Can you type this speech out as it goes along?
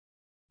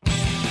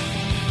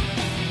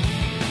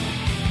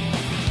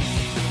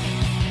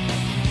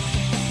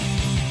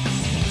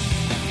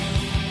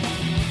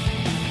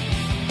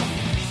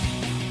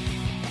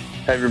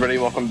Hi everybody,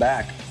 welcome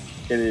back.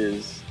 It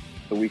is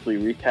the weekly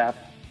recap,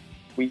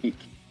 week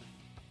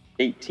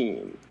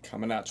 18.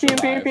 Coming at you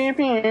live.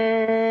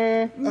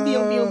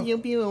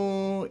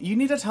 You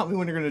need to tell me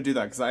when you're going to do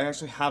that, because I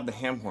actually have the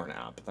ham horn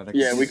app.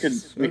 Yeah, we could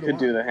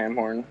do the ham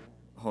horn.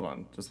 Hold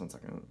on, just 1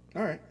 second.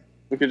 All right.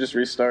 We could just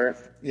restart.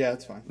 Yeah,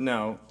 that's fine.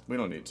 No, we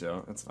don't need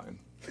to. It's fine.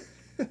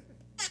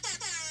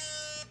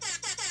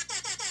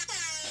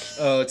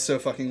 Oh, it's so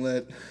fucking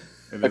lit.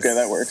 Okay,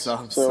 that works.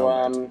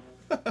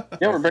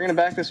 Yeah, we're bringing it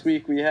back this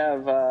week. We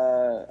have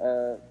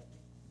a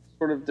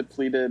sort of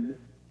depleted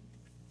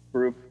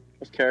group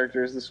of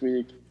characters this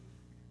week,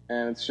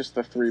 and it's just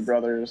the three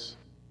brothers,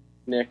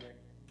 Nick,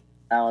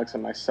 Alex,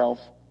 and myself.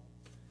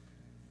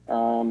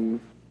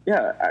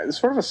 It's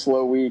sort of a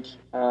slow week. It's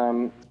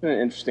been an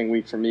interesting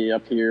week for me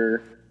up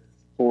here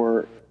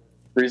for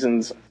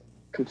reasons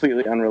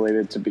completely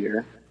unrelated to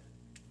beer.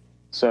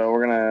 So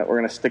we're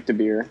gonna stick to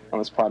beer on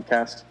this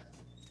podcast.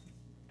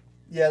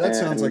 Yeah, that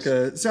sounds like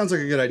a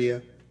good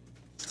idea.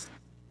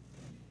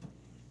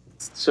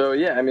 So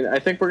yeah, I mean, I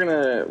think we're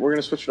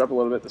gonna switch it up a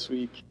little bit this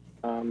week.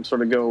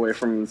 Sort of go away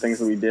from things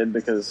that we did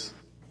because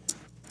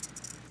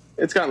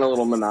it's gotten a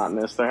little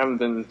monotonous. There haven't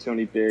been too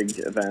many big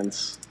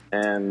events,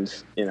 and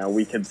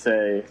we could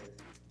say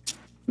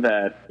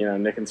that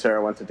Nick and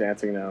Sarah went to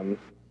Dancing Gnome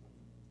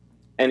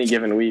any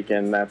given week,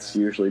 and that's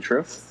usually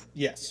true.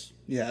 Yes.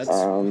 Yeah, it's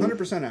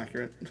 100%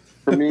 accurate.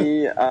 For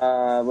me,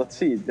 let's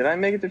see. Did I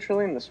make it to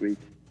Trillium this week?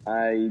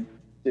 I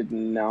did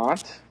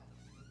not,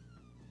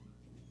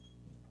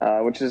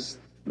 which is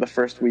the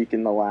first week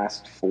in the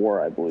last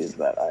 4, I believe,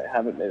 that I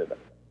haven't made it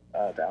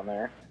down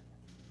there.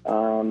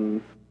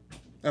 Oh,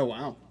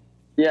 wow.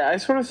 Yeah, I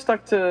sort of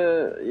stuck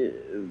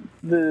to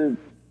the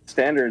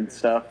standard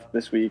stuff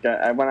this week.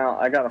 I went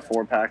out, I got a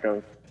 4-pack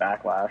of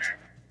Backlash.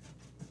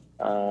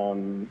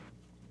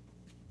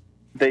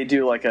 They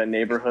do like a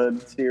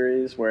neighborhood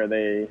series where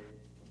they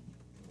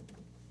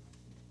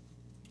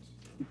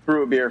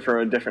brew a beer for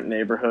a different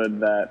neighborhood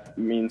that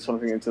means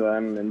something to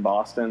them in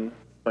Boston.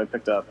 So I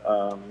picked up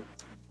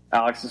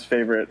Alex's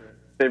favorite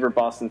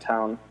Boston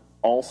town,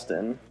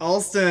 Allston.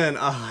 Allston,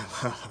 oh,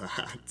 I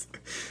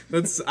love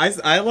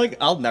that.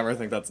 I'll never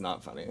think that's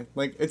not funny.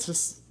 Like,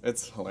 it's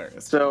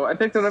hilarious. So I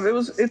picked it up.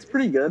 It's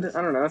pretty good.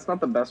 I don't know. It's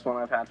not the best one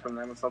I've had from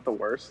them. It's not the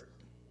worst.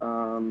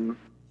 And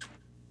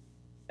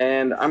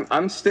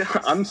I'm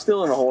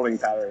still in a holding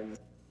pattern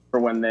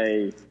for when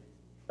they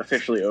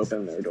officially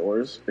open their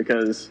doors,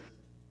 because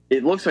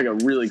it looks like a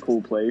really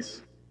cool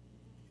place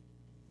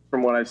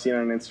from what I've seen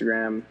on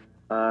Instagram.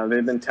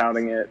 They've been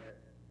touting it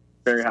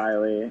very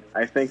highly.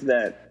 I think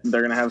that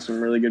they're going to have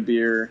some really good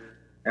beer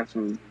and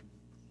some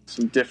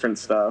different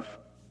stuff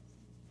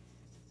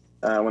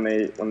when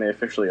they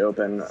officially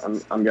open.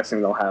 I'm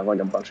guessing they'll have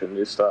like a bunch of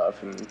new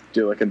stuff and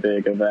do like a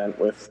big event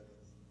with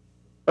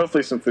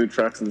hopefully some food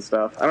trucks and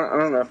stuff. I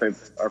don't know if they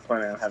are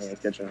planning on having a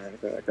kitchen or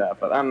anything like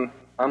that, but I'm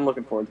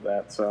looking forward to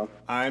that. So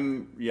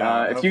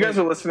if you guys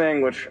are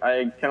listening, which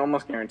I can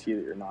almost guarantee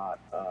that you're not,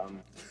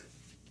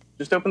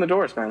 just open the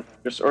doors, man.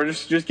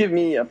 Just give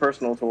me a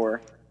personal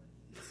tour.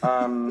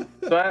 So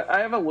I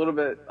have a little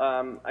bit.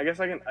 I guess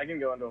I can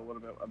go into a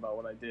little bit about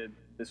what I did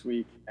this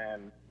week,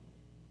 and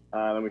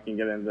then we can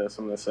get into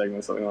some of the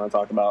segments that we want to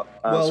talk about.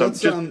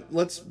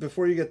 Let's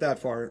before you get that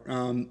far,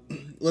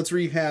 let's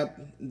recap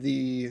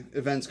the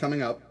events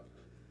coming up,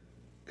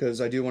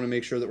 because I do want to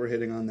make sure that we're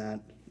hitting on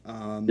that.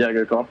 Yeah,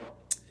 good call.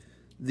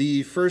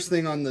 The first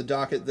thing on the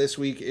docket this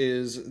week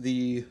is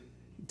the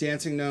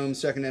Dancing Gnome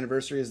 2nd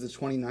anniversary is the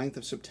 29th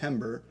of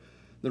September.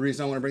 The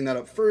reason I want to bring that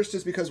up first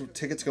is because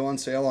tickets go on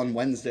sale on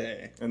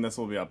Wednesday. And this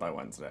will be up by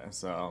Wednesday,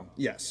 so...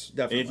 Yes,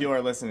 definitely. If you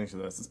are listening to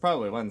this, it's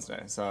probably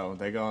Wednesday, so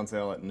they go on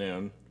sale at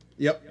noon.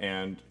 Yep.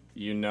 And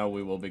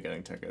we will be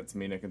getting tickets.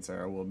 Me, Nick, and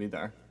Sarah will be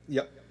there.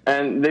 Yep.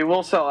 And they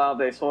will sell out.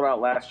 They sold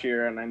out last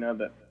year, and I know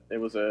that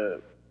it was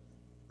a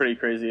pretty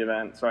crazy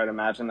event, so I'd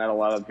imagine that a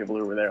lot of the people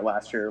who were there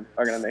last year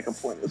are going to make a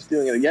point of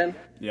doing it again.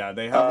 Yeah,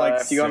 they have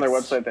if you go on their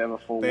website, they have a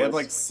full list.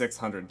 They have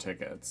 600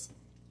 tickets.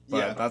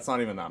 But that's not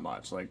even that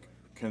much,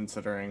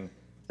 considering...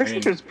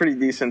 600 is pretty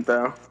decent,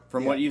 though.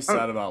 From what you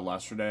said about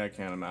yesterday, I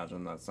can't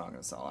imagine that's not going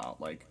to sell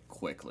out,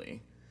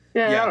 quickly.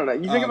 Yeah, I don't know.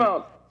 You think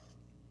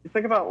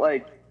about,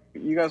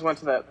 you guys went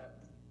to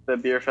the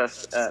beer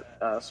fest at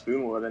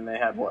Spoonwood, and they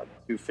had,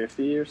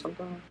 250 or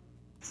something?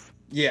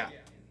 Yeah.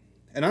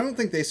 And I don't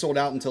think they sold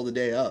out until the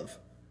day of.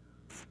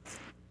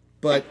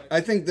 But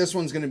I think this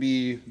one's going to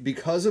be,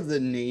 because of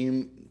the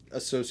name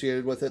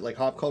associated with it,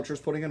 Hop Culture's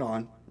putting it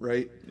on,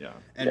 right? Yeah.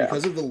 And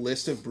because of the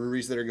list of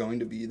breweries that are going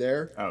to be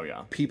there,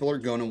 people are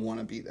going to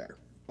want to be there.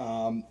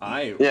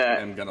 I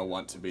am going to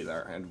want to be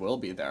there and will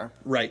be there.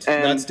 Right.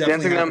 And that's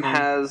definitely Dancing Gnome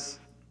has...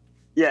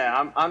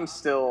 Yeah, I'm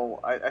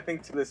still... I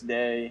think to this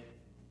day,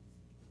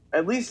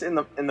 at least in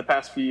the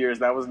past few years,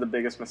 that was the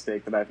biggest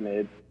mistake that I've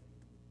made,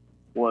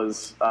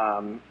 was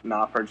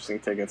not purchasing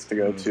tickets to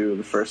go to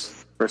the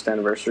first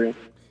anniversary.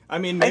 I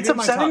mean, maybe it's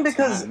upsetting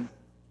because 10.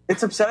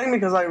 It's upsetting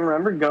because I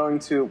remember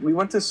we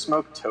went to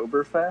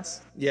Smoketoberfest.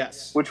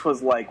 Yes. Which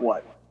was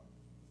 $30?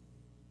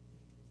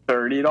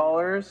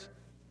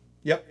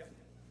 Yep.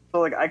 So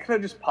like I could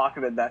have just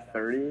pocketed that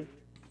 30,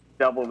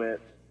 doubled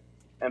it,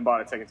 and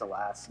bought a ticket to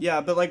last.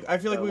 Yeah, but like I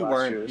feel like we last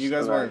weren't. year's You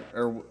guys event.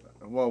 weren't,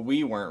 or well,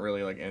 we weren't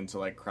really like into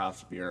like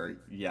craft beer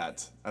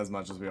yet as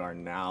much as we are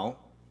now.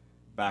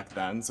 Back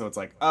then, so it's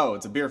like, oh,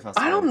 it's a beer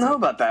festival. I don't know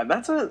about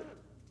that.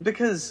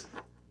 Because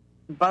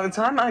by the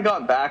time I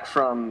got back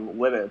from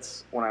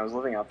Lidditz when I was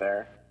living out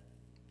there,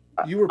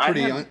 You were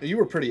pretty into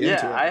it.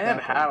 yeah, I at had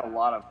that had point. a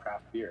lot of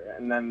craft beer,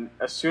 and then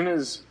as soon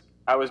as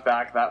I was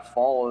back that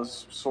fall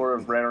is sort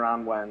of right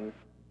around when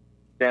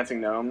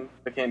Dancing Gnome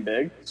became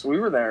big. So we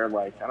were there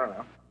like I don't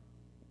know,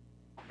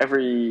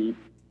 every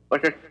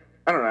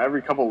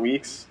couple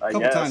weeks. I a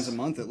couple guess times a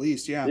month at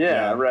least. Yeah.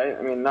 Yeah, right.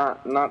 I mean,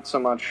 not so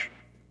much.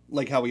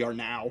 Like how we are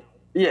now.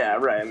 Yeah,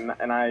 right.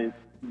 And I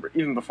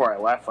even before I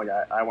left, like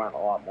I went a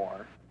lot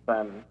more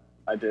than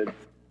I did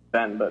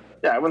then. But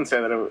yeah, I wouldn't say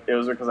that it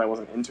was because I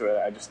wasn't into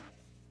it.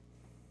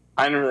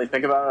 I didn't really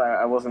think about it.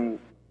 I wasn't.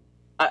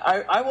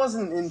 I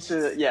wasn't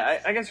into.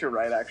 Yeah, I guess you're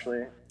right.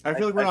 Actually, I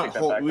feel like take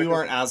that back we because-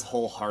 weren't as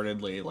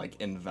wholeheartedly like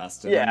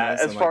invested. Yeah, in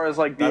this, as and, far as,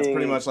 like, that's being-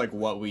 pretty much like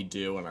what we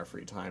do in our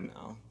free time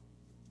now.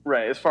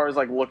 Right. As far as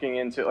like looking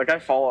into, like I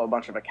follow a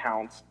bunch of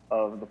accounts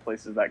of the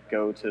places that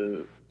go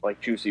to like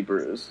Juicy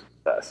Brews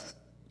Fest.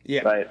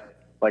 Yeah. Right.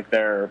 Like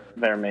their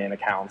main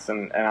accounts,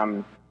 and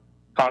I'm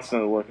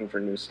constantly looking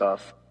for new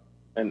stuff,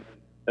 and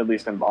at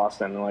least in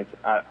Boston, and like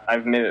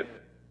I've made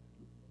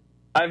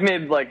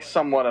like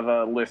somewhat of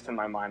a list in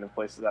my mind of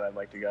places that I'd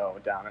like to go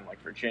down in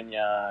like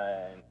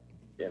Virginia and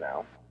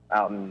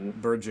out in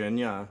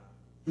Virginia.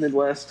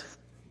 Midwest,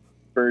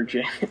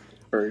 Virginia.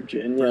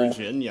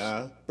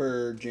 Virginia.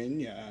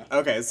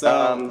 Okay, so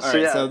all right,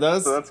 yeah, so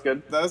those so that's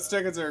good. Those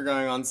tickets are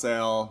going on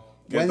sale.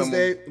 Get them-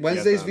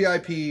 Wednesday's get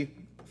them. VIP.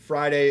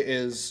 Friday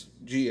is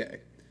GA.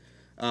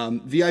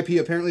 VIP,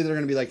 apparently they're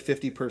going to be like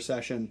 50 per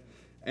session,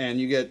 and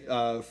you get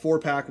a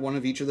 4-pack, one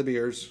of each of the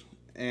beers,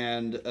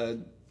 and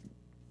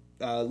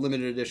a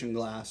limited edition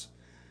glass.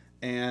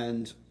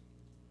 And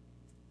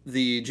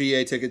the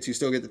GA tickets, you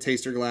still get the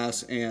taster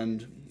glass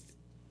and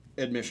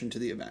admission to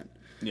the event.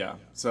 Yeah,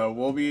 so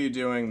we'll be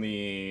doing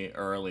the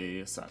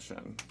early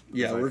session.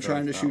 Yeah, Because I we're feel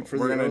trying like to shoot for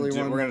we're the gonna early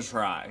one. We're gonna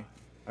try.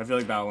 I feel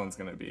like that one's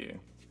gonna be.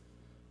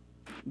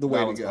 The way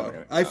That to one's go. probably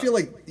gonna I go. feel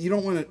like you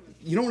don't want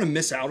to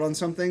miss out on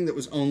something that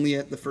was only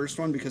at the first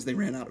one because they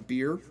ran out of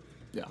beer.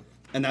 Yeah.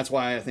 And that's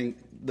why I think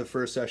the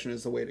first session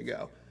is the way to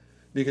go.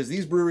 Because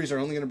these breweries are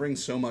only going to bring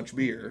so much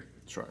beer,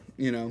 Sure.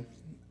 you know.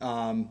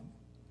 I'm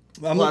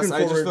Plus, looking I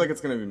forward. just feel like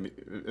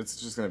it's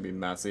just gonna be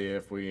messy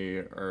if we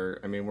are.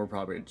 I mean, we're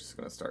probably just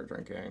gonna start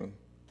drinking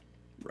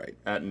right.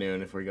 at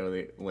noon if we go to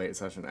the late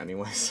session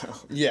anyway. So.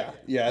 Yeah,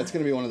 it's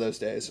going to be one of those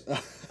days.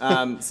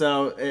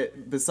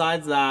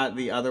 Besides that,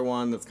 the other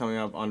one that's coming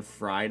up on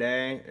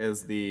Friday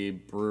is the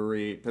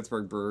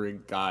Pittsburgh Brewery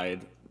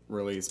Guide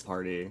release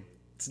party.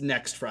 It's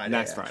next Friday.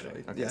 Next actually.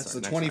 Friday. Okay, Yeah, it's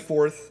sorry, the next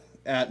 24th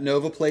at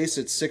Nova Place.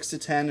 It's 6 to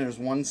 10. There's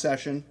one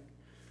session.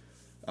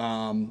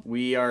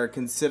 We are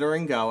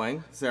considering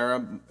going.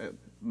 Sarah,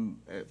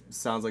 it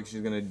sounds like she's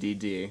gonna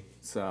DD,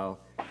 so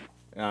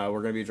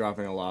we're gonna be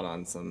dropping a lot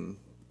on some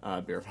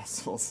beer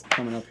festivals.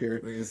 Coming up here.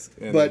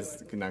 But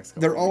But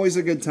they're always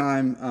a good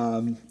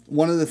time.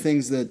 One of the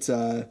things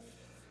that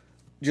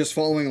just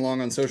following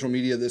along on social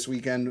media this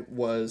weekend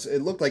was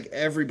it looked like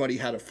everybody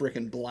had a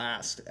freaking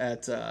blast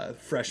at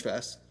Fresh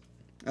Fest.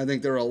 I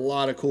think there were a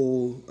lot of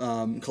cool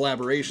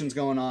collaborations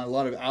going on, a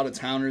lot of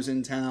out-of-towners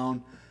in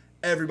town.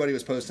 Everybody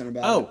was posting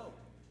about it. Oh,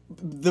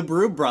 the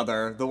Brew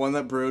Brother, the one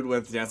that brewed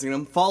with Dancing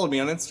Gnome, followed me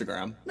on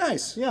Instagram.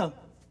 Nice. Yeah,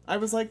 I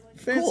was like,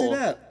 Fancy cool.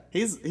 that.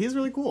 He's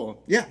really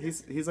cool. Yeah.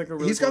 he's like a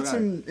really. He's cool got guy.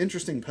 some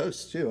interesting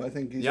posts, too. I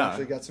think he's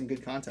actually got some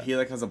good content. He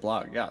like has a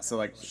blog. Yeah, so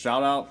like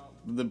shout out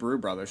the Brew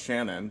Brother,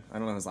 Shannon. I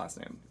don't know his last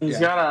name. He's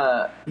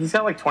got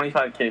like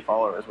 25K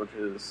followers, which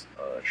is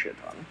a shit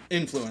ton.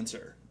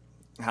 Influencer.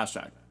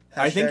 Hashtag.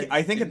 Hashtag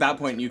I think at that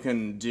point you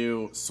can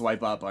do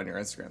swipe up on your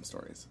Instagram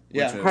stories.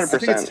 Yeah, which I is,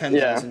 think it's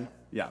 10,000.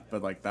 yeah,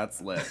 but like that's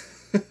lit.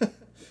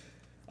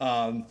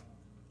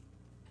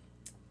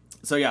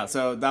 So yeah,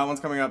 so that one's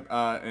coming up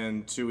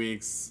in 2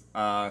 weeks.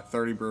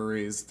 30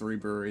 breweries, 3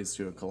 breweries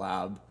to a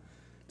collab.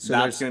 So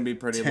That's there's going to be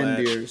pretty 10 lit.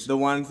 beers. The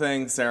one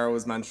thing Sarah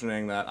was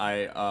mentioning that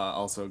I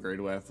also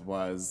agreed with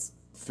was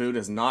food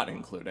is not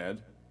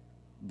included,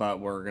 but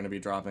we're going to be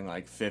dropping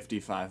like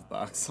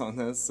 $55 on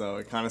this, so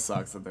it kind of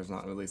sucks that there's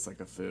not at least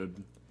like a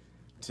food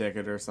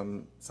ticket or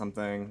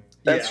something.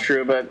 That's Yeah.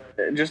 true,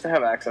 but just to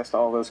have access to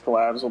all those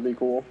collabs will be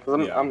cool.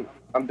 Because Yeah.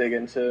 I'm big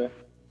into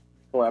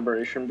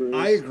collaboration brews.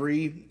 I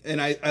agree,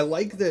 and I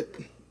like that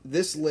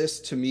this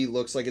list to me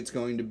looks like it's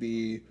going to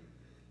be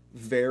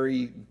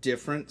very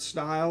different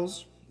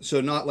styles. So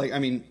not like, I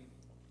mean,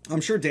 I'm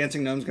sure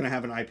Dancing Gnome's going to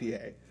have an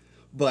IPA,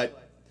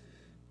 but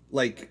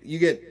like you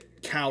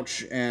get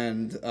Couch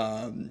and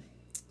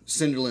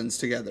Cinderlands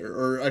together,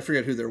 or I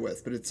forget who they're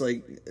with, but it's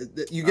like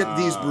you get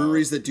these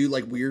breweries that do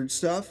like weird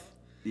stuff.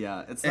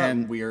 Yeah, it's that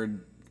And- weird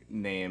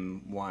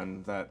name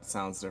one that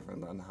sounds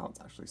different than how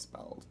it's actually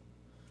spelled.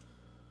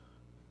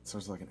 It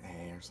starts with like an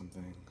A or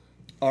something.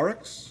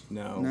 Arx?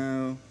 No.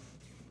 No.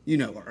 You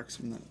know Arx.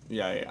 I'm not.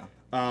 Yeah.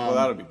 Well,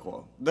 that would be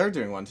cool. They're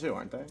doing one too,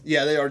 aren't they?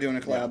 Yeah, they are doing a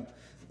collab.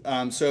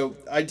 So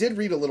I did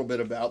read a little bit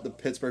about the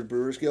Pittsburgh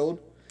Brewers Guild,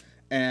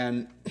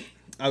 and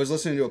I was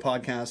listening to a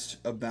podcast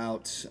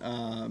about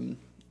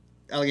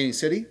Allegheny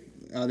City.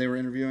 They were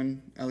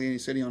interviewing Allegheny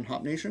City on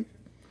Hop Nation.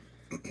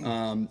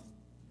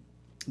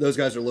 Those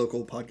guys are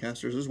local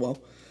podcasters as well.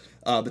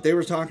 But they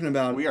were talking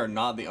about... We are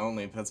not the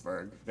only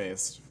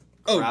Pittsburgh-based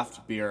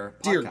craft beer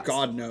podcast. Dear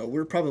God, no.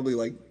 We're probably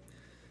like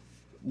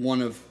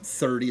one of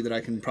 30 that I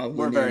can probably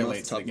We're name very off late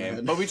the to top the of my game,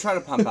 head. but we try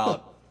to pump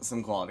out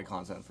some quality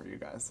content for you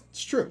guys.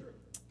 It's true.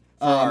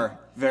 For our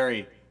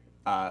very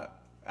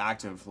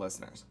active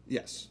listeners.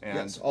 Yes. And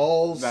yes.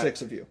 All that-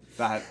 6 of you.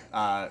 That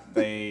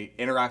they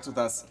interact with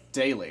us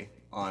daily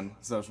on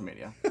social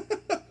media.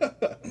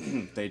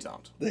 They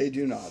don't. They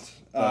do not.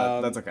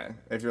 But that's okay.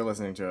 If you're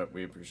listening to it,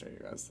 we appreciate you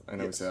guys. I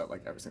know we say that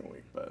like every single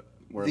week, but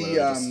we're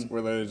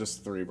literally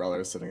just 3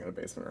 brothers sitting in a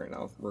basement right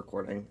now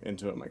recording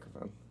into a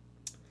microphone.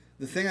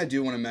 The thing I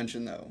do want to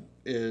mention, though,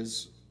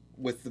 is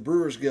with the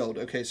Brewers Guild,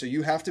 okay, so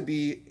you have to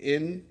be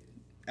in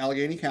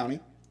Allegheny County.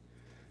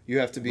 You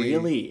have to be...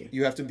 Really?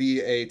 You have to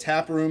be a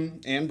tap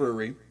room and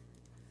brewery.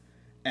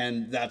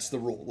 And that's the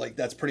rule. Like,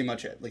 that's pretty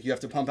much it. Like, you have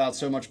to pump out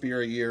so much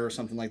beer a year or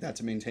something like that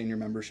to maintain your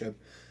membership.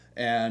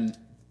 And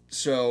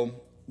so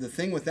the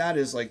thing with that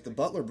is, like, the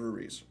Butler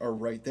breweries are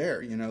right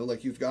there, you know?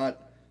 Like, you've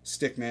got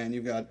Stickman,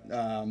 you've got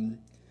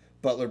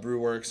Butler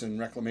Brewworks and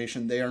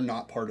Reclamation. They are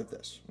not part of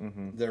this.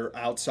 Mm-hmm. They're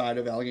outside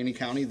of Allegheny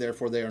County,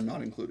 therefore they are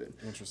not included.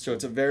 So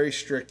it's a very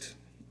strict,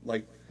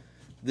 like,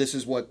 this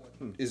is what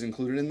is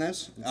included in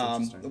this.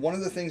 One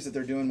of the things that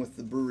they're doing with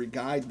the brewery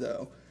guide,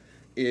 though,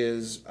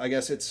 is, I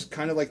guess it's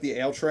kind of like the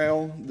ale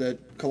trail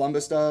that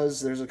Columbus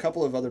does. There's a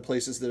couple of other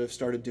places that have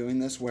started doing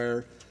this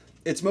where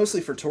it's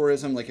mostly for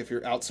tourism. Like if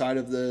you're outside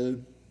of the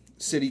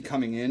city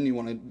coming in, you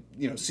want to,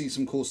 you know, see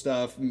some cool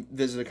stuff,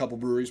 visit a couple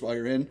breweries while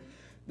you're in,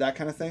 that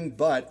kind of thing.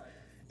 But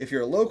if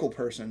you're a local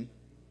person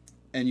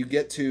and you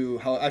get to,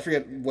 I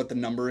forget what the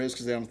number is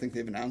because I don't think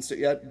they've announced it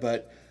yet,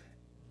 but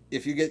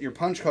if you get your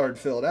punch card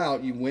filled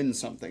out, you win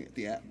something at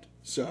the end.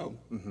 So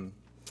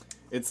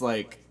It's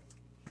like...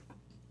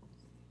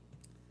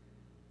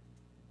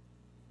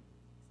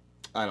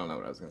 I don't know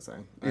what I was going to say.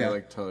 Yeah.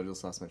 I totally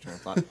just lost my train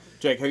of thought.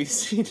 Jake, have you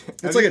seen...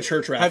 It's like a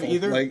church raffle. Have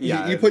either... Like,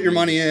 you put your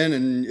money in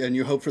and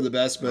you hope for the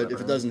best, but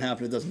if it doesn't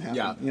happen, it doesn't happen.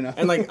 Yeah. You know?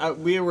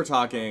 And we were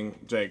talking,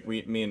 Jake,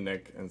 me and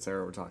Nick and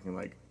Sarah were talking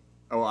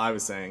I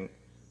was saying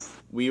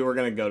we were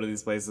going to go to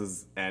these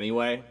places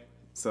anyway.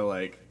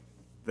 So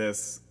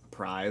this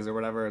prize or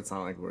whatever, it's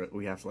not like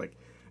we have to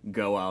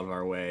go out of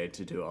our way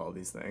to do all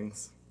these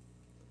things.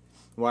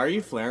 Why are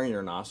you flaring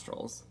your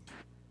nostrils?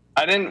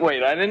 I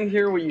didn't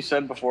hear what you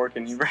said before.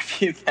 Can you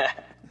repeat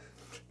that?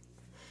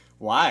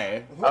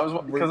 Why? I was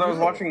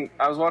watching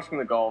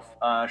the golf.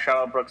 Shout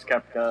out Brooks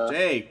Koepka.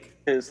 Jake.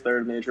 His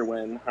 3rd major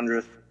win,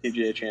 100th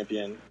PGA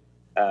champion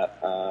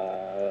at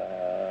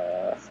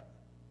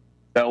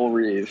Belle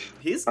Reve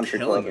He's Country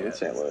killing Club in it.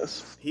 St.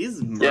 Louis.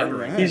 He's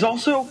murdering. He's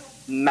also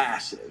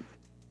massive.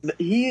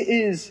 He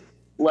is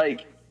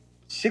 6'4".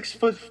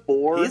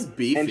 He's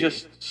beefy. And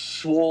just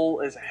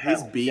swole as hell.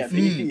 He's beefy. Yeah,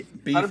 beefy.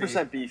 Beefy.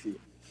 100% beefy.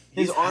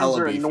 His He's arms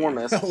hella are beefy.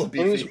 enormous. Hella And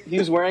beefy. he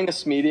was wearing a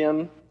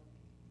medium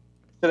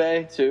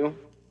today too,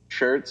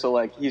 shirt. So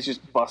he's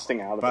just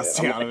busting out of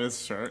busting it. out of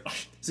his shirt.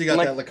 So you got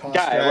I'm that like, Lacoste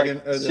guy,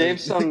 dragon. or the save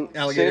some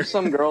alligator. save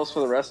some girls for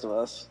the rest of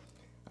us,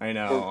 I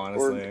know,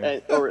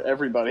 honestly. or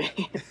everybody.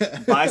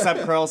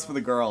 Bicep curls for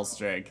the girls,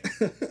 Jake.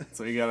 That's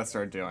what you gotta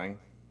start doing.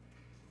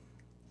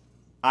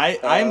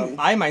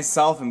 I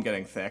myself am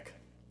getting thick.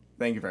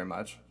 Thank you very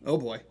much. Oh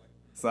boy.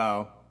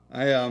 So,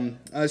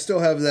 I still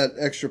have that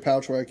extra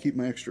pouch where I keep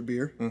my extra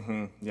beer.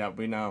 yeah,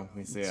 we know.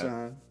 We see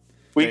it.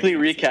 Weekly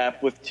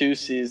recap with 2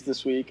 C's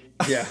this week.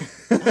 Yeah.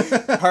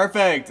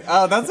 Perfect.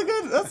 Oh, that's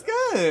good.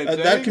 That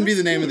Jake. can be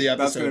the name of the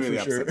That's episode gonna be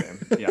for the sure.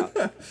 episode name.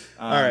 Yeah.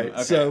 All right.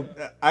 Okay. So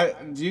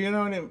do you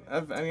know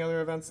any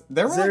other events?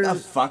 There were a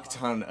There's- fuck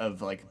ton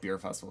of beer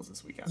festivals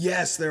this weekend.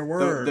 yes, there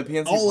were The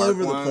PNC all Park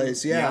over one, the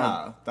place.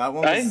 Yeah. that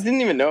one. I Was, didn't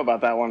even know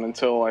about that one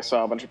until I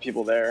saw a bunch of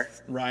people there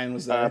Ryan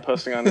was there.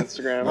 posting on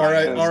Instagram. All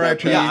right, and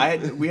R.I.P.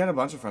 Snapchat. yeah, we had a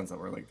bunch of friends that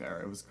were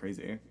there. It was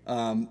crazy.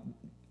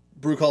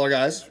 Brew Caller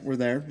guys were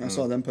there. I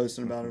saw them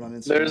posting about it on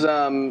Instagram. There's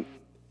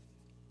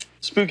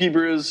Spooky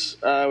Brews,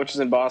 which is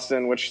in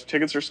Boston, which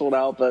tickets are sold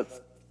out,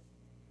 but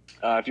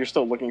if you're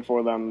still looking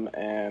for them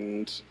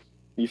and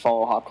you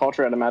follow Hop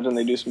Culture, I'd imagine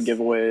they do some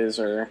giveaways,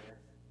 or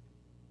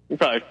you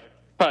probably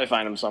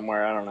find them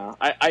somewhere. I don't know.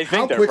 I think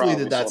How they're quickly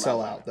probably did that sold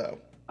sell out, though?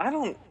 I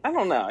don't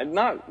know.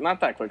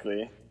 Not that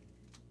quickly.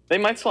 They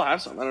might still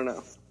have some. I don't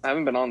know. I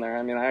haven't been on there.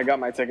 I mean, I got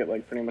my ticket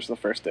pretty much the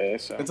first day.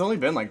 So It's only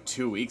been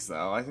 2 weeks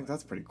though. I think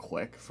that's pretty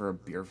quick for a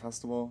beer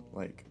festival.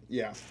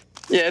 Yeah.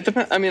 yeah, it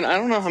depends. I mean, I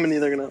don't know how many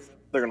they're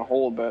gonna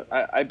hold, but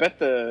I bet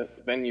the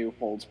venue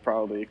holds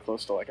probably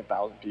close to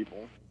 1,000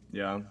 people.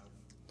 Yeah.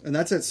 And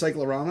that's at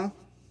Cyclorama?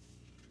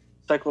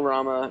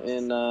 Cyclorama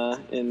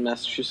in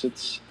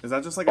Massachusetts. Is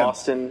that just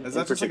Boston Is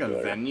that in just a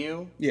particular.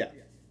 venue? Yeah.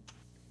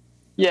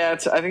 Yeah,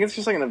 I think it's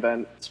just an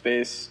event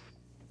space.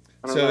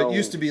 I don't So know. it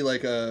used to be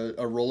like a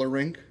roller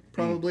rink,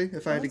 probably,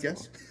 if I had to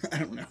that's guess. I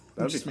don't know.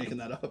 I'm just making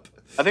that up.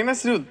 I think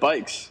that's to do with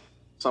bikes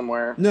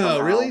somewhere. No,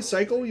 somehow. really?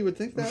 Cycle? You would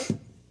think that?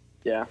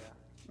 Yeah.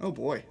 Oh,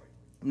 boy.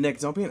 Nick,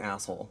 don't be an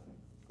asshole.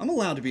 I'm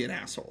allowed to be an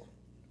asshole.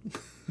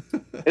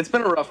 It's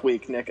been a rough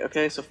week, Nick,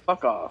 okay? So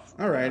fuck off.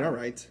 All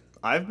right.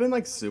 I've been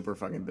like super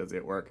fucking busy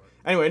at work.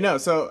 Anyway, no.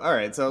 So all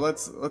right. So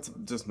let's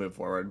just move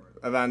forward.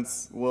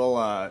 Events. We'll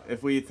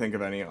if we think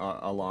of any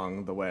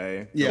along the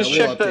way. Yeah, Just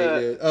we'll check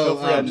update you. Feel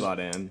free to Oh, butt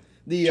in.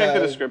 the check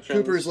the descriptions.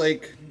 Cooper's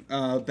Lake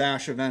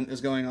Bash event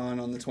is going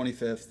on the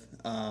 25th.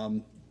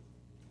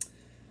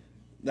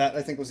 That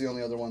I think was the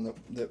only other one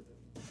that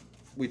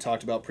we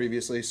talked about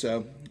previously.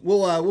 So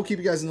we'll keep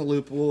you guys in the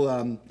loop.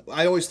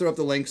 I always throw up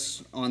the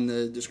links on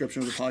the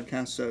description of the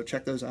podcast, so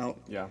check those out.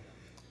 Yeah.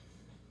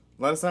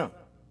 Let us know.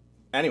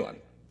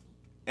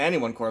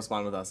 Anyone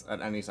correspond with us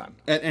at any time.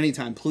 At any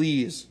time,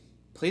 please.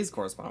 Please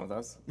correspond with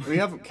us. We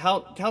have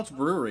Couch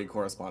Brewery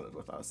corresponded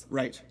with us.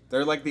 Right.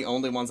 They're like the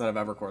only ones that have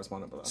ever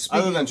corresponded with us.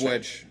 Speaking other than of Shane.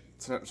 which,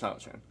 Shout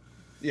out Shane.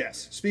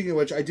 yes. Speaking of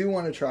which, I do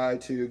want to try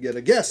to get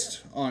a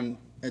guest on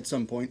at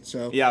some point.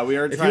 So Yeah, we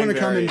are if you trying want to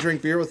come very- and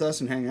drink beer with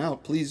us and hang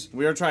out, please.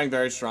 We are trying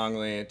very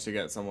strongly to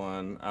get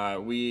someone.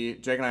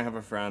 Jake and I have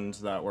a friend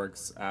that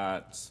works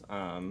at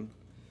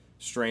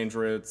Strange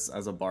Roots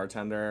as a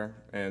bartender,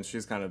 and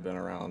she's kind of been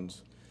around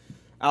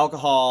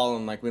alcohol,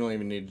 and like we don't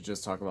even need to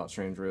just talk about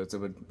Strange Roots. It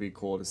would be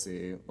cool to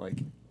see like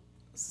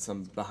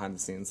some behind the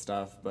scenes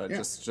stuff, but Yeah.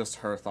 just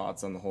her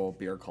thoughts on the whole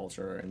beer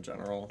culture in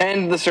general.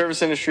 And the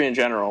service industry in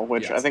general,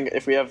 which Yes. I think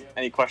if we have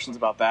any questions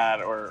about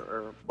that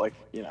or like,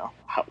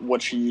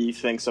 what she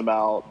thinks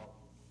about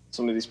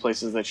some of these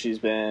places that she's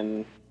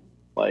been,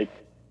 like,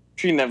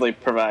 she can definitely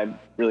provide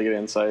really good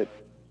insight.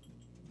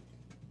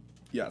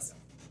 Yes,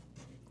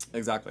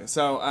 exactly.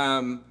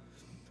 So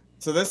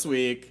so this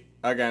week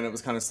again it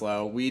was kind of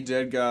slow. We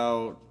did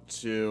go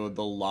to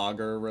the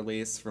lager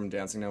release from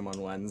Dancing Gnome on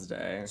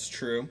Wednesday. It's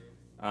true.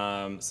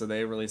 So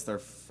they released their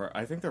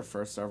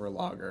first ever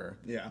lager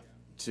Yeah.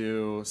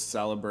 to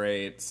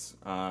celebrate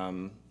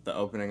the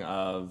opening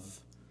of.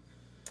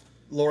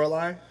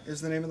 Lorelei is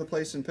the name of the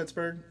place in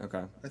Pittsburgh.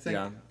 Okay. I think.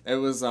 Yeah. It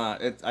was.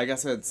 I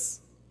guess it's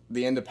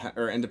the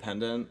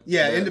independent.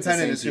 Yeah, It's the Independent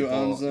same is who people.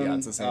 owns them. Yeah,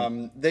 it's the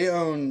same. They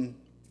own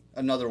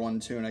another one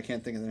too, and I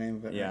can't think of the name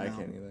of it. Yeah, right I now.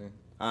 can't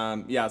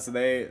either. Yeah, so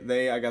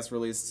they I guess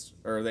released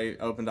or they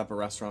opened up a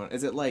restaurant.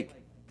 Is it like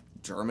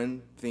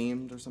German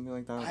themed or something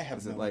like that? I have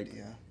Is no it like,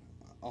 idea.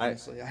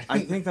 Honestly, I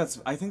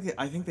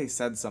think they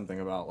said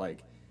something about like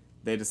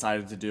they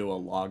decided to do a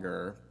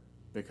lager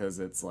because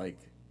it's like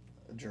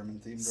a German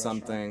themed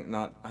something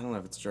not I don't know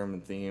if it's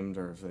German themed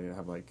or if they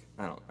have like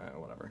I don't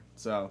whatever.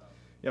 So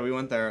yeah, we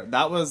went there.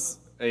 That was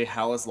a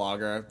Helles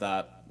lager.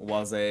 That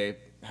was a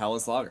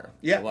Helles lager.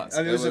 Yeah, it was.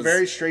 I mean, it was a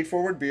very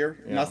straightforward beer.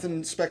 Yeah.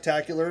 Nothing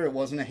spectacular. It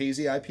wasn't a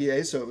hazy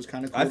IPA, so it was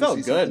kind of cool. I felt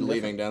to see good something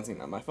leaving different. Dancing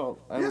Gnome.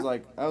 I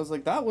was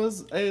like that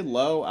was a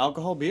low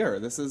alcohol beer.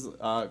 This is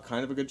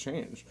kind of a good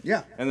change.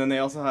 Yeah. And then they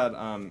also had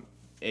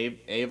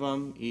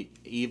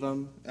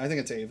Avum. I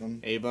think it's Avon.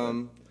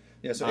 Avum.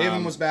 Yeah, so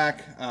Avon was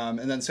back, and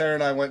then Sarah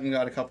and I went and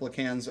got a couple of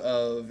cans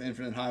of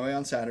Infinite Highway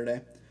on Saturday.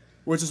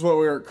 Which is what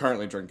we're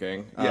currently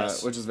drinking.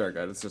 Yes. Which is very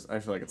good. It's just I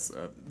feel like it's.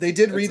 They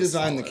did It's a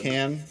redesign the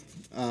solid.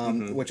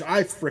 can, which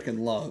I freaking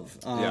love.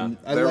 Yeah,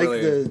 I they're like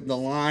really- the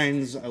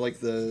lines. I like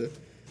the.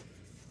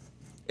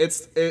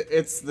 It's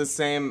the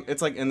same.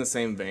 It's like in the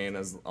same vein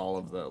as all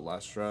of the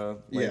Lestra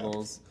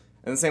labels,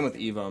 and the same with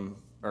Avum.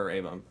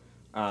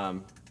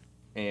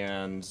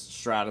 And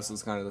Stratus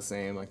was kind of the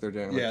same. Like they're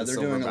doing like Yeah, the they're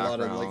silver doing a lot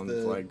of, like, background,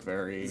 the- like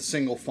very.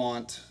 Single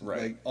font,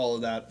 Right. like all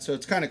of that. So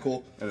it's kind of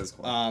cool. It is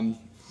cool.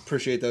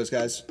 Appreciate those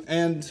guys.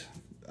 And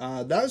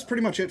that was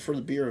pretty much it for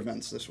the beer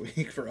events this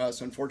week for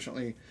us.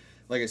 Unfortunately,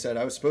 like I said,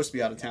 I was supposed to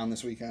be out of town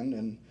this weekend,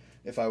 and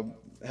if I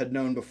had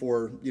known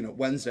before,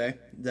 Wednesday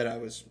that I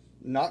was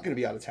not going to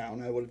be out of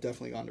town, I would have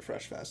definitely gone to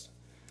Fresh Fest.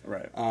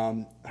 Right.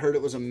 Heard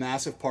it was a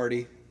massive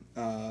party.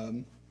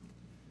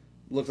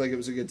 Looked like it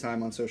was a good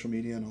time on social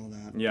media and all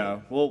that. Yeah,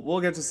 we'll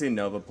get to see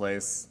Nova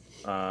Place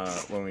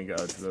when we go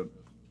to the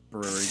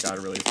brewery guide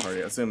release party,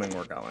 assuming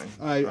we're going.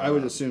 I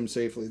would assume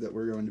safely that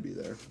we're going to be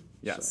there.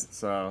 Yes,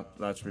 so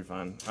that should be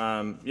fun.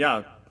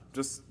 Yeah,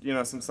 just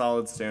some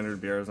solid standard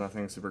beers,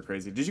 nothing super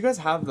crazy. Did you guys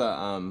have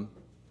the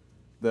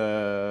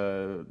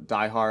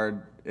Die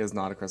Hard is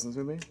not a Christmas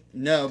movie?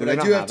 No, Do but they I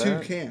not do have have 2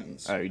 it?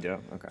 cans Oh, you do?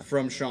 Okay.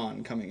 from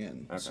Sean coming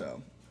in.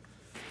 So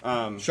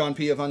Sean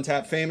P of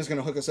Untapped Fame is going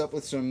to hook us up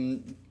with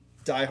some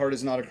Die Hard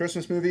is not a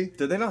Christmas movie.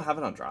 Did they not have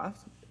it on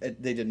draft?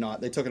 They did not.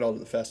 They took it all to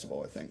the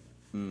festival, I think.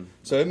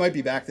 So it might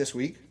be back this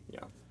week. Yeah.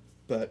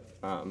 But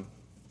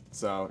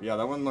So yeah,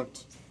 that one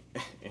looked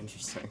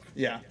interesting.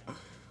 yeah,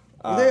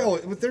 well,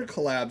 with their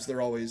collabs,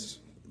 they're always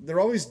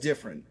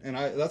different, and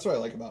that's what I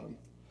like about them.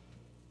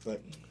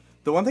 But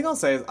The one thing I'll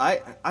say is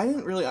I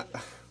didn't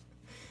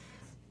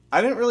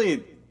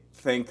really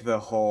think the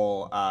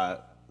whole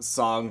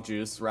Song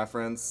Juice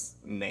reference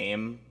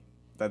name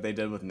that they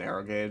did with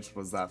Narrow Gauge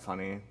was that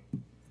funny.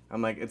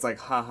 I'm like, it's like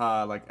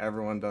haha, like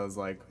everyone does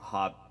like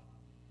hot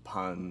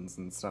puns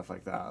and stuff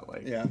like that.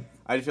 Like, Yeah.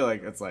 I feel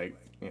like it's like,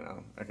 you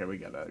know, okay, we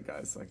get it,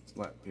 guys. Like,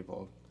 let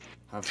people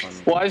have fun.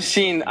 Well, I've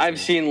seen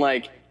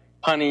like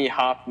punny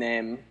hop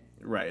name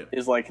right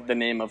is like the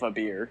name of a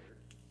beer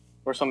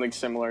or something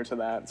similar to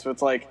that. So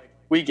it's like,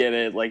 we get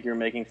it. Like, you're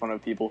making fun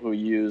of people who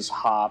use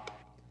hop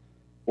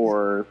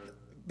or.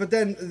 But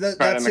then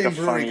that same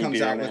brewery comes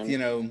out name. with, you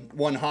know,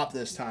 one hop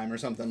this time or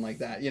something like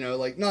that. You know,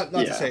 like not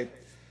to say,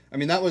 I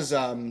mean, that was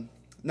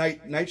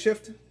Night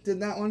Shift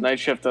did that one. Night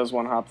Shift does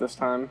one hop this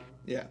time.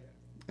 Yeah,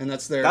 and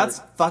that's their. That's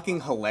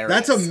fucking hilarious.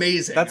 That's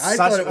amazing. That's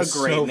thought such it was a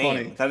great so name.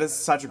 funny. That is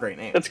such a great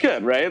name. That's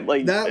good, right?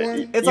 Like that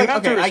one. It's you like,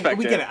 have to okay, respect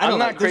we get it. I don't I'm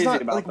know. not crazy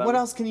not, about like, them. what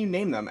else can you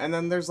name them? And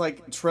then there's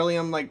like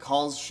Trillium like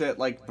calls shit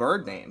like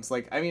bird names.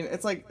 Like, I mean,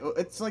 it's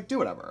like do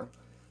whatever.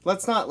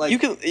 Let's not like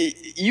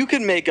you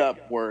can make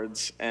up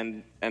words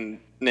and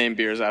name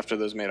beers after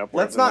those made up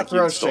words. Let's not and, like,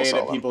 throw you'd still shade sell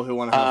at them. people who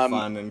want to have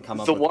fun and come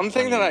up The with one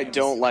thing funny that I names.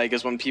 don't like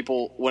is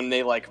when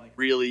they like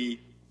really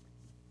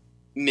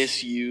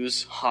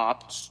misuse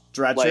hop.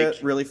 Stretch like,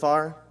 it really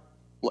far.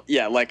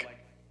 Yeah, like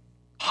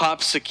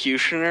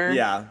Hopsecutioner.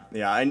 Yeah.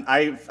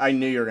 I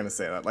knew you were gonna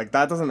say that. Like,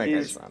 that doesn't make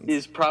any sense.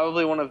 Is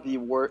probably one of the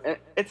worst.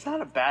 It's not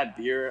a bad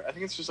beer. I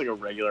think it's just like a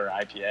regular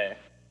IPA,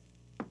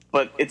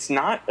 but it's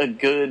not a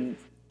good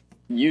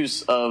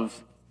use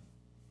of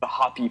the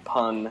hoppy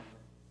pun.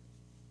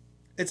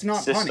 It's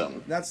not system.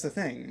 punny. That's the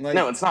thing. Like,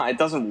 No, it's not. It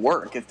doesn't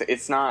work.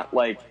 It's not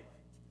like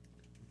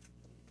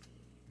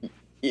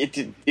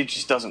it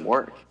just doesn't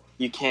work.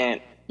 You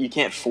can't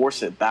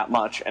force it that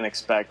much and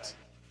expect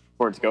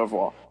for it to go over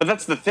well. But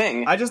that's the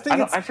thing. I just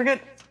think I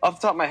forget off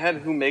the top of my head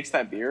who makes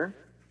that beer,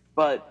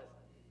 but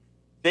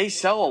they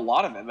sell a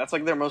lot of it. That's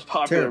like their most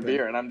popular Terrapin.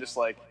 beer, and I'm just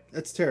like,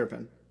 it's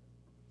Terrapin.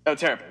 oh,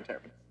 Terrapin.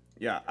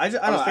 Yeah, I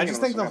don't know. I just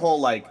think the something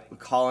whole like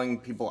calling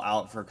people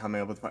out for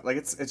coming up with like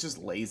it's just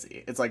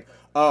lazy. It's like,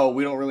 oh,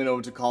 we don't really know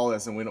what to call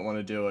this, and we don't want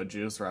to do a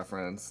juice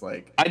reference.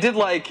 Like, I did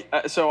like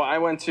so I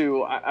went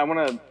to I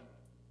want to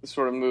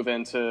sort of move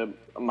into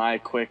my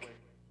quick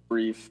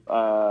brief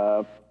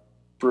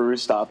brewery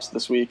stops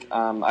this week.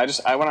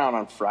 I went out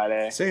on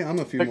Friday. Say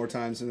a few more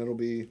times and it'll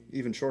be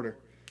even shorter.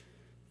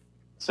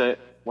 Say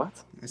what?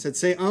 I said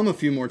say a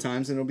few more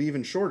times and it'll be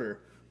even shorter.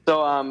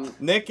 So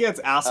Nick gets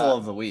asshole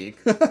of the week.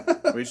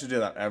 We should do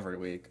that every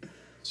week.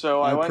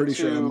 So I I'm went pretty to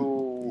sure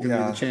I'm gonna be the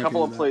a champion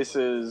couple of of that.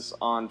 places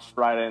on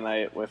Friday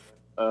night with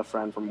a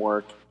friend from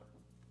work.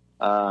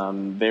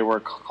 They were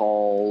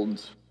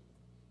called,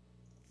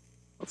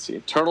 let's see,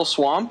 Turtle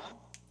Swamp,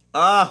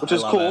 which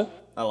is cool.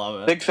 I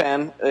love it. Big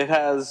fan. It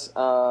has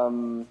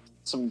some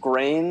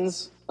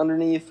grains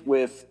underneath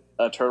with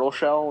a turtle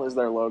shell is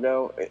their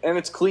logo, and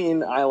it's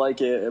clean. I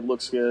like it. It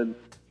looks good.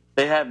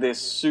 They have this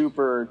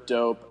super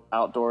dope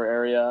outdoor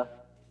area,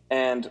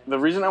 and the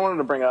reason I wanted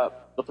to bring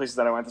up the places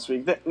that I went this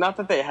week, not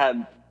that they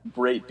had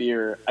great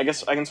beer. I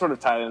guess I can sort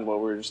of tie it into what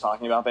we were just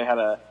talking about. They had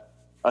a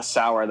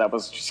sour that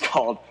was just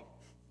called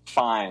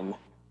Fine.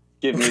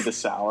 Give me the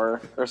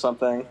sour or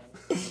something.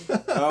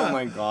 Oh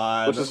my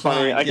god. Which is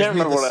funny. I can't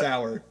remember what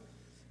sour.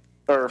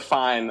 or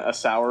Fine, a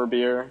sour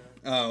beer.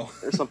 Oh.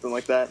 Or something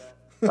like that.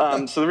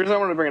 So the reason I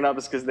wanted to bring it up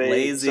is because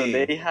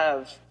they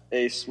have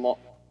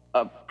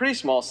a pretty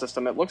small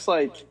system. It looks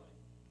like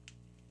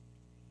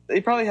they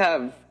probably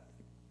have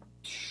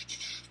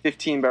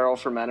 15 barrel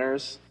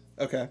fermenters.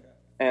 Okay.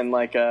 And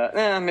like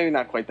maybe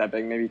not quite that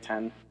big, maybe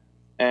 10.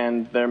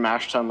 And their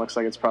mash tun looks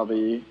like it's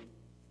probably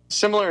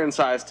similar in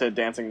size to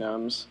Dancing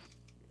Gnomes.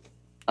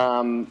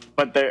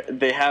 But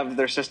they have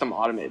their system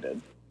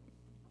automated,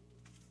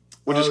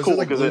 which is cool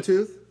because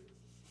Bluetooth.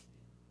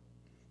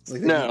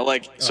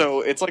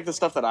 So it's like the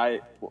stuff that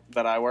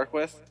I work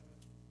with.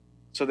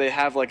 So they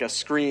have like a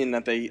screen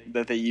that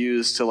they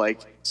use to like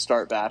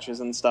start batches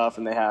and stuff,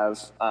 and they have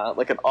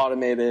like an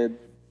automated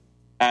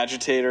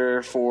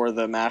agitator for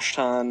the mash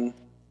tun.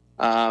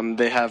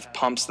 They have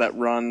pumps that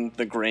run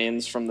the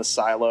grains from the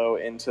silo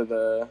into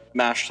the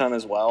mash tun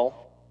as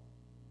well,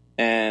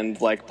 and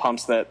like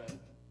pumps that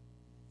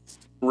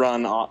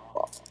run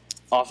off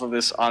of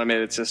this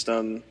automated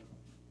system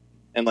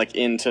and like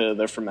into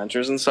the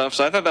fermenters and stuff.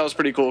 So I thought that was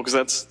pretty cool because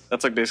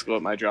that's like basically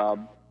what my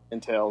job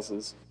entails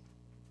is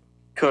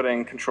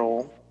coding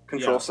control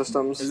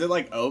systems. Is it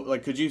like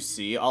could you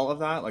see all of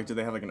that? Like, do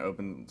they have like an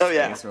open Oh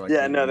yeah, space or, like,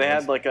 yeah. No, they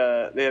windows?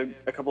 had they had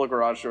a couple of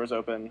garage doors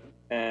open,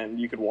 and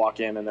you could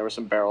walk in, and there were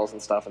some barrels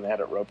and stuff, and they had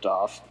it roped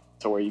off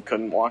to where you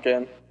couldn't walk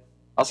in.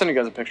 I'll send you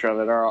guys a picture of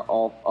it, or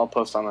I'll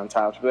post on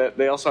Untapped. But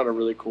they also had a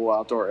really cool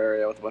outdoor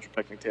area with a bunch of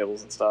picnic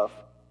tables and stuff.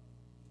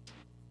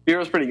 Beer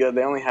was pretty good.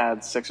 They only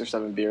had 6 or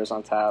 7 beers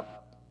on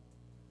tap.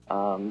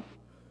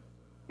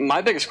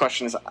 My biggest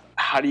question is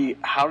how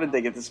did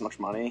they get this much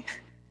money?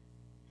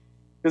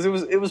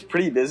 Because it was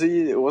pretty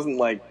busy. It wasn't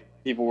like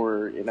people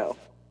were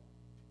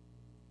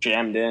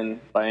jammed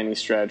in by any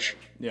stretch.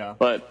 Yeah.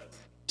 But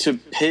to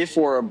pay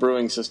for a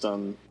brewing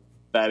system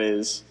that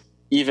is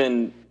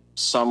even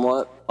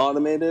somewhat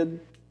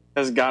automated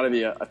has got to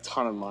be a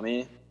ton of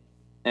money.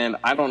 And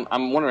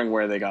I'm wondering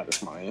where they got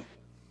this money.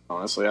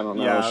 Honestly, I don't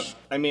know. Yeah,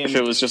 If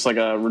it was just like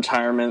a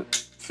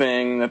retirement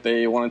thing that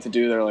they wanted to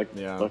do. They're like,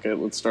 "Look,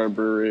 let's start a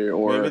brewery."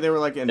 Or maybe they were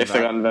like if they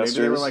got investors,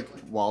 maybe they were like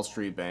Wall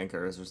Street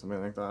bankers or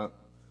something like that.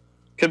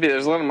 Could be.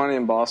 There's a lot of money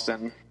in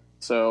Boston,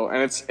 so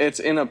and it's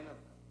in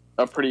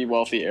a pretty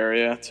wealthy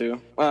area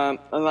too.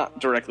 Not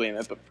directly in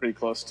it, but pretty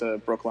close to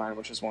Brookline,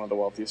 which is one of the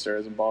wealthiest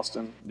areas in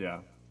Boston. Yeah.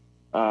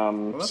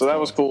 So that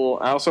was cool.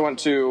 I also went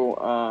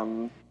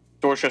to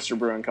Dorchester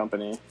Brewing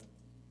Company,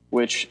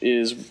 which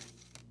is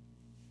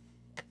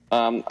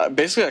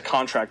basically a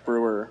contract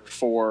brewer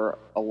for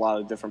a lot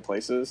of different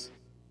places.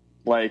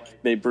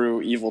 Like they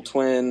brew Evil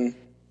Twin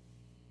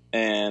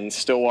and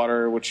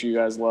Stillwater, which you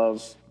guys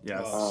love.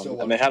 Yes.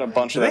 And they had a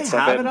bunch of Do that they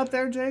stuff. have it up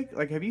there, Jake?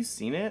 Like, have you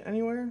seen it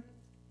anywhere?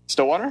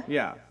 Stillwater?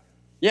 Yeah.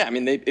 Yeah, I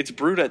mean it's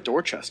brewed at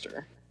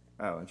Dorchester.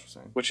 Oh,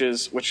 interesting. Which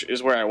is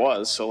where I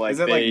was. So like, is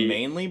it like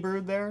mainly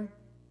brewed there?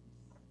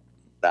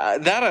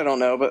 That I don't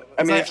know, but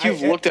I mean, if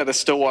you've looked at a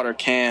Stillwater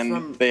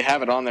can, they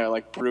have it on there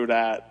like brewed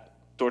at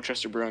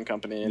Dorchester Brewing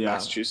Company in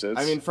Massachusetts.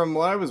 I mean, from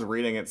what I was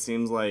reading, it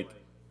seems like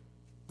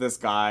this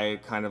guy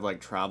kind of like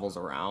travels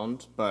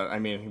around, but I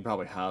mean, he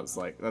probably has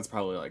like that's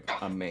probably like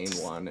a main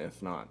one,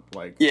 if not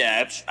like.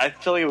 Yeah, I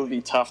feel like it would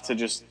be tough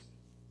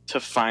to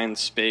find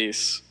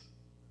space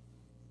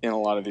in a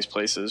lot of these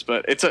places,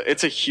 but it's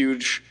a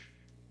huge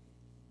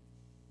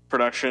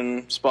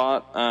production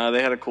spot.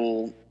 They had a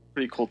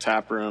pretty cool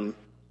tap room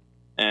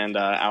and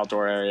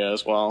outdoor area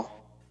as well.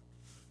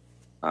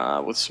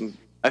 With some,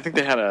 I think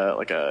they had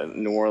a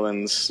New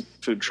Orleans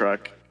food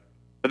truck,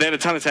 but they had a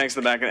ton of tanks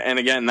in the back. And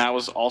again, that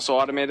was also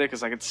automated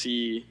because I could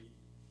see.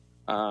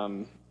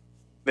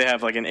 They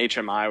have like an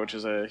HMI, which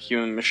is a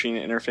human machine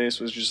interface,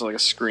 which is just like a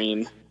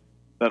screen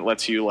that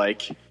lets you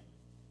like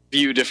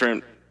view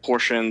different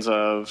portions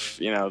of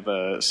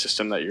the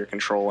system that you're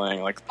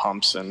controlling, like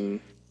pumps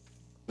and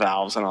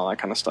valves and all that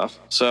kind of stuff.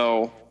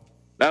 So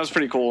that was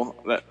pretty cool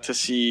to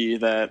see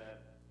that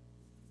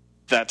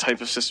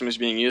type of system is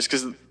being used,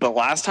 because the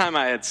last time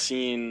I had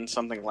seen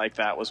something like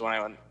that was when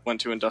I went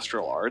to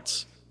Industrial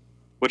Arts,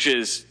 which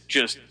is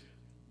just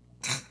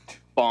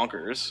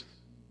bonkers.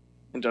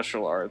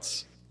 Industrial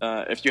Arts.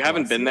 If you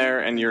haven't been there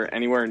and you're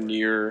anywhere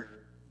near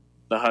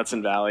the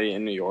Hudson Valley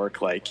in New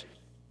York, like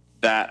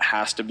that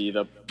has to be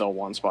the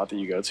one spot that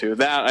you go to.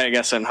 That, I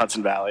guess, in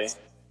Hudson Valley,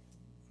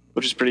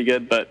 which is pretty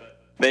good, but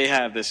they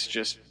have this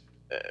just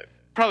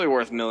probably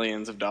worth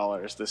millions of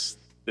dollars, this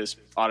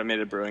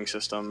automated brewing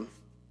system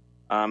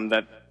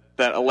that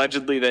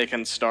allegedly they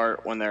can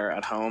start when they're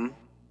at home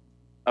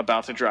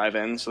about to drive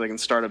in, so they can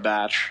start a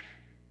batch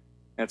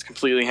and it's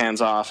completely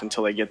hands off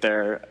until they get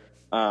there.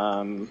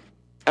 And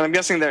I'm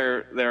guessing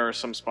there are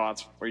some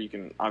spots where you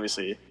can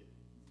obviously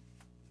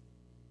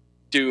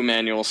do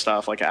manual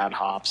stuff like add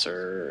hops,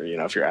 or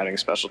if you're adding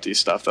specialty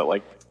stuff that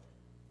like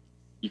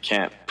you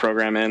can't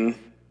program in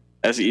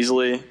as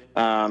easily.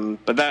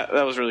 But that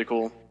was really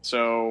cool.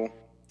 So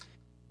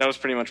that was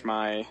pretty much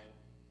my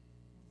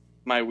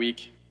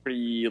week.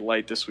 Pretty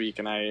light this week,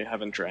 and I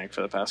haven't drank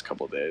for the past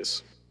couple of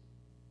days.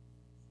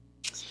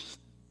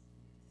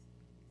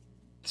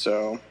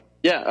 So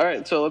yeah, all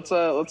right. So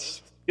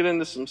let's get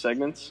into some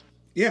segments.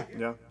 Yeah.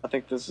 I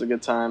think this is a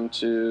good time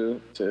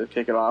to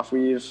kick it off.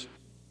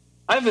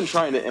 I've been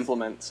trying to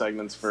implement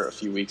segments for a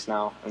few weeks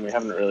now, and we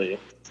haven't really.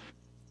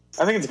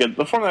 I think it's good.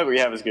 The format we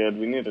have is good.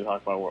 We need to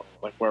talk about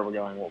where we're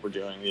going, what we're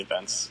doing, the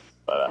events.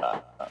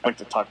 But I'd like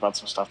to talk about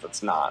some stuff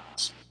that's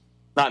not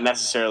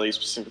necessarily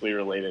specifically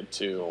related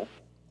to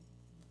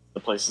the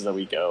places that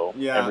we go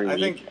every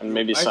week. And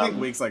maybe I think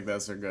weeks like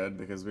this are good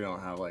because we don't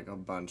have like a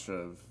bunch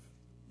of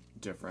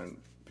different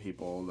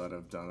people that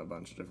have done a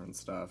bunch of different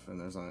stuff,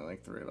 and there's only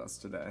like 3 of us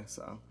today.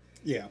 So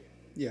yeah,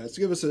 it's to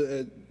give us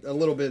a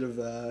little bit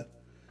of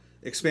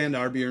expand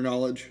our beer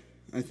knowledge,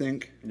 I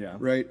think. Yeah.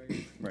 Right.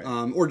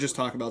 Or just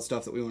talk about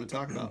stuff that we want to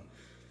talk about.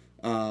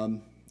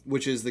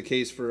 Which is the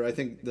case for, I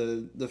think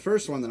the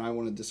first one that I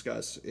want to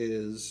discuss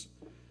is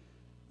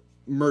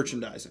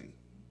merchandising.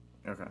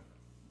 Okay.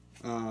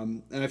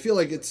 And I feel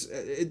like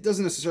it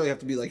doesn't necessarily have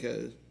to be like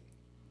a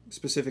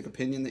specific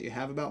opinion that you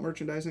have about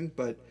merchandising,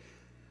 but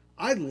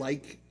I'd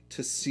like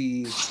to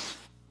see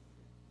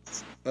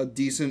a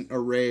decent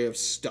array of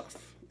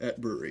stuff at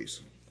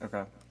breweries.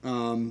 Okay.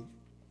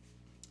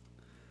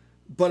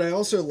 But I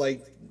also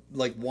like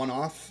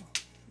one-off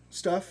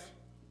stuff,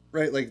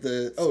 right? Like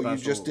you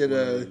just did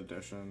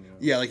edition,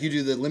 yeah, like you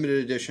do the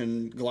limited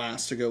edition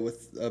glass to go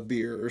with a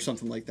beer or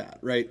something like that,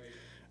 right?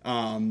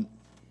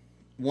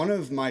 One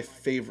of my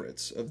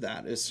favorites of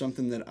that is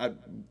something that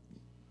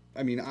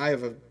I mean, I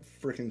have a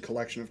freaking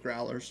collection of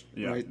growlers,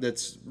 right?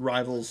 That's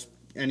rivals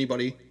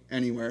anybody,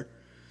 anywhere.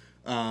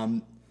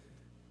 One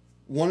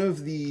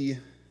of the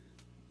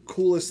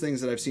coolest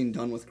things that I've seen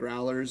done with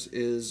growlers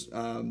is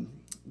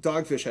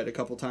Dogfish Head a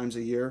couple times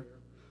a year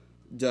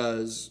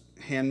does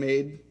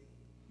handmade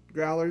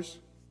growlers,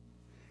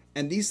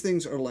 and these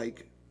things are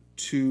like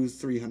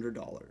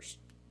 $200-$300.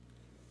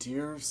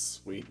 Dear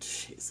sweet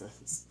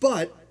Jesus.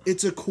 But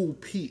it's a cool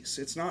piece.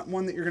 It's not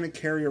one that you're going to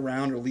carry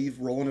around or leave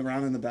rolling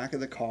around in the back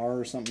of the car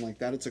or something like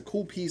that. It's a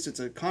cool piece.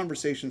 It's a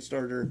conversation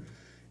starter.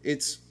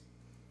 It's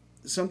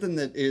something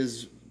that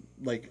is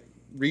like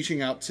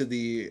reaching out to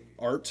the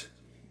art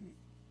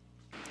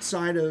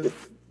side of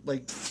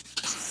like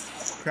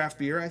craft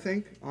beer. I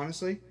think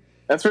honestly,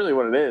 That's really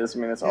what it is. I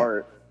mean, it's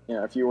art. You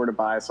know, if you were to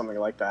buy something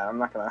like that, I'm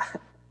not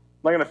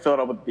gonna fill it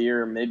up with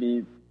beer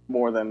maybe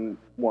more than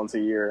once a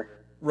year.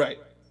 right?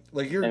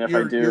 Like you're And if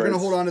I do, you're gonna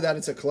it's- hold on to that.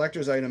 It's a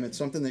collector's item. It's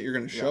something that you're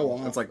gonna show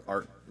off. It's like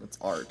art. It's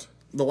art.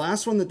 The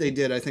last one that they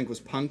did, I think, was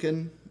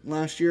pumpkin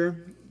last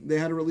year. They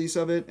had a release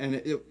of it, and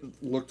it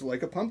looked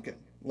like a pumpkin.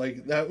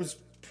 Like that was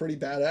pretty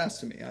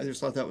badass to me. I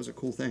just thought that was a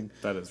cool thing.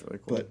 That is really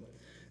cool.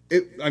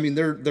 But I mean,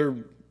 they're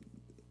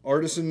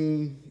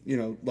artisan,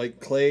 like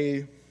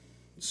clay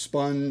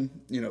spun,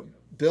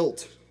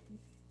 built,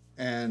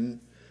 and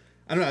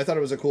I don't know. I thought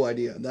it was a cool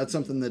idea. That's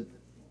something that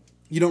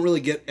you don't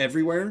really get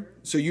everywhere.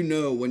 So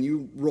when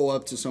you roll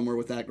up to somewhere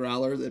with that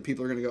growler, that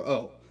people are gonna go,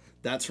 oh,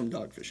 that's from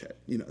Dogfish Head,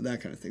 that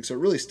kind of thing. So it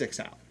really sticks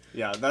out.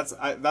 Yeah, that's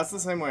the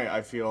same way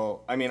I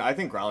feel. I mean, I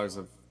think growlers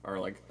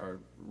are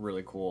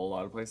really cool a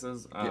lot of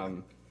places.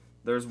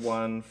 There's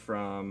one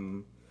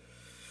from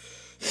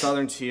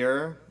Southern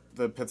Tier,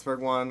 the Pittsburgh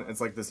one.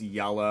 It's like this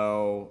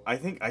yellow. I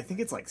think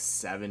it's like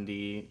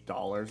 $70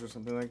 or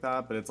something like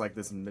that. But it's like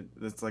this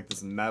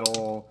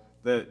metal,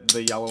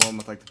 the yellow one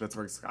with like the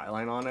Pittsburgh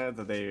skyline on it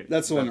that they.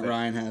 That's the one that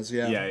Ryan has.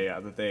 Yeah.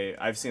 Yeah.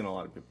 I've seen a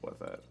lot of people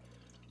with it,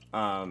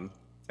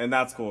 and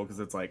that's cool because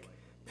it's like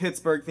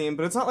Pittsburgh themed,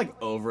 but it's not like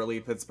overly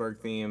Pittsburgh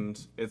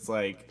themed. It's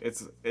like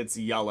it's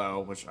yellow,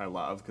 which I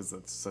love because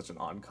it's such an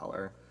odd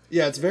color.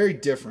 Yeah, it's very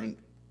different.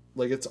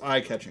 Like it's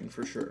eye catching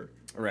for sure.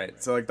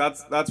 Right. So like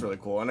that's really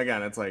cool. And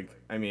again, it's like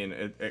I mean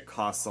it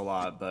costs a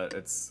lot, but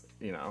it's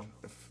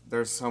if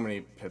there's so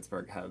many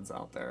Pittsburgh heads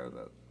out there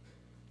that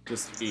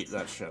just eat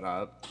that shit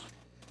up.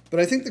 But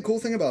I think the cool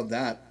thing about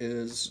that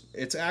is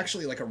it's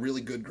actually like a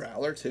really good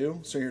growler too.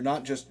 So you're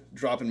not just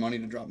dropping money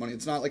to drop money.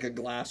 It's not like a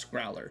glass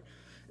growler.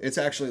 It's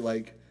actually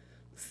like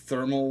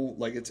thermal,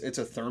 like it's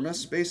a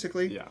thermos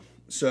basically. Yeah.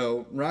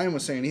 So Ryan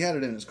was saying he had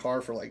it in his car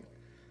for like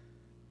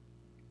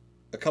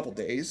a couple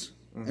days,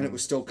 and it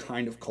was still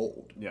kind of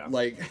cold. Yeah.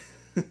 Like.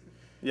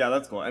 Yeah,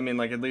 that's cool. I mean,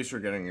 like, at least you're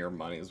getting your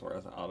money's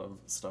worth out of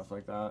stuff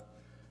like that.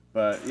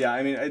 But, yeah,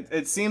 I mean,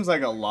 it seems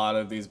like a lot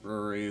of these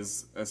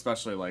breweries,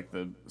 especially, like,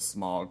 the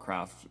small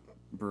craft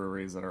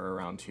breweries that are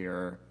around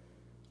here,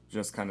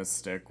 just kind of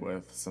stick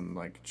with some,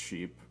 like,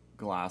 cheap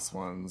glass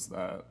ones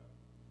that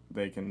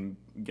they can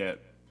get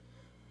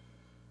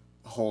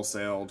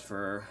wholesaled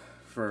for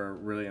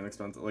really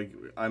inexpensive. Like,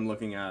 I'm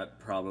looking at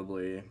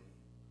probably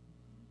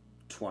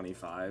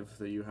 25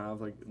 that you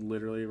have, like,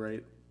 literally,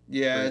 right?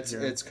 Yeah, right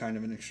here. it's kind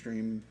of an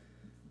extreme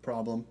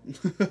problem.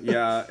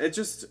 Yeah, it's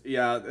just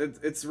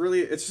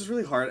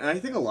really hard, and I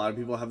think a lot of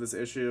people have this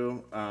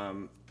issue.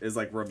 Is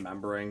like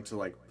remembering to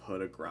like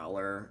put a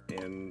growler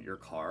in your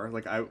car.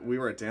 Like we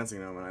were at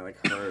Dancing Gnome and I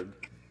like heard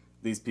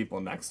these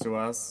people next to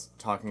us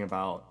talking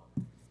about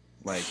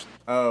like,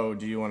 oh,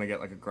 do you want to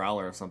get like a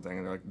growler or something?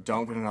 And they're like,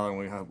 don't get another one.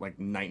 We have like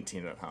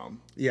 19 at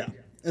home. Yeah,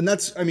 and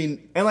that's and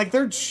like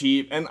they're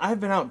cheap, and I've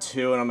been out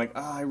too, and I'm like,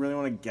 oh, I really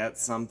want to get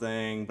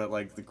something, but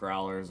like the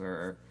growlers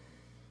are.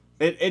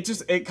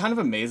 It kind of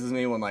amazes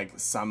me when like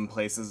some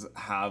places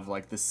have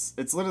like this.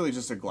 It's literally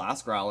just a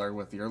glass growler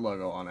with your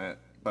logo on it,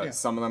 but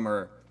some of them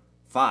are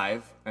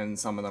 $5 and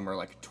some of them are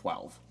like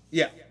 $12.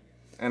 Yeah,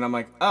 and I'm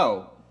like,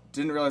 oh,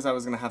 didn't realize I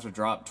was gonna have to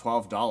drop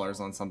 $12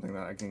 on something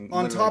that I can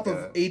on top get.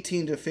 of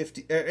 $18 to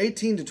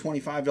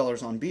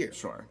 $25 on beer.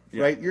 Sure,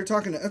 yeah. Right? You're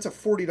talking that's a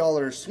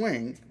 $40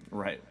 swing.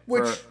 Right.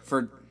 Which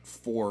for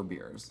 4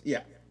 beers.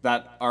 Yeah.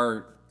 That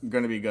are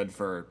gonna be good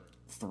for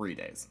 3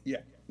 days. Yeah,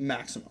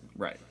 maximum.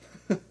 Right.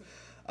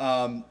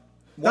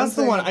 That's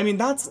the one. I mean,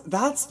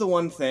 that's the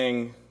one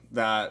thing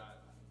that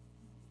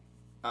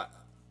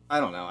I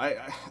don't know.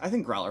 I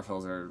think growler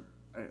fills are.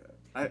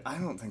 I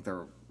don't think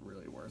they're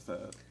really worth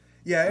it.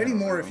 Yeah,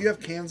 anymore. If you have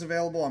cans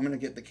available, I'm gonna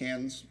get the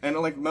cans. And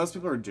like most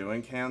people are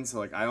doing cans, so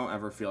like I don't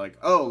ever feel like,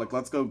 oh, like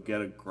let's go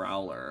get a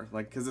growler,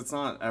 like because it's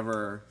not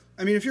ever.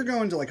 I mean, if you're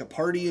going to like a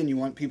party and you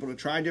want people to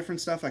try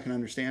different stuff, I can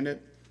understand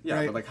it. Yeah,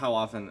 right? but like how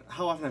often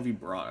have you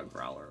brought a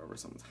growler over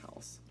someone's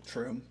house?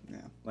 True. Yeah.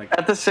 Like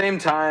At the same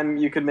time,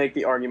 you could make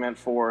the argument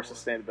for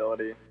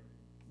sustainability.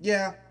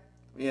 Yeah.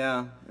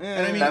 Yeah.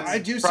 And I mean, That's I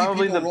do see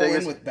probably people the roll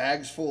biggest- in with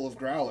bags full of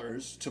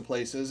growlers to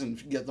places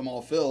and get them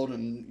all filled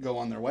and go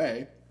on their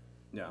way.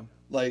 Yeah.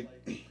 Like,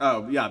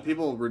 Oh yeah,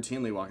 people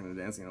routinely walk into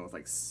Dancing Gnome with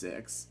like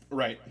 6,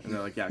 right. and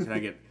they're like, yeah, can I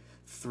get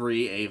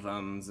 3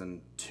 Avums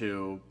and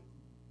 2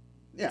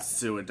 Yeah.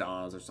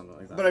 Suadas or something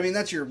like that? But I mean,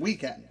 that's your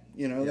weekend.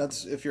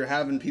 That's if you're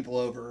having people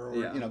over or,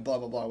 Yeah. blah,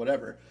 blah, blah,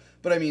 whatever.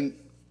 But I mean,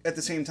 at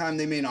the same time,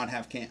 they may not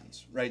have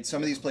cans, right?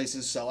 Some of these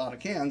places sell out of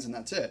cans and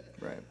that's it.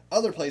 Right.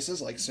 Other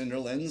places like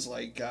Cinderlands,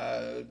 like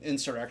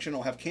Insurrection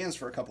will have cans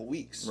for a couple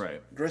weeks.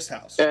 Right. Grist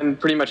House. And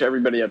pretty much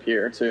everybody up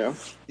here, too.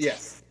 Yeah.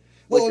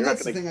 Well, and you're not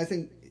that's the gonna- thing I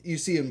think you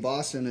see in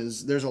Boston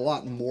is there's a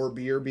lot more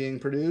beer being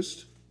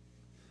produced.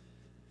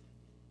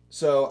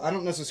 So I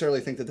don't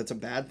necessarily think that that's a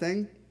bad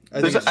thing.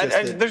 There's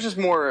just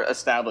more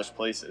established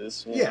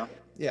places. you know?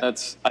 Yeah.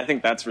 I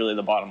think that's really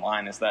the bottom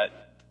line is that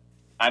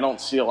I don't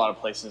see a lot of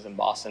places in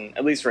Boston,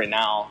 at least right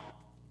now,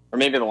 or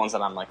maybe the ones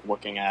that I'm like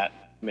looking at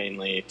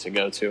mainly to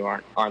go to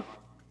aren't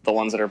the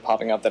ones that are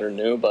popping up that are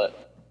new,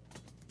 but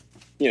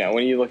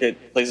when you look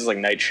at places like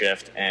Night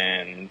Shift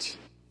and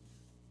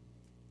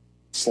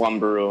Slum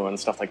Brew and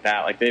stuff like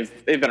that, like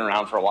they've been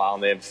around for a while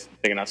and they have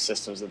big enough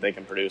systems that they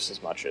can produce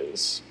as much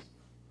as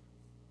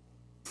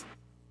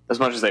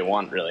they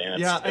want, really.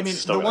 And it's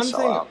still gonna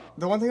sell out.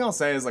 The one thing I'll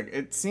say is, like,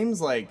 it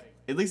seems like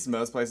at least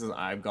most places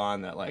I've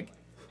gone that like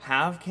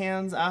have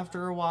cans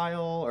after a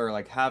while, or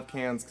like have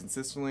cans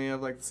consistently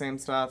of like the same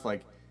stuff,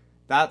 like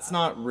that's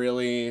not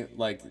really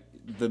like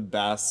the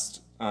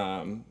best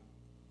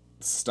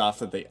stuff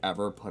that they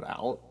ever put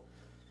out.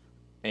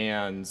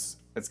 And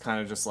it's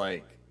kind of just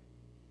like,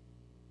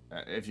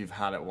 if you've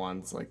had it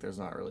once, like there's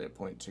not really a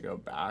point to go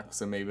back.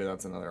 So maybe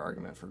that's another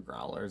argument for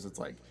growlers. It's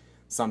like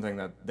something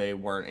that they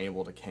weren't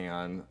able to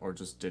can or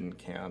just didn't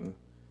can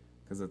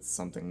because it's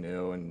something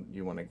new and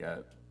you want to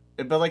get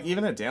it. But like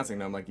even at Dancing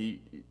Gnome, like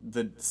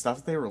the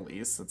stuff they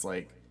release, it's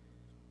like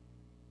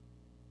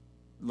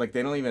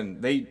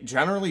they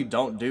generally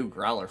don't do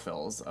growler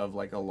fills of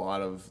like a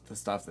lot of the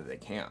stuff that they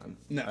can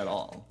at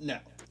all. No.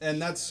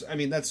 And that's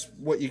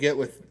what you get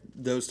with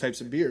those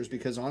types of beers,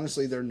 because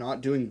honestly they're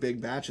not doing big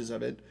batches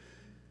of it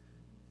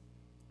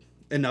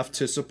enough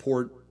to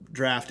support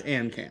draft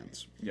and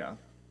cans. Yeah.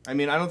 I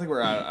mean, I don't think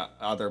we're at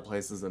other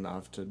places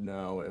enough to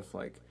know if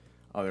like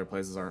other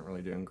places aren't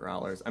really doing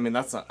growlers. I mean,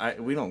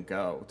 we don't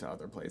go to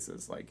other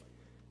places like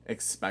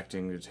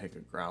expecting to take a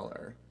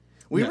growler.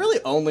 We really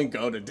only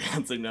go to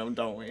Dancing Gnome,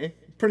 don't we?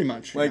 Pretty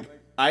much. Like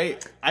I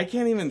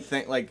can't even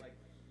think like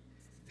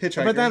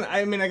Hitchhiker. But then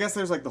I mean I guess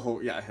there's like the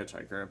whole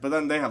Hitchhiker. But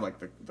then they have like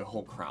the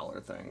whole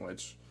crowler thing,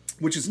 which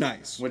is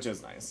nice.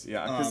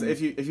 Yeah, because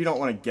if you don't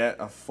want to get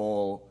a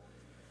full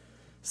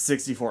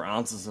 64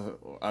 ounces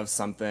of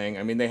something,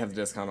 I mean they have the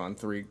discount on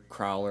 3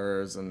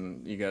 crowlers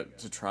and you get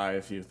to try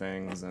a few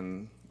things,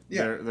 and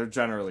they're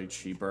generally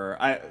cheaper.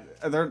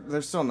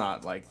 They're still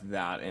not like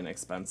that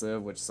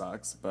inexpensive, which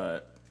sucks,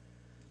 but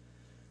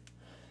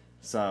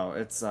so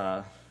it's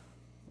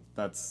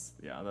that's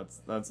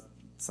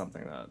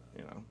something that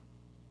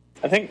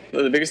I think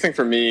the biggest thing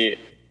for me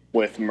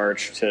with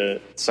merch, to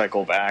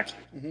cycle back,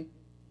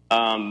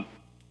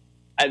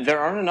 there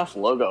aren't enough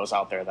logos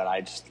out there that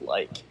I just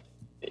like.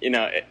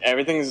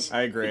 Everything's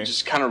I agree.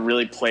 Just kind of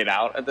really played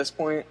out at this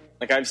point.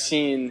 Like I've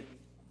seen,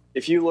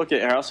 if you look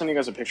at, I'll send you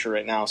guys a picture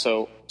right now.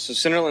 So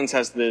Cinderlands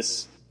has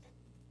this.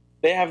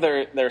 They have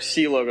their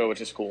C logo, which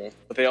is cool,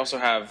 but they also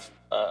have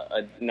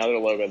another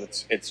logo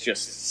it's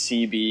just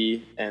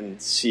CB and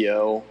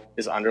CO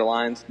is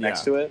underlined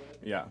next to it.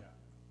 Yeah.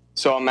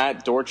 So I'm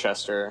at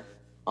Dorchester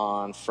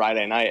on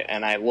Friday night,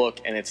 and I look,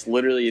 and it's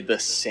literally the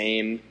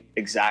same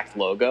exact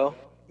logo.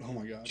 Oh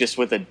my god! Just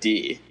with a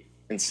D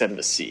instead of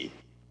a C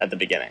at the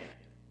beginning.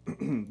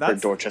 For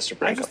Dorchester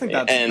Brewing I just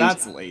Company. think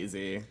that's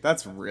lazy.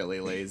 That's really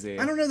lazy.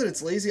 I don't know that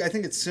it's lazy. I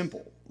think it's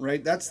simple,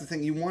 right? That's the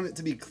thing. You want it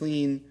to be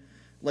clean.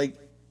 Like,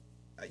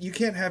 you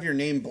can't have your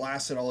name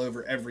blasted all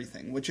over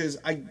everything, which is,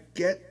 I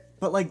get.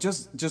 But like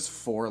just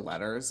 4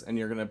 letters, and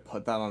you're gonna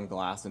put that on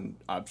glass and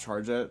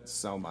upcharge it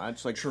so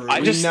much. Like, True.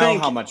 I just know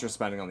how much you're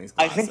spending on these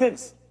glasses. I think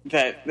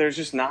that there's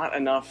just not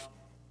enough.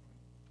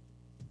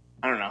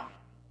 I don't know.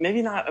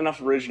 Maybe not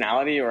enough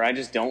originality, or I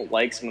just don't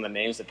like some of the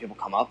names that people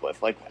come up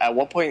with. Like, at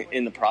what point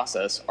in the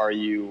process are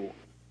you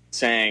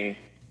saying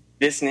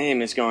this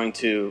name is going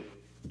to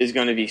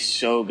be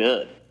so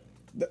good?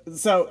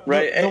 So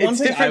right, it's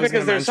different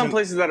because there's some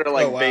places that are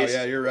like, oh wow, based.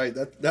 Yeah, you're right.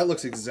 That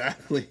looks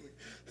exactly.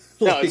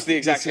 No, it's the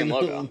exact same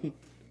logo.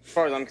 As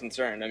far as I'm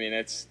concerned, I mean,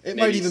 it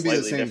might even be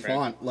the same different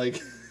font. Like,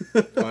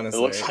 honestly,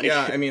 it looks like.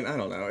 Yeah, I mean, I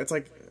don't know. It's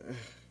like,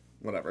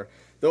 whatever.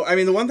 Though, I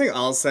mean, the one thing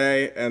I'll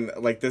say, and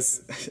like this,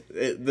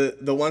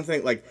 the one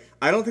thing, like,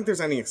 I don't think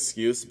there's any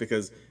excuse,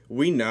 because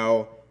we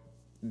know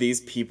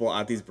these people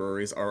at these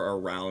breweries are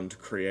around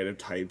creative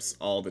types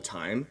all the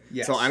time.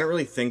 Yes. So I don't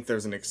really think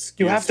there's an excuse.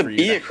 You have to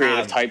be a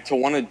creative type to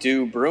want to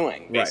do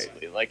brewing,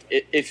 basically. Right.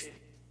 Like,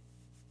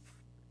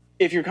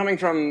 if you're coming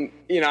from,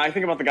 I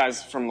think about the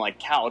guys from like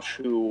Couch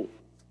who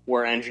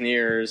were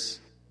engineers,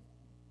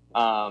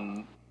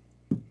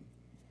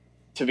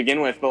 to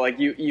begin with, but like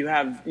you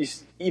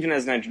even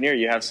as an engineer,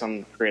 you have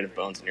some creative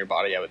bones in your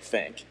body, I would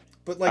think.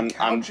 But like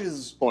I'm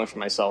pulling for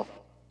myself.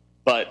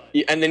 But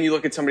and then you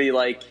look at somebody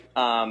like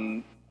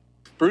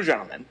Brew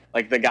Gentleman.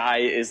 Like the guy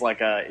is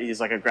he's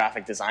like a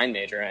graphic design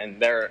major,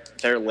 and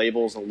their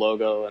labels and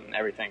logo and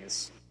everything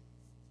is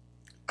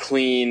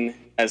clean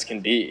as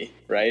can be,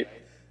 right?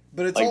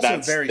 But it's like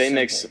also very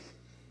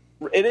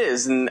simple. It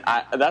is, and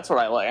that's what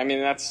I like. I mean,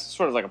 that's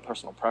sort of like a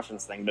personal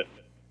preference thing, but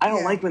I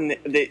don't like when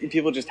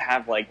people just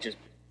have like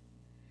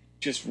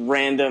just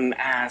random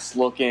ass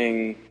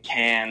looking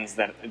cans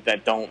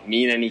that don't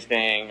mean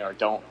anything or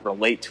don't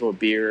relate to a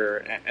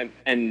beer,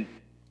 and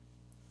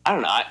I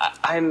don't know.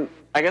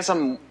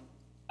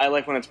 I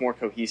like when it's more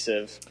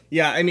cohesive.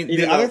 Yeah, I mean,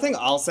 the other thing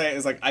I'll say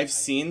is like I've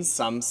seen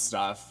some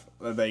stuff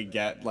that they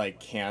get like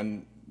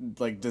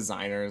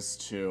designers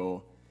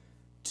to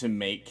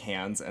make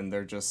cans, and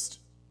they're just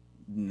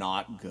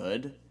not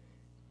good.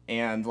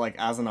 And like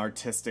as an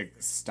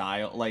artistic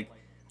style, like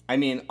I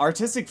mean,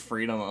 artistic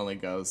freedom only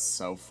goes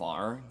so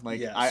far. Like,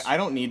 Yes. I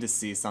don't need to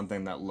see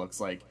something that looks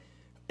like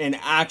an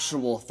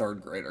actual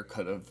third grader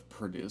could have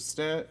produced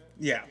it.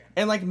 Yeah.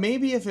 And like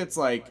maybe if it's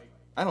like,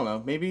 I don't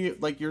know, maybe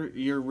like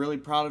you're really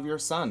proud of your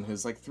son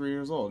who's like 3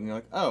 years old, and you're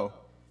like, oh,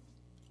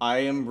 I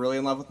am really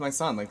in love with my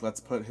son. Like, let's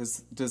put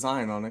his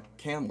design on a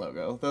can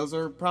logo. Those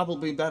are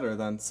probably better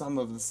than some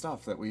of the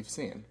stuff that we've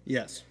seen.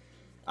 Yes.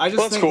 I just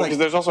Well, that's think, cool like, because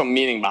there's also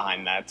meaning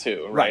behind that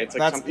too, right? It's like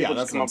that's some people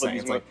that's just come what I'm up with saying.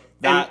 these It's like mo-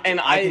 that, and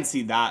I can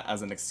see that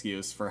as an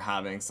excuse for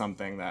having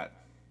something that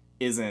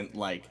isn't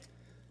like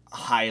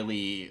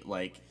highly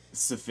like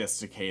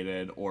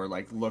sophisticated or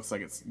like looks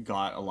like it's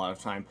got a lot of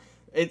time.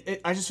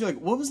 I just feel like,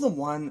 what was the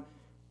one?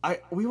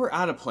 We were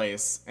at a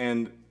place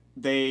and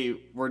they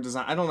were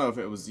design. I don't know if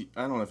it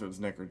was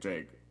Nick or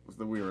Jake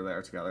that we were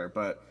there together,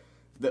 but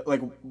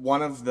like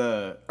one of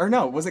the, or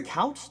no, was it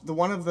Couch?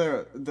 One of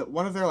their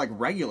like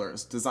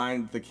regulars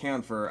designed the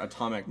can for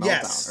Atomic Meltdown.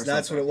 Yes, or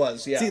that's something. what it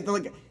was. Yeah. See,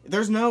 like,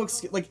 there's no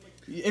excuse. Like,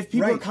 if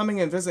people are Right.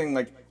 coming and visiting,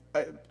 like,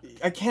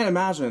 I can't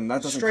imagine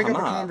that doesn't Strike come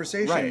up a up.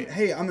 conversation. Right.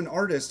 Hey, I'm an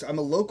artist. I'm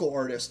a local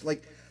artist.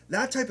 Like,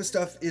 that type of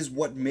stuff is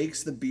what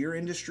makes the beer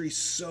industry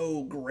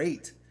so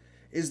great,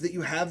 is that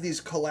you have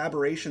these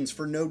collaborations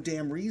for no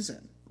damn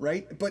reason,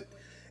 right? But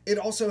it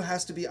also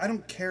has to be, I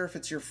don't care if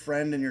it's your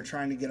friend and you're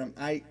trying to get them.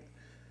 I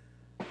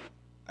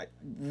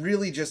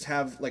really just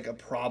have like a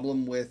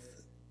problem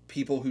with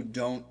people who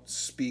don't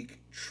speak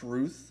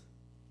truth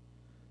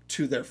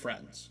to their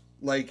friends.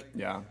 Like,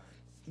 Yeah.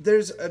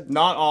 there's a,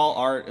 Not all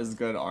art is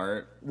good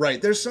art.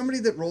 right, there's somebody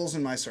that rolls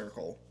in my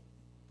circle,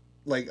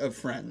 like, of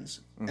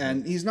friends.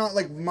 And he's not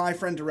like my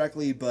friend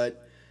directly,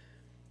 but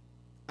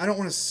I don't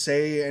want to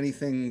say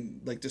anything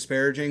like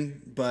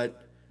disparaging,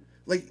 but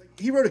like,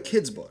 he wrote a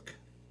kid's book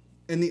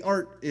and the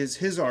art is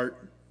his art,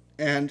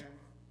 and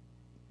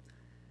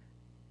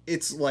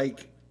it's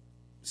like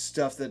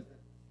stuff that,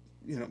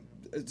 you know,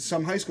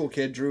 some high school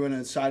kid drew in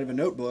a side of a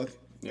notebook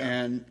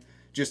and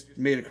just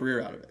made a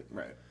career out of it.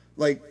 Right.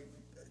 Like,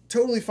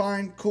 totally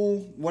fine,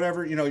 cool,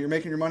 whatever. You know, you're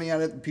making your money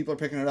at it. People are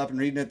picking it up and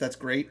reading it. That's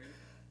great.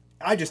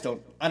 I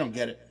don't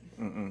get it.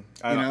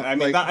 I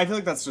mean, I feel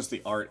like that's just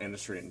the art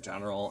industry in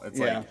general. It's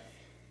Yeah. like,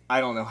 I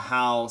don't know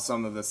how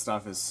some of this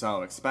stuff is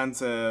so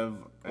expensive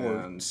Or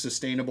and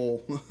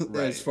sustainable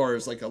Right. as far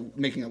as like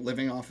making a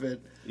living off of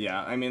it.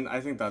 yeah. I mean, I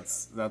think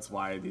that's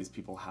why these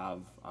people have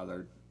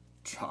other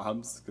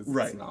jobs, because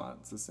Right. it's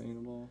not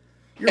sustainable.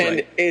 You're and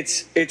right.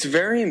 it's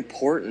very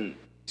important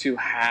to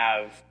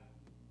have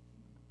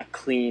a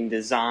clean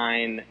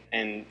design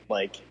and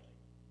like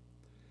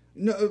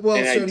No, well,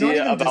 an so not idea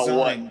even about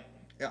design.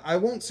 I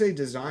won't say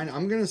design.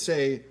 I'm gonna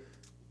say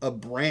a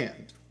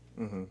brand.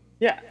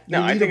 yeah, no,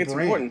 You I need think a it's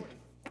brand. important.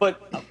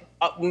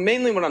 But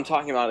mainly what I'm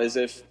talking about is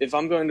if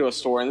I'm going to a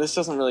store, and this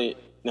doesn't really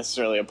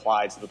necessarily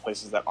apply to the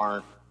places that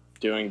aren't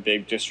doing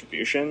big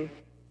distribution,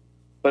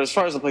 but as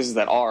far as the places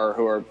that are,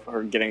 who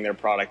are getting their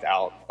product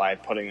out by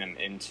putting them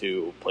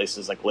into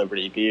places like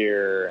Liberty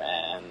Beer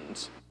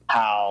and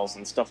Hal's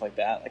and stuff like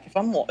that. Like if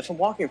I'm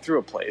walking through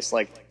a place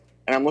like,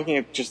 and I'm looking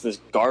at just this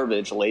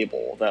garbage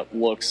label that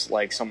looks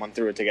like someone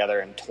threw it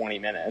together in 20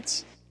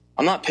 minutes,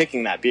 I'm not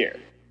picking that beer,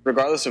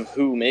 regardless of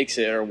who makes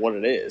it or what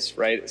it is.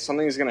 Right?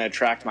 Something's going to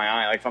attract my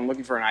eye. Like if I'm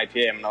looking for an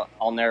IPA,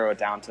 I'll narrow it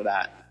down to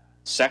that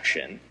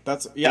section.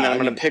 That's And yeah. then I'm I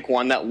going mean, to pick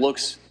one that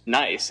looks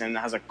nice and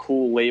has a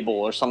cool label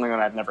or something that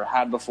I've never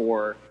had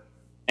before.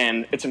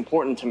 And it's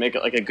important to make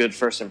it like a good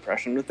first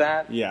impression with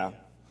that. yeah.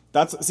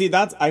 That's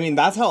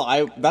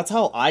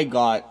how I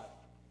got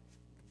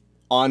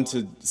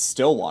onto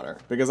Stillwater,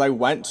 because I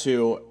went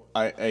to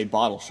a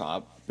bottle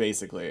shop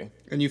basically.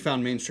 And you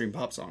found mainstream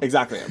pop songs.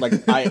 Exactly. Like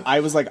I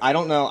was like, I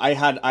don't know. I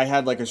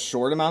had like a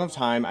short amount of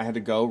time. I had to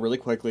go really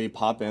quickly,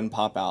 pop in,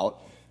 pop out.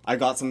 I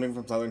got something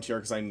from Southern Tier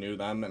because I knew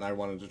them and I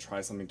wanted to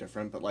try something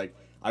different. But like,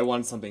 I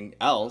wanted something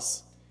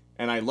else,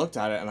 and I looked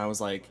at it and I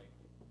was like,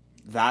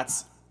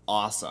 that's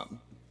awesome.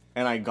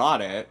 And I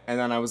got it, and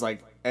then I was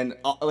like, and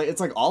it's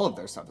like all of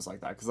their stuff is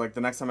like that, because like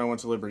the next time I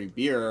went to Liberty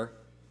Beer,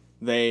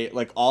 they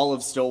like all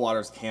of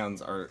Stillwater's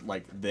cans are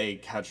like, they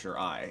catch your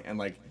eye, and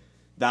like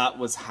that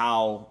was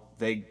how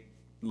they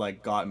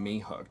like got me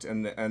hooked,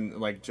 and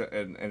like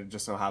and it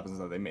just so happens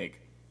that they make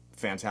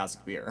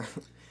fantastic beer.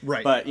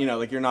 Right. But you know,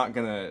 like, you're not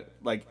gonna,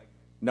 like,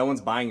 no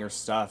one's buying your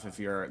stuff if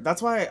you're, that's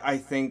why I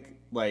think,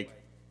 like,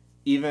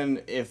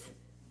 even if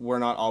we're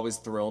not always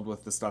thrilled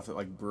with the stuff that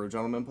like Brew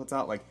Gentleman puts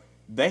out, like,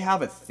 they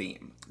have a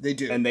theme. They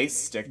do. And they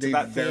stick to They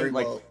that very theme.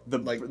 Like well- the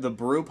like- the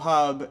brew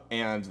pub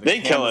and the They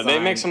can kill it. They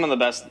design. make some of the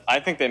best. I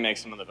think they make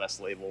some of the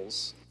best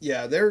labels.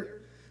 Yeah,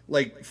 they're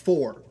like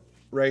 4,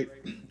 right?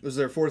 It was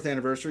their 4th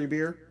anniversary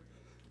beer.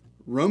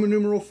 Roman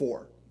numeral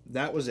 4.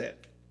 That was it.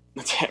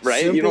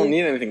 Right? You Simple, don't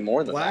need anything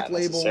more than black that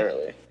label.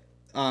 necessarily.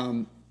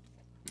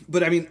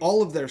 But I mean,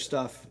 all of their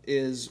stuff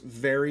is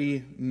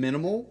very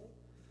minimal,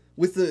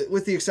 with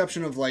the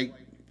exception of like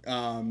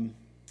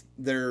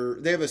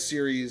they have a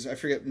series. I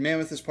forget.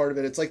 Mammoth is part of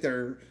it. It's like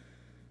their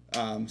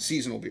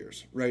seasonal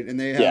beers, right? And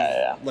they have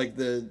Yeah. like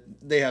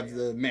they have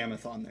the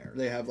Mammoth on there.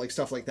 They have like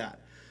stuff like that,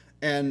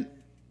 and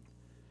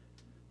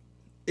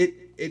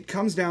it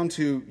comes down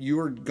to you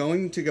are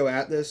going to go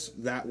at this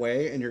that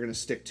way, and you're going to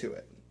stick to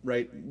it,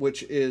 right?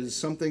 Which is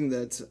something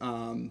that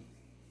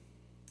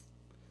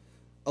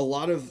a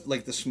lot of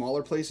like the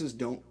smaller places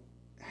don't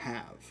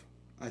have,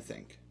 I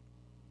think.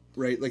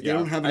 Right? Like they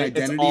don't have an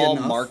identity it's all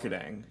enough.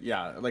 Marketing.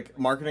 Yeah, like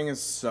marketing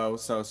is so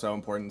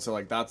important. So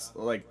like that's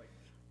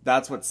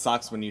what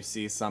sucks when you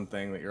see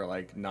something that you're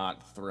like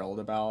not thrilled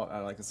about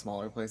at like a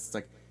smaller place. It's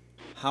like,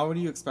 how do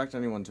you expect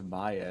anyone to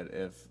buy it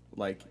if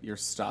like your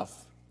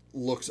stuff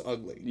looks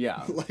ugly?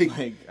 Yeah,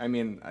 like I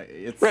mean,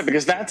 it's right,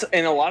 because that's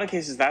in a lot of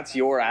cases that's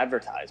your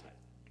advertisement,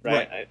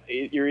 right?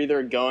 You're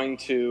either going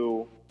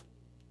to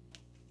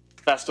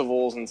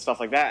festivals and stuff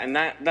like that, and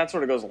that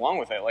sort of goes along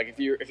with it. Like if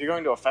you're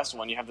going to a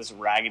festival and you have this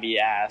raggedy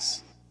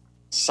ass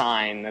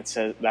sign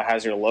that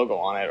has your logo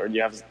on it, or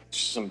you have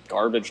some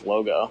garbage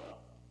logo,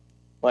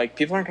 like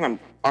people aren't gonna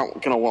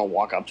want to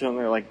walk up to them.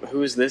 They're like,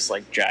 "Who is this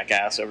like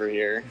jackass over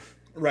here?"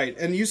 Right,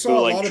 and you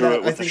saw a lot of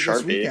that. I think this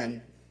Sharpie.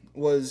 weekend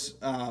was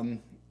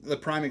the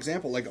prime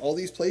example. Like all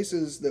these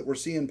places that we're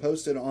seeing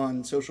posted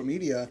on social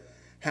media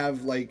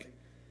have like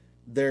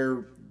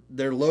their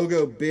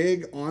logo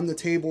big on the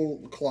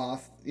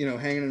tablecloth,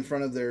 hanging in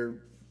front of their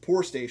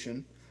pour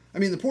station. I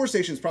mean, the pour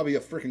station is probably a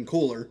freaking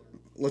cooler.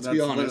 Let's be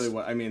honest.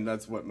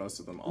 That's what most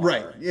of them are.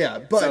 Right. Yeah.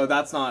 But so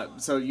that's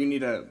not. So you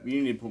need to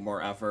put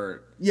more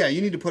effort. Yeah,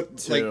 you need to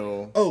put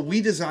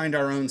we designed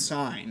our own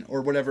sign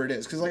or whatever it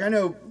is. Because like I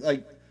know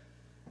like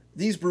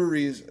these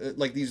breweries,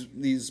 like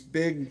these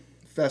big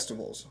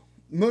festivals,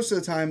 most of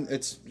the time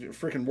it's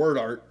freaking word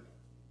art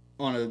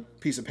on a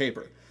piece of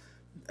paper.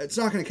 It's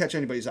not going to catch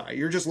anybody's eye.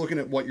 You're just looking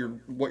at what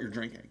you're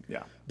drinking.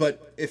 Yeah.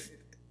 But if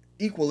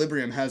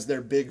Equilibrium has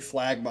their big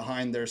flag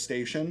behind their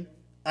station,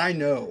 I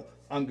know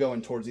I'm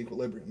going towards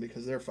Equilibrium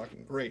because they're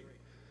fucking great.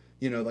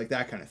 Like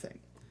that kind of thing.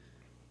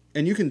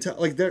 And you can tell,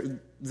 like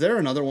they're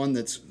another one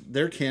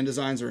their can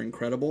designs are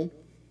incredible.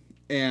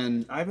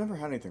 And I've never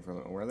had anything from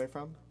them. Where are they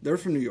from? They're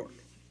from New York.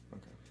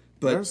 Okay.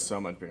 But there's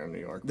so much beer in New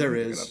York. There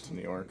we is. Get up to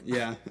New York.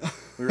 Yeah.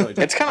 We really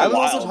do. It's kind of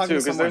wild too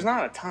because there's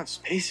not a ton of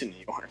space in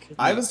New York.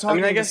 I was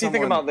talking. I guess you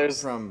think about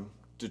there's from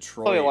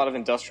Detroit. Probably a lot of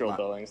industrial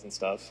buildings and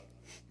stuff.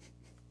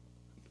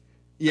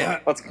 Yeah.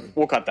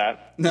 We'll cut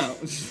that. No.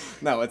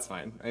 No, it's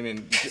fine. I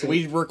mean,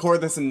 we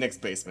record this in Nick's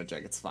basement,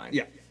 Jake. It's fine.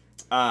 Yeah.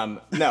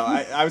 No,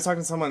 I was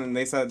talking to someone and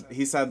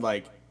he said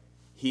like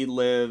he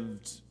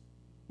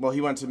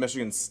went to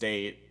Michigan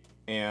State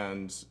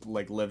and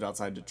like lived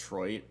outside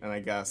Detroit, and I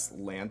guess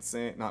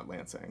not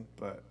Lansing,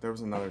 but there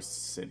was another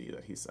city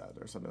that he said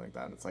or something like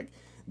that. And it's like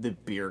the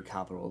beer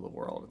capital of the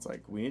world. It's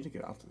like we need to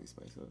get out to these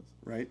places.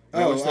 Right.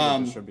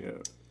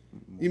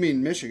 You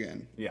mean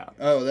Michigan? Yeah.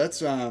 Oh,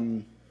 that's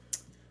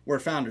where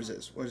Founders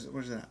is.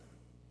 Where's that?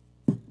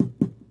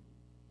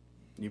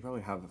 You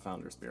probably have the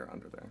Founders beer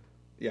under there.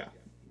 Yeah.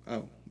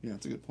 Oh, yeah,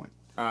 that's a good point.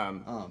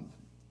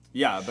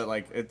 Yeah, but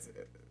like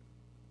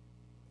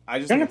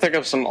I'm gonna pick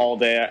up some all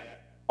day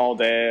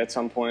at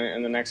some point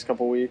in the next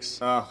couple weeks.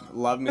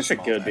 Love me. That's a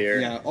good beer.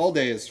 Yeah, all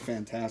day is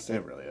fantastic.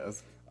 It really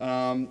is.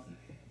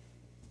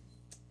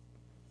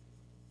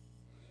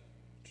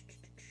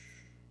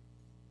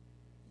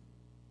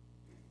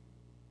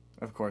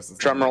 Of course,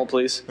 drum roll,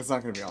 please. It's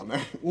not going to be on there.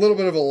 A little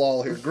bit of a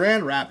lull here.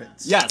 Grand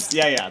Rapids. Yes,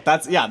 yeah.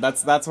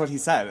 That's what he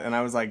said, and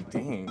I was like,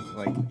 dang.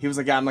 Like he was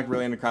like, yeah, I'm like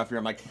really into craft beer.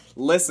 I'm like,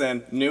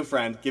 listen, new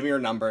friend, give me your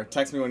number.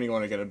 Text me when you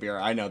want to get a beer.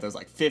 I know there's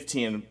like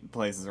 15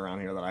 places around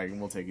here that I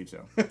will take you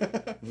to.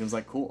 And he was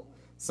like, cool.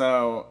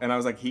 So, and I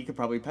was like, he could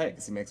probably pay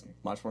because he makes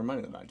much more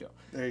money than I do.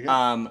 There you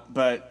go.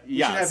 But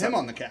yeah, you should have him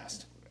on the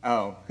cast.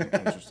 Oh,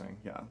 interesting.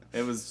 Yeah,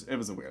 it was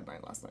a weird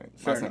night last night.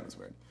 Last night was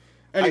weird.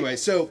 Anyway,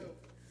 so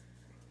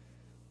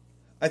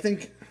I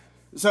think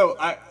so.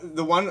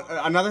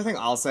 Another thing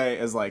I'll say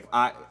is like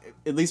at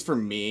least for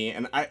me,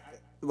 and I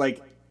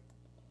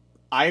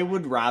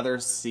would rather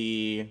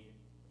see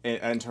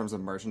in terms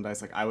of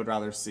merchandise, like I would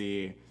rather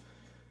see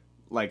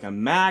like a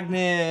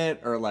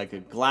magnet or like a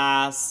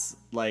glass.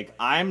 Like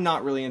I'm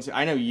not really into.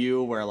 I know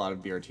you wear a lot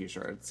of beer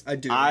T-shirts. I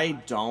do. I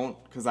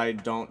don't because I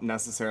don't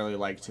necessarily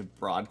like to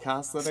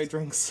broadcast that I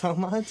drink so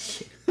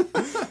much.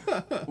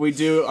 We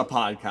do a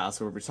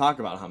podcast where we talk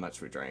about how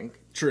much we drink.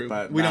 True,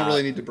 but we don't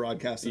really need to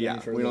broadcast it. Yeah,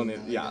 any further we don't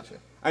than need. that. Yeah,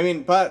 I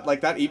mean, but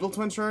like that Evil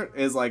Twin shirt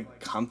is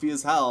like comfy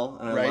as hell,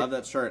 and I love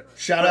that shirt.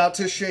 Shout out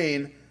to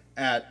Shane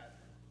at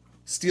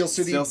Steel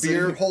City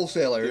Beer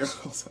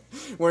Wholesalers.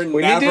 We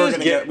need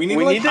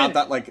to have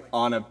that like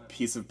on a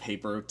piece of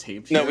paper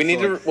tape. No, we need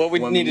to. What we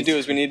need to do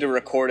is we need to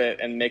record it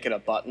and make it a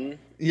button.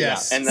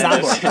 Yes, and then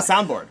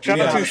soundboard.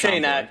 Shout out to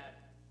Shane at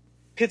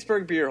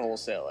Pittsburgh Beer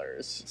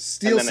Wholesalers.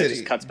 Steel and then City it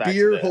just cuts back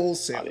Beer to the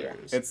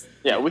Wholesalers.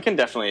 Yeah, we can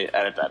definitely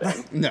edit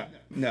that in.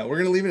 No, we're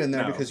gonna leave it in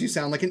there because you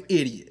sound like an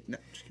idiot. No,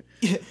 just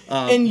kidding.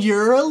 And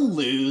you're a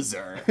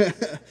loser.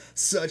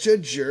 Such a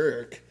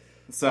jerk.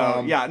 So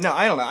I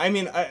don't know. I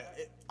mean,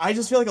 I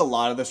just feel like a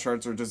lot of the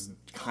shirts are just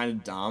kind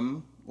of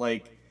dumb.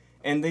 Like,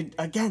 and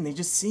they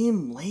just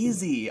seem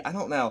lazy. I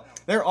don't know.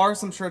 There are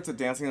some shirts at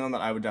Dancing Them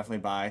that I would definitely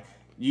buy.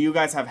 You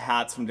guys have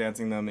hats from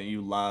Dancing Them that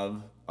you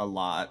love a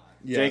lot.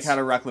 Yes. Jake had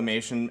a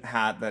reclamation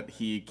hat that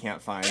he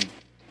can't find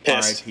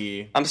Pissed.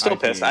 RIP. I'm still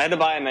RIP. pissed. I had to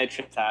buy a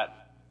nitrate hat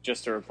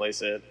just to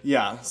replace it.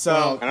 Yeah, so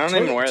Wow, I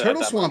don't even wear that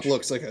Turtle that Swamp much.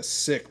 looks like a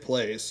sick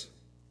place.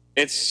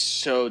 It's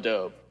so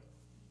dope.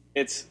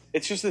 It's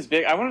just this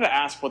big. I wanted to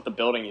ask what the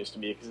building used to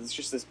be because it's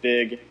just this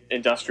big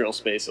industrial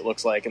space. It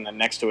looks like, and then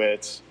next to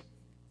it,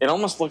 it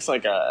almost looks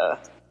like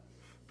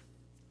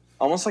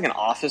almost like an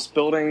office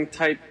building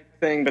type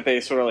thing, but they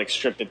sort of like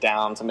stripped it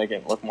down to make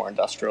it look more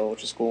industrial,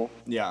 which is cool.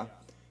 yeah.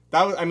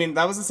 That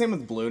was the same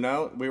with Blue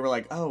Note. We were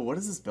like, oh, what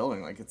is this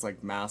building? Like, it's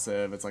like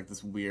massive. It's like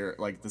this weird,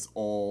 like this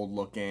old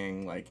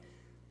looking, like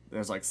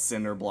there's like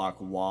cinder block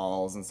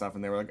walls and stuff.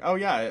 And they were like, oh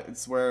yeah,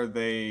 it's where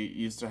they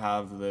used to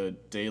have the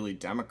Daily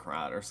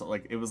Democrat or so.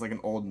 Like it was like an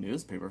old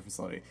newspaper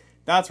facility.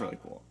 That's really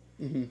cool.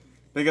 Mm-hmm.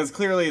 Because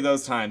clearly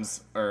those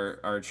times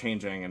are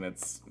changing, and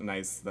it's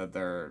nice that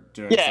they're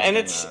doing. Yeah, and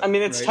it's that, I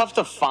mean it's right? tough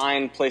to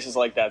find places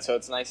like that, so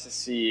it's nice to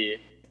see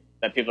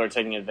that people are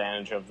taking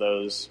advantage of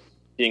those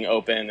being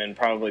open and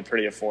probably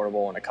pretty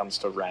affordable when it comes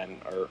to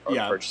rent or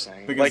Yeah,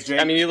 purchasing. because Like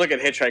Jake- I mean, you look at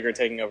Hitchhiker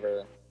taking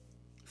over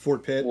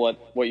Fort Pitt. what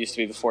used to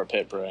be the Fort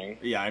Pitt Brewing.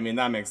 Yeah, I mean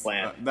that makes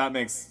Land. that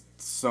makes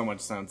so much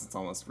sense. It's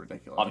almost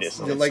ridiculous.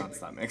 Obviously. How much like, sense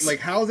that makes. like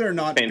how they're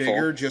not Painful.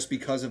 bigger just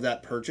because of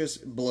that purchase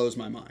blows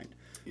my mind.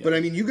 But I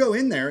mean, you go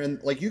in there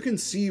and like you can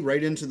see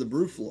right into the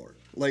brew floor.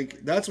 Like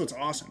that's what's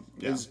awesome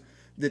is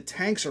the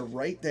tanks are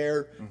right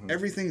there. Mm-hmm.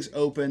 Everything's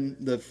open.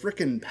 The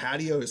frickin'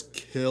 patio is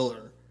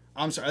killer.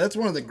 I'm sorry, that's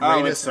one of the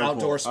greatest so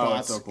outdoor cool.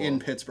 spots so cool. in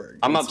Pittsburgh.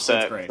 I'm It's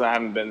upset great. because I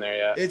haven't been there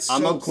yet. It's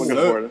I'm so upset. cool.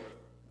 looking forward.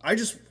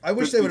 I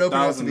wish they would open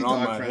up to be 50,000 on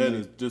dog my head friendly.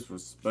 is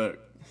disrespect.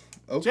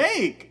 Okay.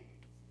 Jake,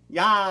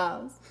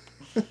 yes.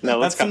 No,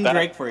 let's That's cut some that.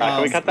 Drake for you.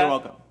 Can we cut that? You're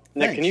welcome.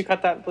 Nick, Thanks. can you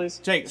cut that, please?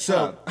 Jake,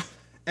 So,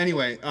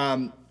 anyway,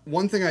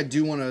 one thing I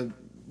do want to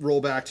roll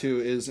back to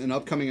is an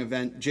upcoming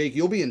event. Jake,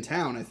 you'll be in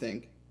town, I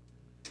think.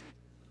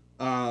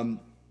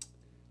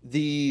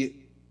 The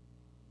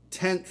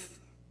 10th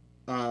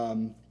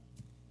Pixelated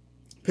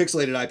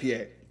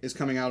IPA is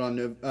coming out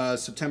on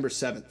September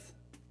 7th.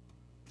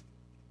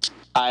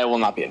 I will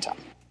not be in town.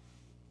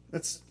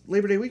 That's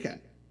Labor Day weekend.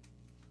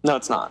 No,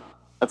 it's not.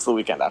 That's the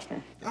weekend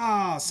after.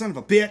 Ah, son of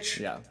a bitch.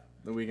 yeah,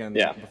 the weekend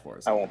Yeah, before.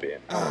 I won't be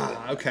in.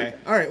 Okay.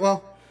 All right.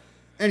 Well,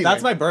 anyway.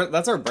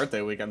 That's our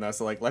birthday weekend though.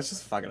 So like, let's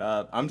just fuck it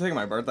up. I'm taking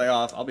my birthday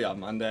off. I'll be off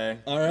Monday.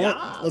 All right.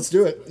 Yeah. Let's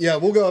do it. Yeah,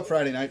 we'll go up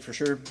Friday night for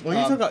sure. Well,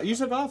 you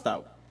took off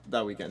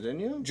that weekend, didn't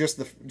you?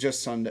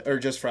 Just Sunday or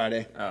just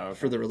Friday okay.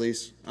 for the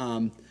release.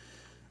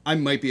 I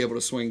might be able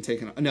to swing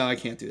taking. No, I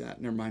can't do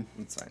that. Never mind.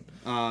 It's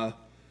fine.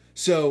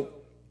 So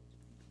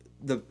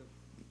the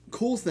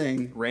cool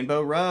thing,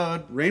 Rainbow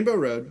Road. Rainbow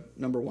Road,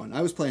 #1.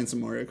 I was playing some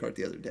Mario Kart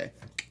the other day,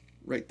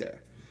 right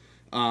there.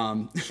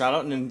 Shout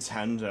out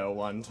Nintendo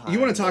one time. You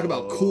want to talk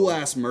about though. cool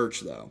ass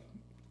merch though,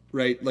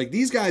 right? Like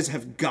these guys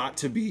have got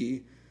to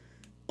be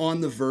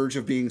on the verge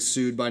of being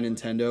sued by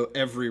Nintendo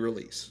every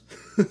release.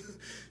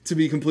 To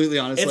be completely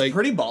honest, It's like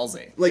pretty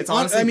ballsy. like, It's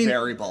honestly I mean,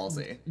 very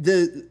ballsy.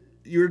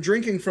 you're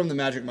drinking from the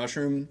Magic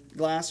Mushroom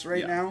glass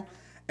right Yeah. now,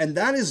 and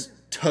that is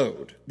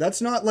Toad.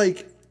 That's not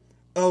like,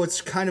 oh,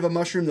 it's kind of a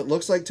mushroom that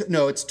looks like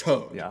no, it's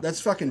Toad. Yeah.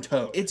 That's fucking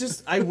Toad. It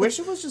just, I wish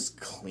it was just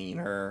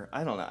cleaner.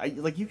 I don't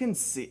know. Like you can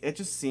see, it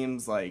just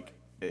seems like.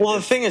 Well,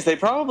 the thing is,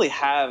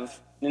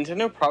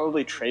 Nintendo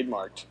probably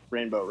trademarked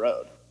Rainbow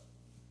Road.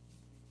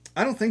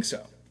 I don't think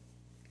so.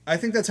 I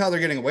think that's how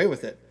they're getting away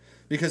with it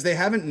because they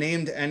haven't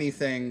named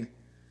anything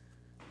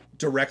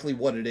directly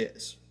what it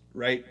is,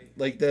 right?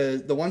 Like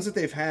the ones that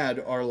they've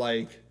had are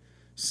like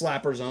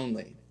slappers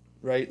only,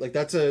 right? Like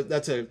that's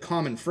a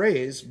common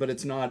phrase, but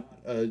it's not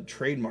a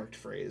trademarked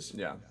phrase.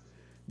 Yeah.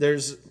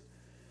 There's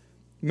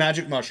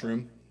Magic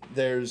Mushroom.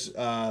 There's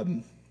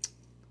they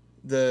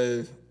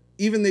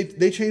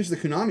changed the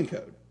Konami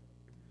code.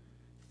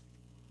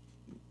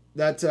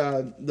 That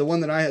the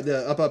one that I had,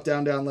 the up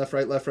down down left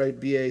right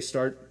BA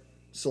start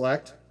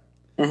select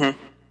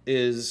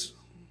is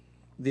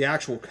the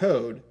actual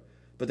code,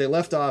 but they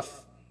left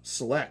off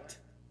select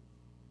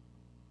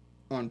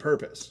on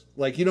purpose.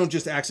 Like you don't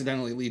just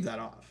accidentally leave that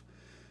off.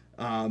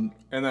 And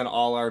then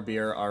all our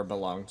beer are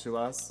belong to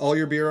us. All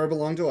your beer are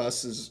belong to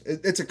us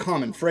it's a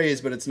common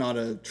phrase, but it's not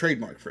a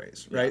trademark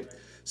phrase, right?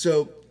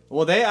 So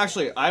Well, they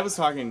actually, I was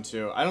talking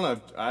to, I don't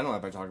know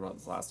if I talked about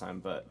this last time,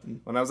 but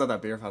when I was at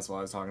that beer festival,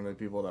 I was talking to the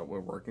people that were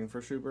working for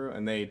Shoe Brew,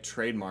 and they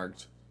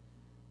trademarked,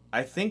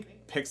 I think,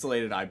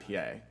 Pixelated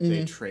IPA.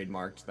 They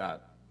trademarked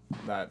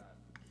that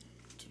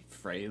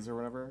phrase or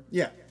whatever.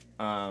 yeah.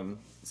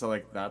 So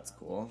like that's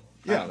cool.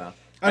 Yeah. I don't know.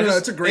 I don't know,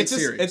 it's a great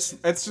just- series.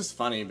 It's just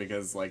funny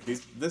because like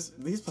these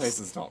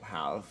places don't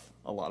have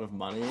a lot of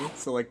money,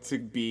 so like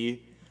to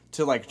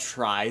like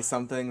try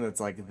something that's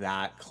like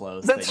that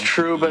close. That's that you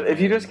true, could but if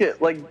you even- just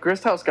get like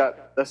Grist House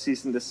got a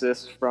cease and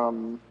desist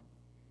from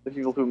the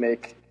people who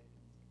make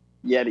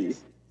Yeti,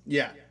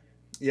 Yeah,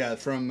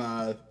 from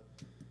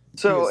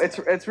so Yes.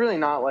 it's really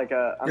not like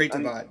a Great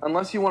divide.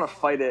 unless you want to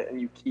fight it and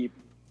you keep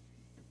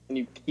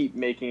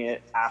making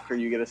it after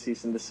you get a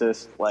cease and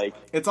desist. Like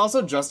It's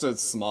also just a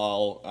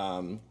small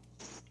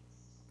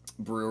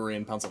brewery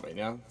in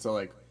Pennsylvania. So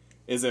like,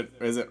 is it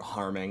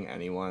harming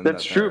anyone?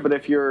 that's that true, they're- but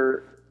if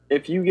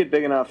if you get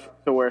big enough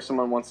to where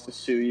someone wants to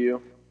sue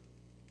you,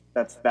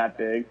 that's that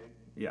big.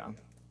 Yeah.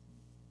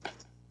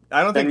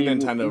 I don't think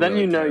Nintendo. Then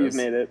really you know cares. you've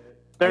made it.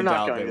 They're I not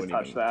doubt going they to would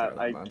touch even that.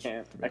 care I much,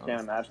 can't. to be I can't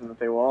honest. imagine that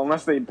they will,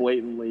 unless they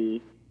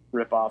blatantly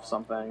rip off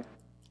something.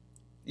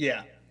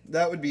 Yeah,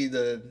 that would be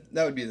the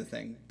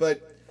thing.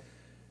 But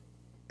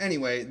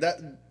anyway,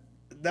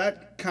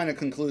 that kind of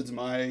concludes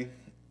my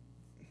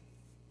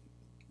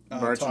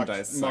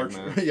Merchandise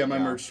segment. my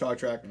merch talk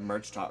track.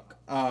 Merch talk.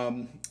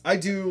 I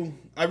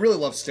really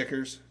love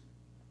stickers.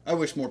 I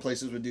wish more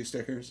places would do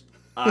stickers.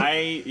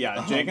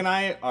 Jake and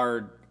I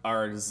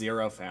are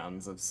zero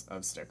fans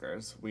of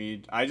stickers.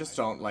 I just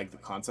don't like the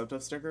concept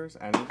of stickers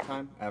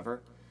anytime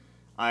ever.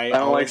 I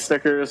don't like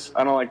stickers.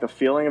 I don't like the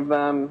feeling of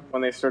them.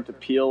 When they start to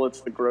peel,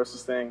 it's the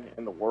grossest thing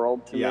in the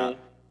world to me.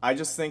 I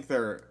just think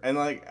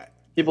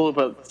People who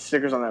put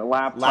stickers on their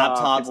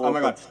laptops. Oh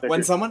my god!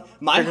 When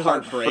my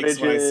heart breaks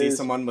when I see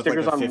someone with like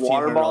a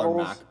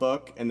 $1,500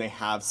 MacBook and they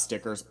have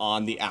stickers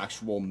on the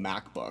actual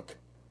MacBook.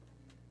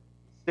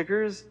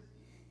 Stickers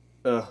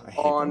Ugh, I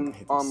hate them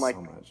on so like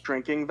much.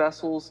 drinking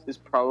vessels is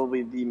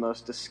probably the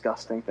most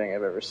disgusting thing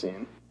I've ever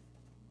seen.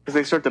 Because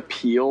they start to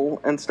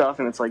peel and stuff,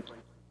 and it's like.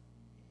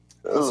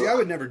 See, I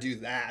would never do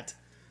that.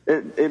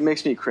 It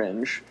makes me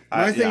cringe.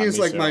 My thing is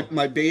like too.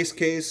 my base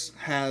case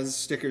has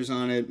stickers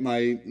on it.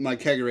 My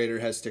kegerator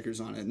has stickers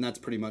on it, and that's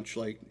pretty much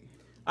like.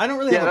 I don't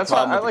really have a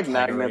problem I with like the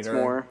magnets kegerator.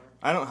 more.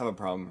 I don't have a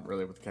problem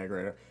really with the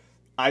kegerator.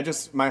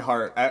 My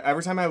heart,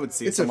 every time I would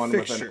see someone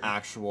with an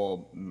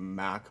actual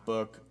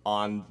MacBook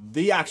on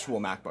the actual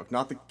MacBook,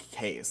 not the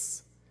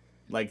case,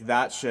 like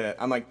that shit,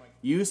 I'm like,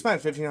 you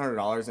spent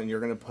 $1,500 and you're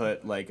going to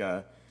put like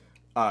a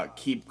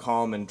keep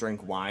calm and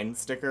drink wine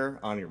sticker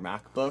on your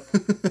MacBook.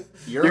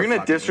 You're going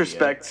to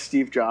disrespect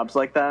Steve Jobs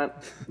like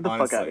that? Get the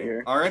fuck out of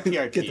here. R.I.P.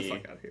 Get the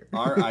fuck out of here.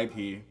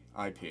 R.I.P.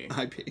 IP.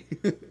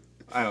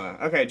 I don't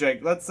know. Okay,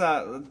 Jake, let's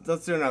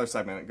do another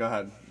segment. Go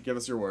ahead. Give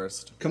us your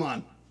worst. Come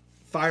on.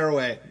 Fire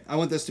away. I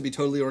want this to be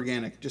totally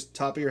organic. Just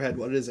top of your head.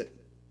 What is it?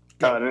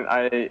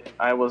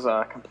 I was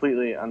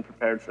completely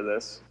unprepared for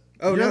this.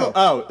 Oh, no.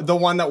 Oh, the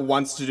one that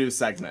wants to do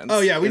segments. Oh,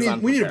 yeah. We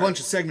need a bunch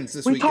of segments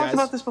this We week, guys. talked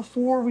about this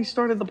before we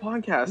started the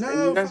podcast. No, and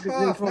you guys fuck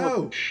didn't off, come up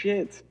no. with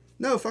shit.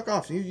 No, fuck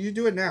off. You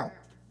do it now.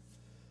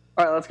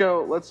 All right, let's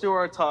go. Let's do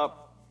our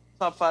top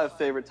 5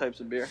 favorite types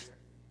of beer.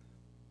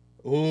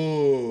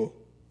 Ooh.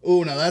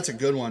 Ooh, now that's a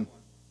good one.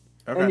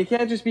 Okay. And you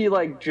can't just be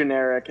like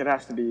generic. It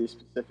has to be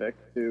specific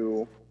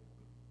to,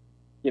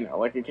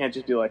 like it can't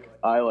just be like,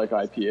 I like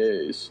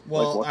IPAs.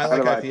 Well, what I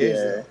kind like of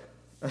IPAs,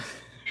 IPA?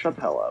 Shut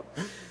the hell up.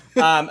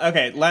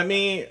 Okay, let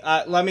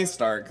me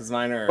start because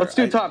mine are. Let's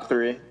do top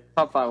 3.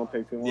 Top 5 will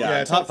take too long.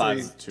 Yeah, top top 5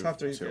 three. is too Top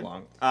three is too good.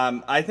 long.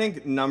 I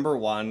think number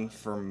 1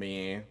 for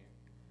me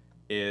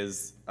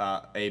is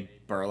a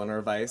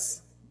Berliner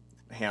Weiss,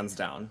 hands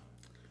down.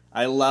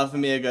 I love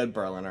me a good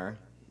Berliner.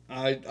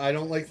 I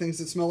don't like things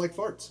that smell like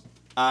farts.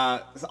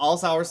 All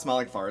sours smell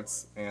like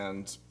farts,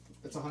 and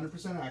It's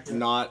 100% accurate.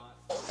 not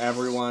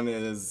everyone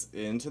is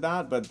into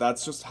that, but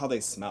that's just how they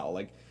smell.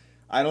 Like,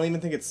 I don't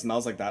even think it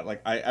smells like that.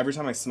 Like, every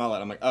time I smell it,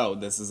 I'm like, oh,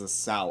 this is a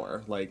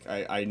sour. Like,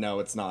 I know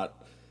it's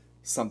not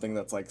something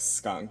that's like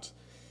skunked.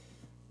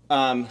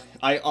 I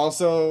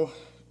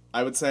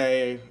would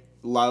say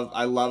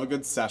I love a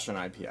good session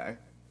IPA.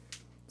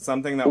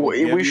 Something that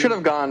We should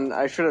have gone.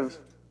 I should have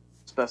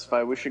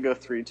specified. We should go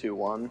 3, 2,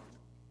 1.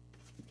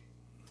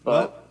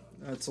 But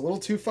It's a little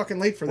too fucking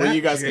late for that. well,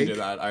 you guys Jake. can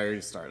do that. I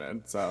already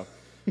started. So,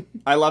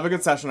 I love a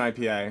good session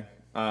IPA.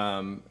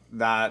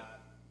 That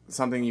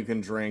something you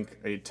can drink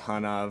a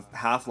ton of.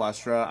 Half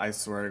Lustra, I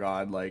swear to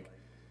God, like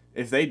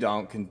if they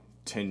don't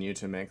continue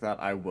to make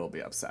that, I will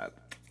be upset.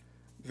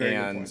 Very good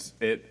And point.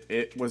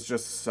 it was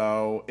just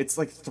so. It's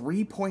like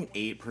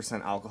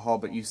 3.8% alcohol,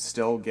 but you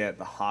still get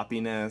the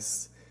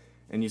hoppiness,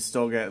 and you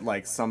still get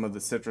like some of the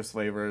citrus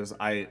flavors.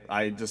 I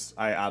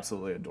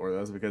absolutely adore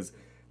those because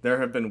there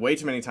have been way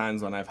too many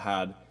times when I've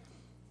had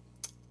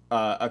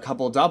a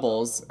couple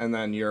doubles and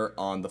then you're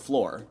on the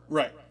floor.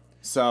 Right.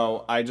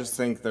 So I just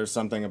think there's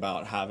something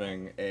about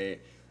having a.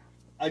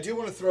 I do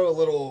want to throw a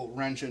little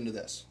wrench into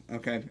this.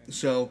 Okay.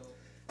 So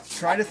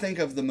try to think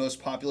of the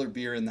most popular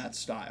beer in that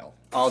style.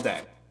 All day.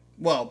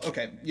 Well,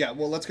 okay. Yeah.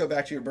 Well, let's go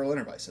back to your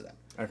Berliner Weisse then.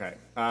 Okay.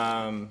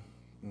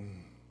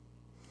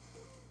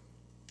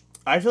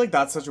 I feel like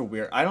that's such a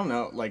weird. I don't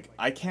know. Like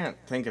I can't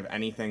think of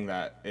anything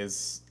that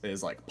is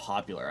like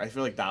popular. I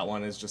feel like that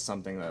one is just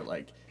something that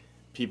like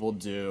people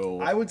do.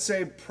 I would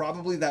say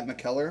probably that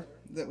McKellar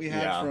that we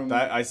had Yeah, from.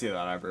 that, I see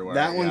that everywhere.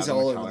 That one's the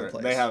all over McKellar. the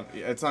place. They have.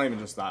 It's not even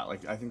just that.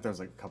 Like I think there's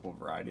like a couple of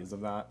varieties of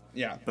that.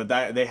 Yeah. But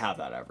they have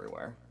that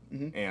everywhere,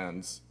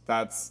 and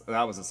that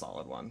was a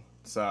solid one.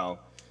 So,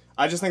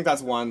 I just think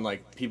that's one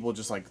like people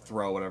just like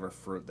throw whatever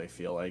fruit they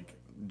feel like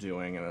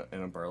doing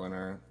in a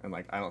Berliner, and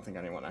like I don't think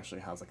anyone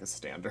actually has like a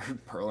standard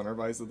Berliner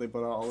Weiss that they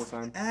put out all the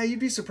time. You'd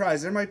be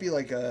surprised. There might be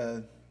like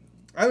a.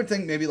 I would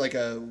think maybe like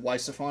a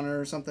Weissaphoner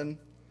or something.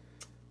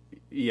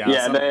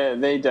 Yeah,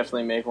 they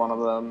definitely make one of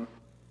them.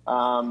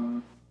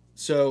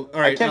 So, all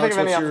right. I can't think of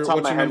any off the top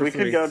of my head. number We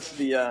three?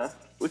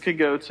 could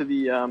go to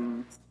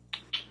the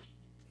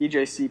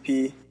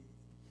EJCP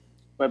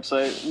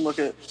website and look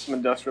at some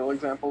industrial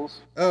examples.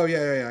 Oh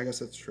yeah. I guess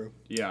that's true.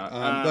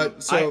 Yeah.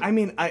 But so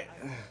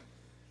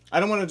I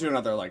don't want to do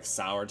another like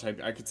sour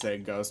type. I could say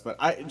ghost, but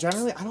I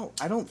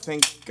don't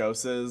think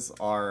ghosts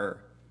are.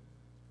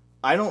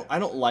 I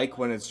don't like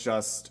when it's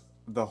just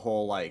the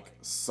whole like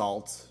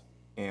salt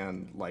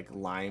and like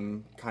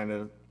lime kind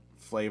of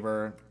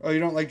flavor. Oh, you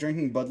don't like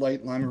drinking Bud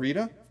Light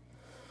Limerita?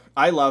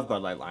 I love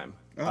Bud Light Lime,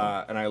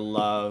 Oh. and I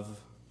love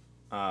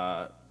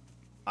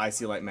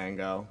Icy Light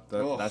Mango.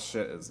 That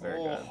shit is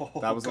very good.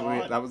 That was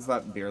that was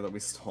that beer that we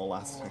stole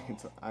last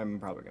night. I'm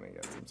probably gonna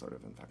get some sort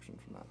of infection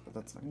from that, but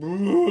that's fine.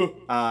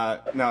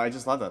 No, I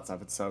just love that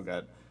stuff. It's so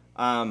good.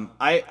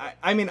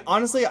 I mean,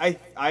 honestly,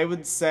 I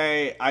would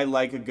say I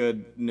like a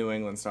good New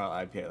England style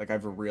IPA. Like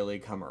I've really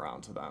come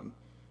around to them,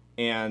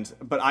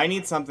 but I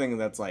need something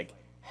that's like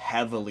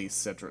heavily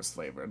citrus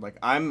flavored. Like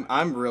I'm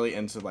really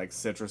into like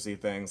citrusy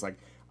things. Like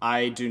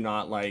I do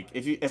not like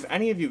if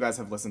any of you guys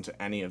have listened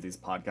to any of these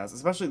podcasts,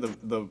 especially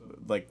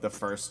the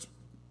first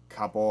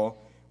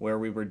couple where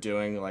we were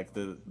doing like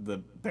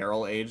the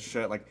barrel aged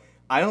shit. Like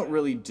I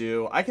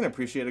can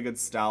appreciate a good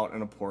stout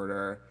and a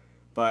porter,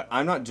 but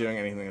I'm not doing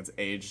anything that's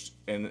aged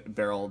in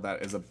barrel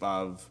that is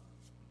above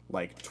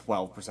like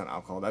 12%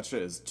 alcohol. That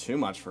shit is too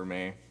much for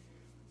me.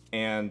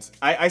 And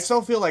I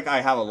still feel like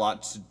I have a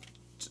lot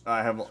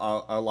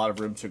of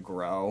room to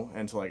grow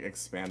and to like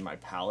expand my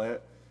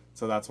palate.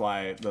 So that's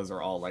why those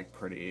are all like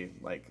pretty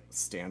like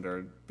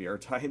standard beer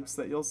types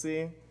that you'll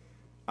see.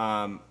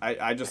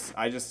 I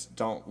just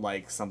don't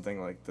like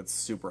something like that's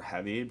super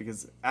heavy,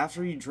 because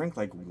after you drink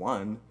like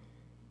one,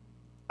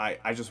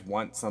 I just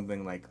want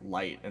something like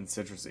light and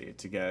citrusy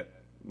to get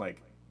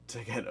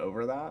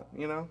over that,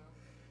 you know?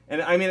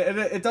 And I mean,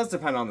 it does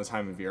depend on the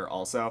time of year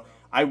also.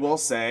 I will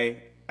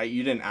say,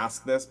 you didn't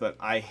ask this, but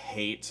I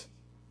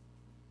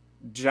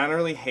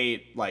generally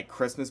hate like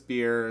Christmas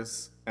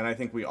beers, and I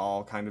think we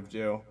all kind of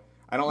do.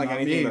 I don't like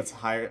anything that's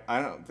high.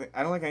 I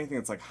don't like anything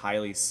that's like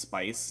highly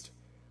spiced,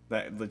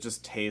 that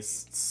just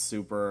tastes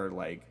super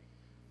like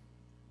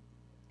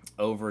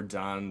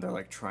overdone. They're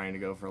like trying to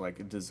go for like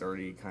a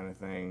desserty kind of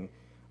thing.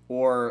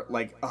 Or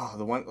like,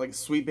 the one like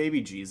Sweet Baby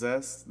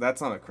Jesus.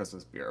 That's not a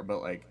Christmas beer,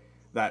 but like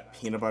that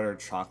peanut butter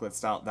chocolate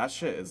stout, that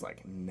shit is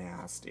like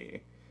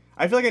nasty.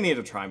 I feel like I need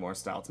to try more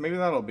stouts. Maybe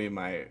that'll be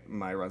my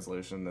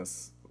resolution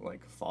this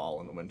like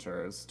fall and the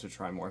winter, is to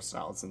try more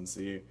stouts and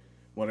see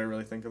what I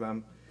really think of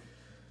them.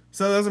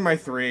 So those are my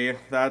three.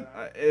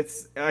 I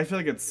feel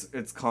like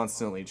it's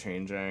constantly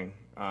changing.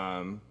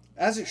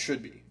 As it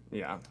should be.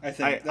 Yeah. I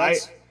think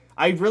that's...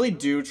 I really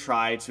do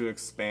try to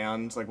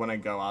expand, like when I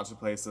go out to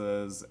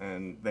places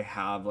and they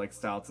have like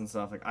stouts and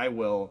stuff, like I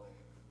will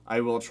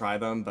try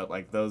them, but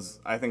like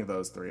I think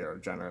those three are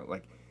general.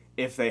 Like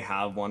if they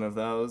have one of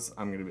those,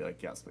 I'm going to be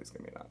like, yes, please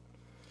give me that.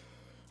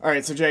 All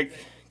right. So Jake,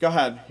 go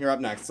ahead. You're up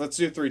next. Let's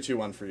do 3, 2,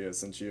 1 for you,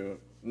 since you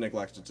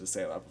neglected to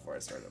say that before I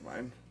started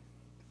mine.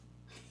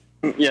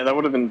 Yeah, that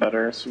would have been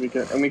better. So we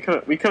could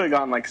have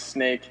gone like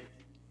Snake.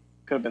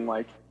 Could have been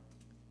like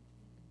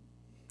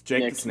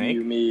Jake Nick, the Snake.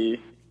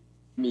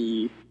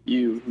 Me,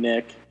 you,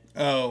 Nick.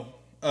 Oh,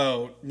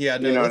 yeah.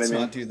 No, You know let's what I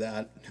mean? not do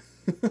that.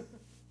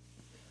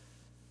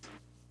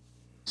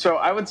 So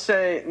I would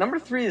say number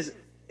 3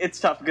 it's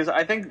tough, because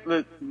I think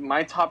that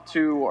my top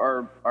 2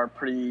 are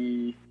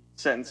pretty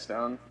set in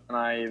stone, and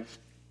I've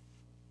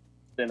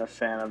been a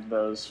fan of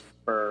those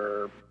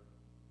for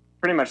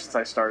pretty much since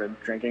I started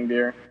drinking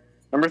beer.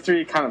 Number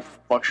 3 kind of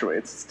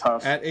fluctuates. It's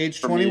tough. At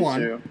age for me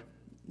 21, to-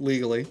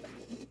 legally.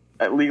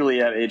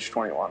 legally at age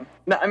 21.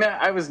 No, I mean,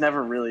 I was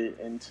never really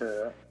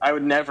into... I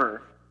would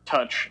never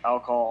touch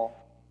alcohol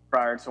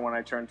prior to when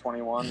I turned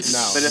 21.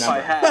 No, but if never. I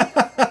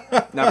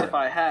had... Never. If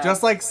I had...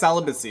 Just like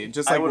celibacy,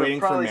 just I like would've waiting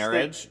for probably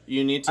marriage,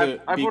 you need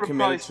to I be would have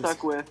probably committed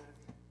stuck with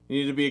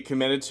You need to be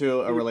committed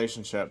to a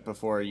relationship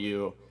before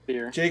you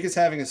beer. Jake is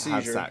having a have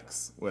seizure.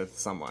 sex with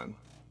someone.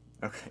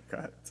 Okay, go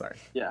ahead. Sorry.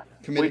 Yeah.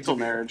 Committed Wait till to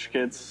beer. marriage,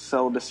 kids.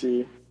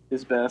 Celibacy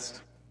is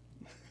best.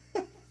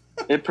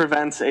 It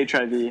prevents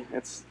HIV.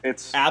 It's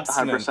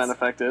Abstinence. 100%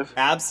 effective.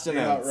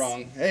 Abstinence. You're not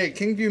wrong. Hey,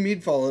 Kingview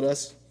Mead followed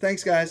us.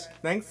 Thanks, guys.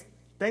 Thanks,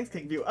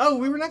 Kingview. Oh,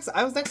 we were next.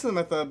 I was next to them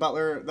at the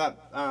Butler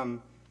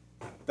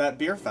that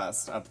beer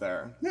fest up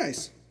there.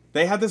 Nice.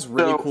 They had this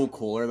really cool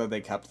cooler that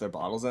they kept their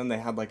bottles in. They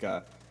had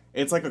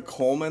it's like a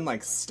Coleman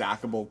like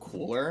stackable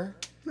cooler.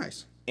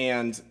 Nice.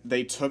 And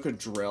they took a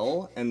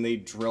drill and they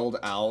drilled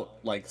out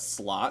like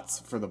slots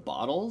for the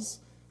bottles,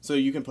 so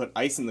you can put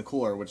ice in the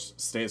cooler, which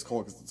stays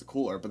cold because it's a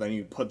cooler. But then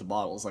you put the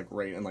bottles like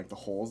right in like the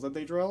holes that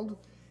they drilled.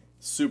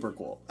 Super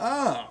cool.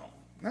 Oh,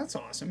 that's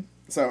awesome.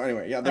 So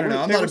anyway, yeah. I don't know.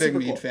 I'm they not were a big super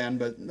mead cool. fan,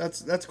 but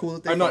that's cool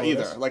that they I'm not followed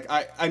either. us. Like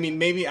I mean,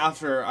 maybe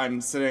after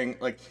I'm sitting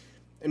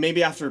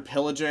maybe after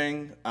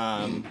pillaging,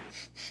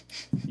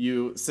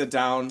 you sit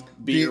down,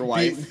 beat your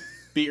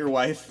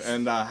wife,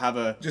 and have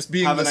a Just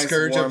being have the a nice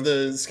scourge warm, of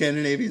the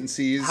Scandinavian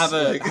seas. have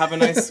a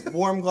nice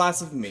warm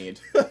glass of mead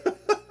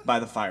by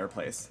the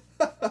fireplace.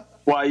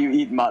 While you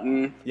eat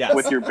mutton Yes.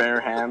 with your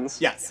bare hands.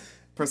 Yes,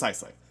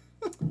 precisely.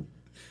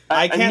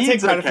 I can't take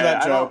mead's credit for okay.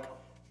 that I joke.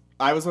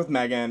 I was with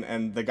Megan,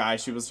 and the guy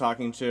she was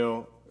talking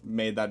to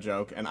made that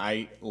joke, and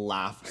I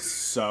laughed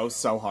so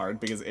hard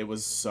because it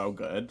was so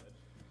good.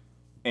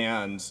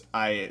 And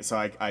I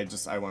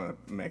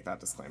want to make that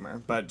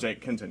disclaimer. But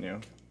Jake, continue.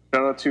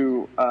 Shout out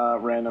to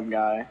random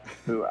guy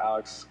who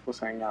Alex was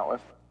hanging out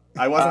with.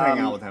 I wasn't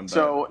hanging out with him. But...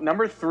 So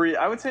number 3,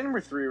 I would say number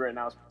 3 right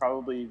now is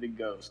probably the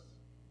Ghost.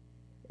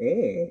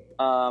 Oh.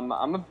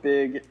 I'm a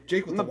big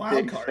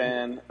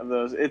fan of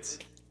those. It's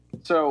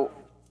so.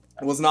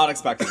 I was not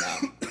expecting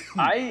that.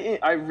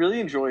 I really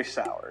enjoy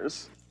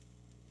sours.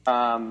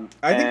 I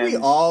think we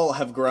all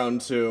have grown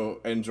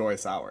to enjoy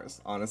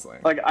sours, honestly.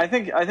 Like I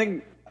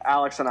think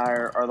Alex and I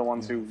are the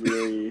ones who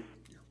really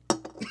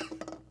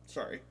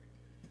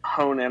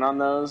hone in on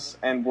those,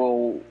 and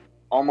will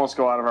almost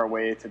go out of our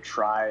way to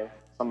try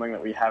something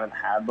that we haven't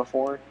had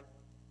before.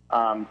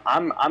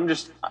 I'm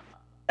just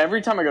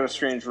every time I go to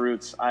Strange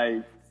Roots,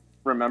 I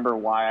remember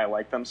why I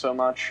like them so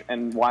much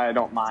and why I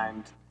don't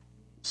mind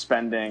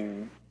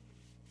spending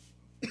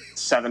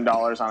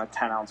 $7 on a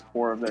 10-ounce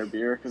pour of their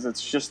beer, because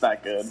it's just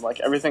that good. Like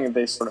everything that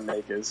they sort of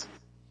make is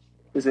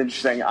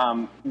interesting.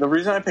 The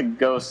reason I picked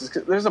Ghost is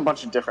because there's a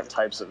bunch of different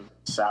types of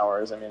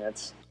sours. I mean,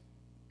 that's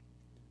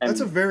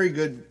a very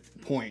good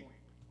point.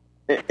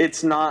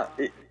 It's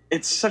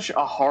such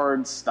a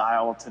hard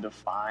style to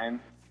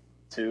define,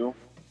 too.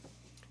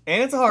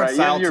 And it's a hard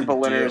style to do. You have your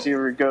Berliners, you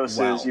have your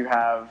Ghostes, you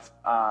have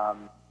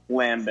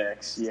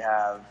Lambics, you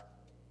have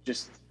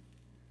just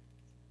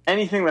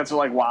anything that's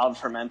like wild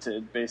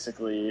fermented,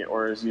 basically,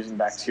 or is using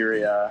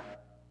bacteria.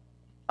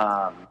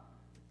 But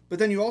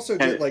then you also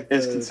get like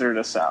is considered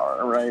a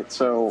sour, right?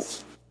 So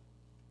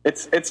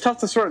it's tough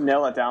to sort of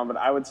nail it down. But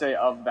I would say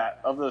of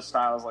those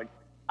styles, like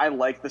I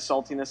like the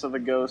saltiness of the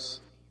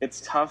Ghost. It's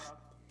tough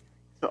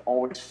to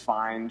always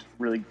find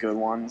really good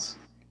ones.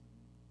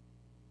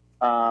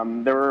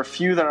 There were a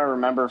few that I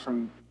remember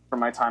from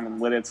my time in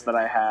Lidditz that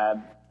I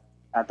had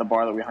at the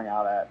bar that we hung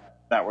out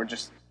at that were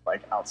just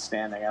like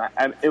outstanding,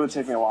 and it would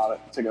take me a while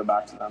to go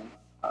back to them.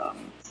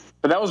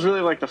 But that was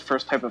really like the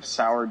first type of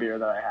sour beer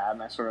that I had,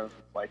 and I sort of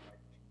like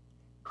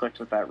clicked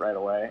with that right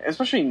away.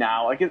 Especially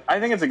now, like I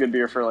think it's a good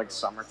beer for like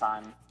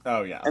summertime.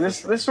 Oh yeah, and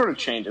this sort of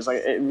changes.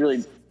 Like it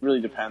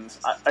really depends.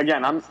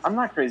 I'm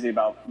not crazy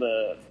about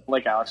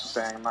like Alex was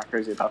saying, I'm not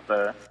crazy about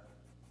the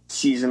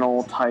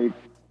seasonal type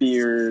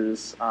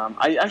beers.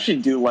 I actually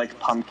do like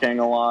pumpkin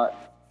a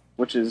lot,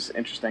 which is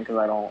interesting because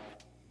I don't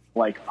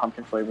like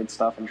pumpkin flavored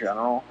stuff in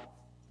general.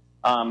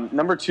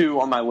 Number 2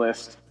 on my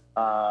list,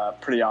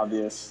 pretty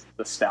obvious,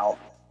 the stout.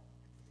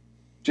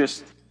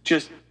 Just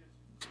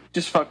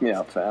fuck me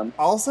up, fam.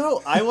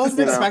 Also, I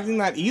wasn't expecting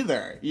that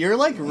either. You're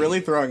like really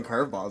throwing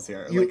curveballs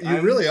here.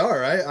 You really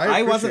are.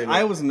 I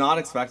was not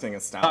expecting a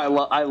stout.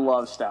 I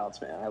love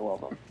stouts, man. I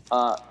love them.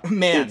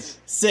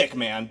 Sick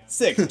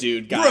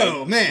dude,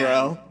 guy,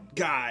 bro.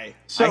 Guy.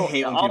 So I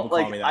hate when people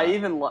call me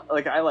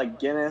that. I like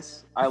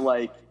Guinness. I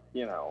like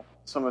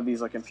some of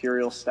these like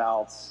imperial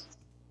stouts.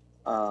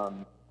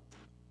 And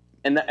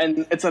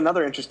it's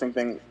another interesting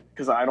thing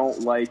because I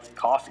don't like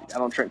coffee. I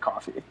don't drink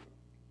coffee.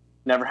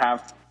 Never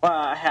have. Well,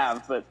 I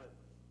have, but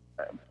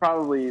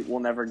probably will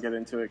never get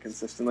into it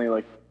consistently,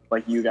 like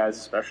you guys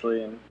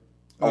especially, and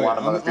a lot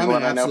of other people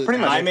that I know. Pretty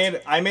much.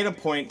 I made a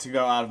point to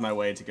go out of my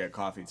way to get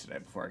coffee today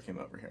before I came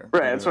over here.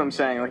 Right, that's what I'm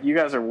saying. Like you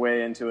guys are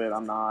way into it.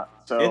 I'm not.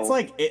 So it's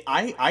like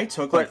I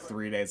took like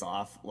 3 days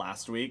off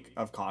last week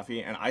of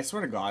coffee, and I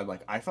swear to God,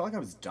 like I felt like I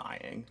was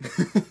dying.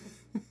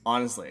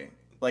 Honestly,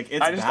 like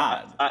it's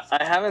bad.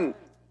 I haven't.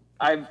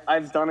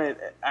 I've done it.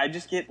 I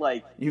just get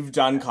like. You've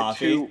done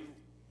coffee.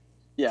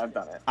 Yeah, I've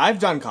done it. I've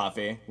done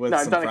coffee with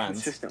some friends. I've done it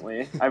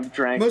consistently. I've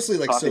drank mostly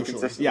like coffee socially.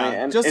 consistently.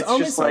 Yeah, and just it's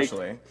only just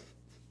socially.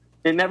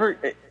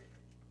 Like,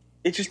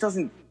 it just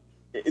doesn't.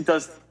 It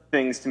does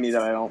things to me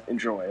that I don't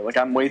enjoy. Like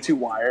I'm way too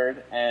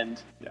wired,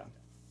 and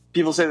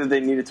people say that they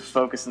needed to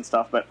focus and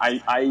stuff, but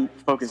I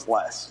focus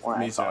less when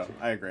I have coffee.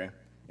 I agree.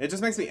 It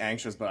just makes me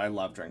anxious, but I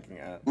love drinking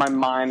it. My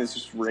mind is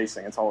just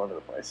racing. It's all over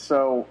the place.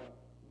 So,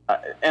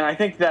 and I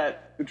think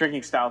that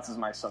drinking stouts is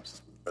my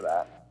substitute for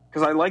that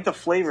because I like the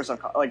flavors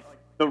of like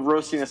the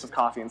roastiness of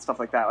coffee and stuff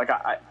like that. Like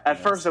at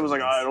first I was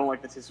like, oh, I don't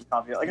like the taste of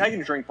coffee. Like I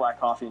can drink black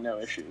coffee, no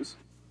issues,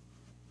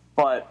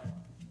 but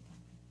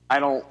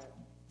I don't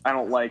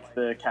like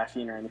the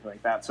caffeine or anything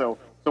like that. So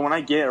when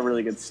I get a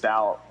really good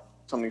stout,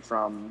 something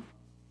from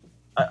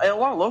a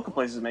lot of local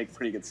places make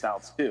pretty good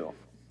stouts too,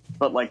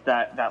 but like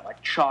that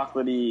like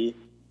chocolatey,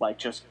 like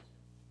just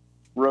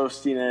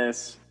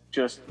roastiness,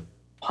 just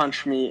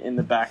punch me in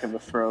the back of the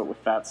throat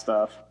with that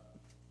stuff.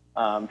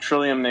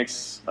 Trillium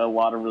makes a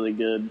lot of really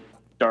good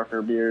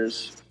darker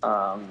beers.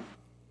 So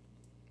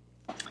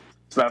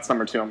that's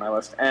number 2 on my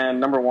list. And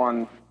number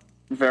 1,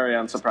 very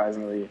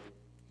unsurprisingly,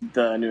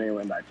 the New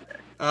England IPA.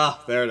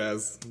 Oh, there it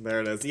is.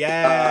 There it is.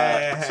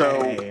 Yay!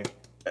 So,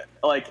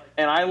 like,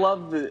 and I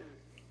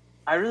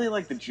really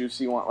like the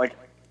juicy one. Like,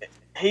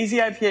 hazy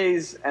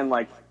IPAs and,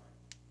 like,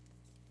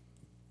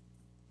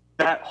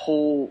 that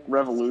whole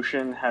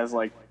revolution has,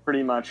 like,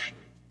 pretty much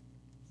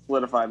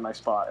solidified my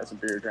spot as a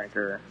beer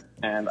drinker.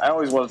 And I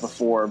always was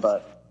before,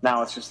 but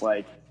now it's just,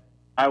 like,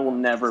 I will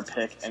never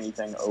pick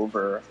anything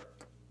over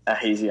a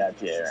hazy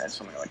IPA or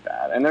something like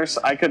that. And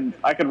I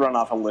could run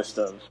off a list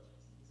of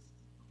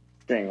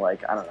getting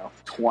like, I don't know,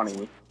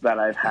 20 that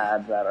I've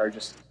had that are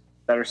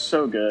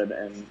so good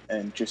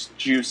and just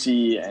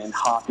juicy and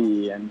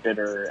hoppy and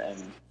bitter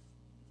and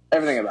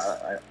everything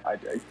about it. I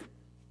dig.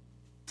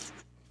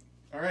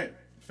 All right,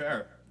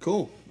 fair.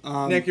 Cool.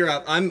 Nick, you're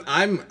up.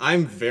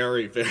 I'm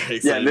very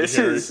excited. Yeah, this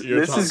is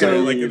the.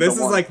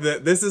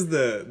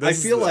 I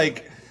feel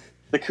like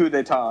the coup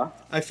d'état.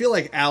 I feel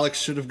like Alex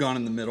should have gone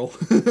in the middle,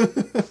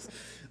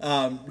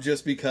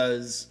 just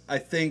because I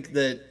think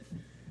that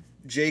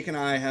Jake and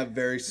I have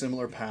very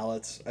similar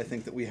palates. I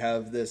think that we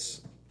have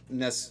this I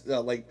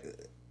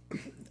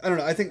don't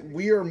know. I think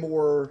we are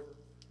more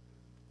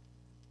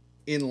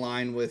in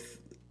line with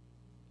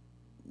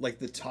like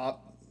the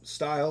top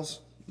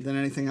styles than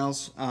anything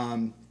else.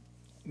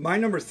 My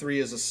number 3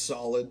 is a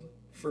solid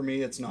for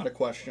me. It's not a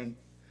question.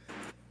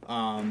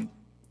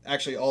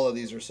 Actually, all of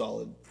these are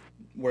solid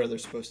where they're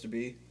supposed to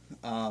be.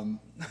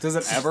 Does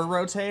it ever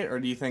rotate, or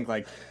do you think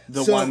like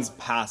the So, ones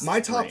past my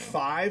 3? top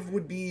 5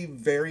 would be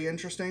very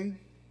interesting.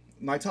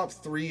 My top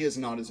 3 is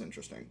not as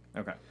interesting.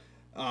 Okay.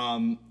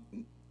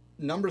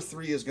 Number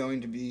 3 is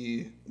going to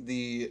be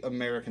the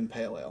American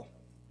Pale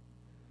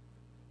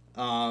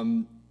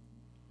Ale.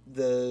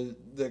 The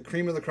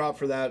cream of the crop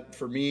for that,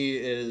 for me,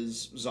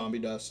 is Zombie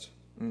Dust.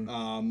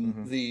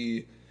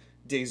 The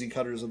Daisy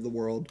Cutters of the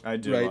world. I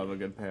do love a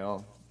good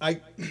pale.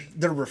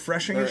 They're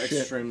refreshing They're as shit.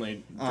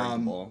 extremely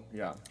drinkable.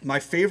 Yeah. My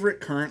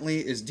favorite currently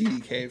is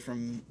DDK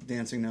from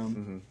Dancing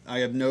Gnome. I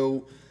have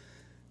no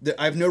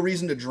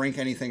reason to drink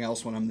anything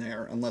else when I'm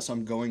there unless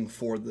I'm going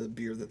for the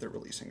beer that they're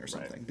releasing or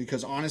something. Right.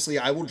 Because honestly,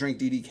 I will drink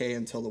DDK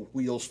until the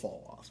wheels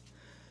fall off.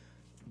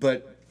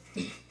 But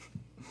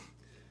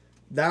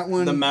that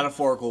one... The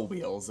metaphorical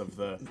wheels of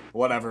the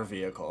whatever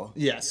vehicle.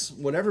 Yes.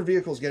 Whatever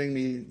vehicle's getting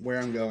me where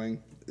I'm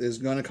going is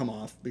going to come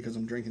off because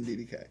I'm drinking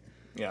DDK.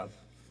 Yeah.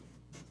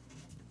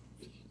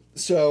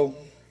 So,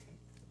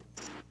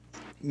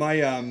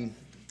 my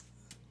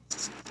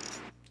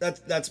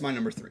that's my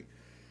number 3.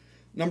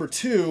 Number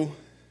 2,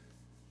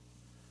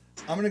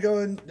 I'm gonna go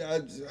and I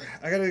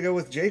gotta go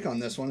with Jake on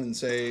this one and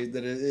say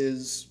that it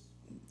is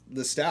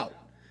the stout,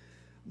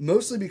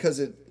 mostly because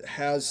it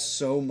has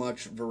so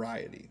much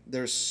variety.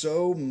 There's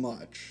so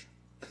much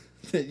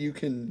that you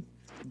can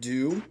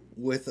do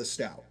with a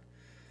stout,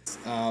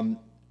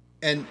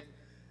 and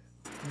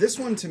this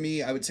one to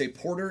me, I would say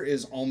porter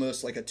is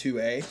almost like a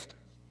 2A.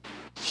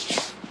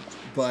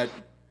 But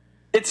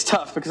it's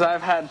tough because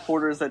I've had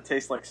porters that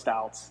taste like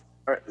stouts,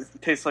 or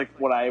taste like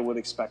what I would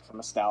expect from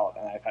a stout,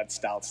 and I've had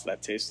stouts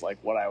that taste like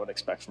what I would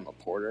expect from a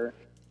porter.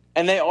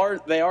 And they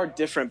are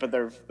different, but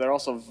they're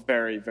also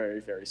very, very,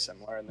 very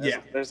similar.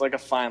 And there's like a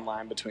fine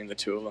line between the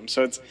two of them.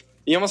 So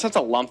you almost have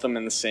to lump them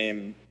in the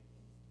same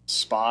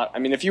spot. I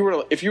mean, if you were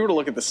to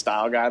look at the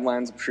style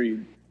guidelines, I'm sure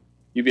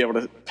you'd be able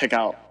to pick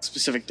out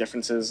specific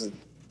differences,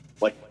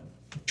 like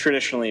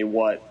traditionally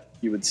what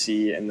you would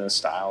see in those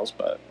styles,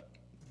 but.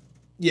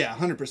 Yeah,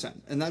 100%.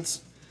 And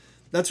that's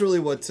really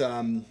what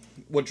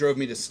drove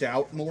me to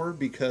stout more,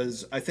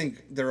 because I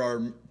think there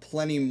are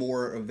plenty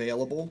more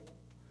available.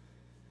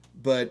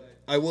 But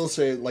I will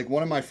say, like,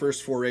 one of my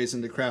first forays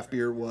into craft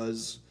beer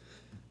was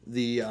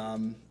the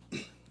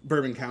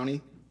Bourbon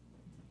County,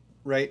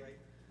 right?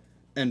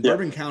 And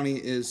Bourbon County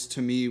is,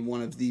 to me,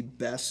 one of the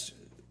best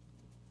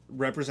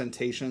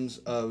representations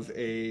of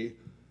a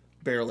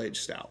barrel-aged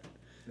stout.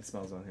 It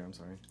smells on here, I'm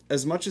sorry.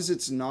 As much as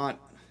it's not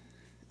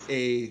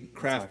a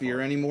craft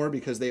beer anymore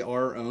because they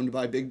are owned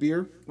by Big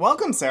Beer.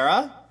 Welcome,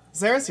 Sarah.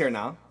 Sarah's here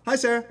now. Hi,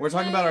 Sarah. We're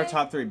talking about our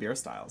top 3 beer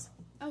styles.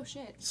 Oh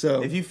shit.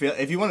 So if you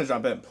want to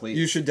jump in, please.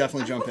 You should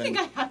definitely jump in. I don't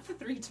think I have the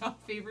 3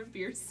 top favorite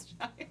beer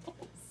styles.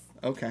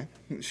 Okay.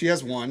 She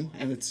has one,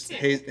 and it's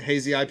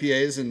hazy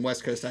IPAs and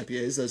West Coast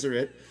IPAs. Those are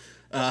it.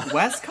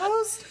 West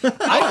Coast?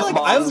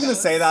 I was gonna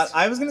say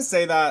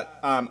that.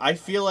 I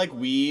feel like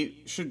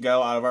we should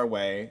go out of our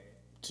way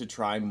to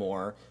try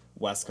more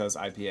West Coast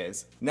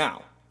IPAs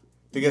now.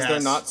 Because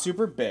they're not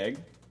super big,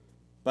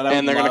 but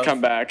they're going to come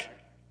back.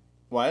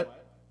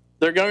 What?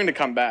 They're going to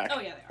come back.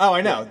 Oh yeah. Oh,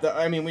 I know.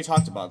 I mean, we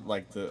talked about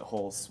like the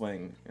whole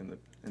swing in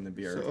the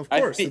beer. So, of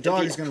course, the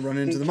dog is going to run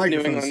into the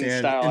microphone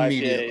stand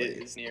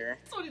immediately. Is near.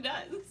 That's what he does.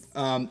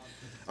 All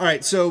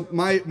right. So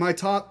my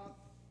top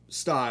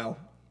style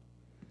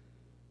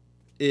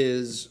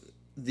is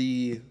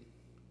the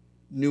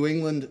New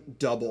England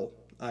Double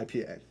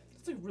IPA.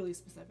 That's like really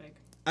specific.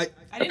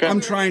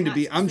 I'm trying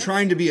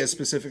to be as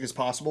specific as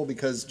possible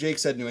because Jake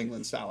said New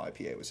England style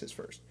IPA was his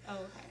first. Oh,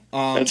 okay.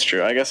 That's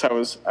true. I guess I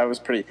was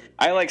pretty.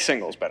 I like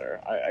singles better.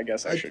 I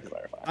guess I should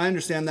clarify. I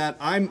understand that.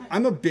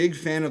 I'm a big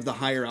fan of the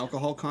higher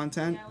alcohol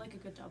content. Yeah, I like a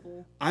good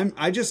double. I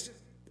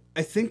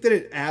think that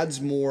it adds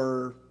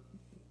more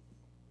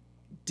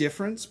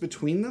difference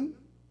between them.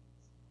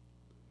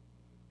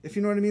 If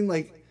you know what I mean,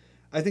 like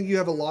I think you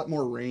have a lot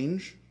more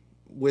range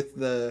with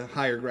the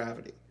higher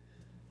gravity.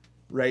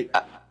 Right.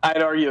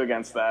 I'd argue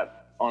against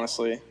that,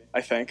 honestly.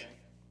 I think.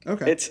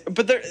 Okay.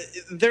 But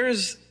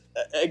there's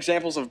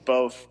examples of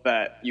both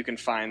that you can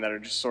find that are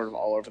just sort of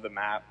all over the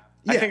map.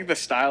 I Yeah. think the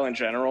style in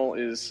general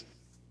is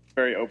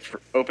very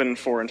open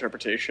for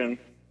interpretation.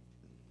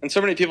 And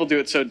so many people do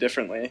it so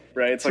differently,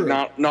 right? It's True.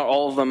 like not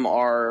all of them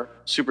are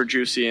super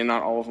juicy and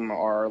not all of them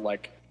are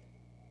like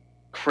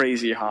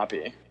crazy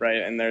hoppy,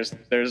 right? And there's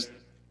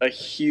a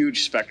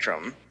huge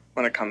spectrum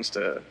when it comes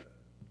to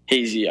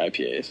hazy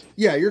IPAs.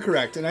 Yeah, you're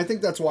correct. And I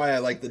think that's why I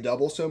like the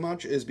double so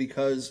much, is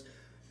because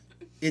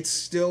it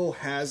still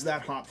has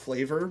that hop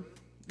flavor.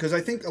 Because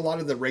I think a lot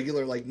of the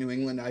regular like New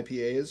England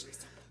IPAs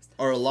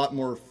are a lot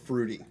more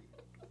fruity.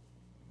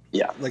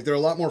 Yeah. Like they're a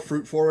lot more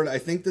fruit forward. I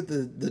think that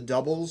the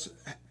doubles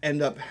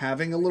end up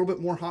having a little bit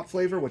more hop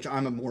flavor, which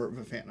I'm more of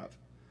a fan of.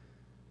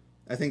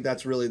 I think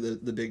that's really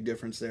the big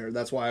difference there.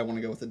 That's why I want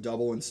to go with a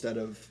double instead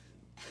of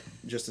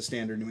just a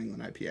standard New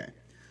England IPA.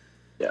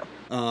 Yeah.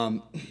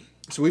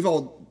 So we've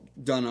all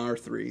done our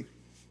 3.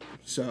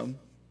 So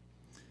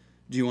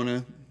do you want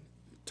to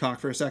talk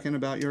for a second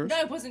about yours? No,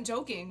 I wasn't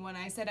joking when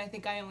I said I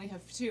think I only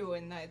have 2,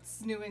 and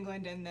that's New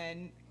England and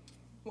then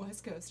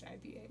West Coast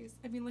IPAs.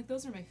 I mean, like,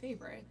 those are my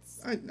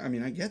favorites. I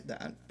mean, I get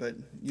that, but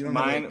you don't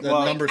Mine- have the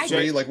well, number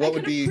 3. Like, what I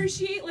would can be?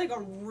 appreciate, like, a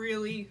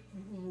really,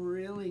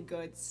 really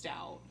good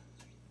stout.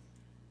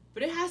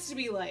 But it has to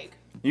be, like...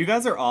 You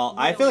guys are all.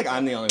 I Really feel like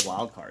I'm good. the only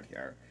wild card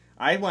here.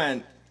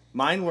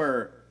 Mine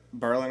were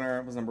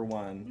Berliner was number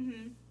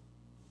 1.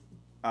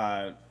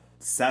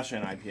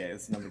 Session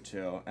IPAs number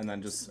 2, and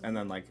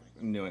then like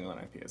New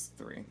England IPAs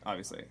 3.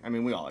 Obviously, I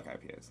mean we all like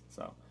IPAs,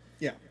 so.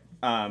 Yeah.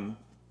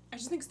 I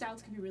just think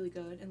stouts can be really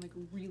good and, like,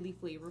 really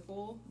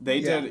flavorful. They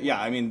Yeah. did,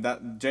 yeah. I mean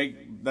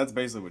that's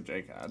basically what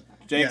Jake had.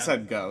 Jake Yeah.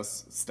 said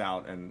Ghost,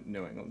 Stout, and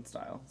New England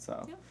style.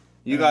 So Yeah.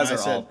 you And guys I are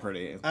all said-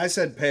 pretty. I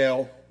said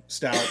pale,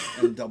 stout,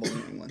 and double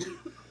New England.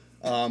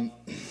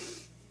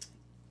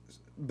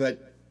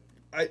 But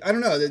I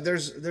don't know.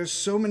 There's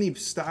so many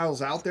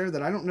styles out there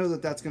that I don't know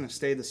that that's going to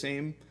stay the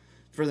same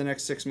for the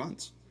next 6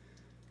 months.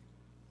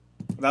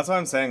 That's what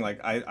I'm saying. Like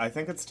I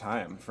think it's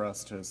time for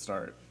us to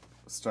start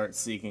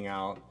seeking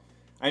out.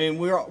 I mean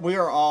we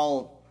are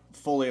all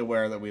fully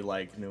aware that we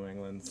like New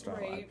England style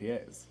Right.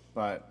 IPAs,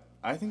 but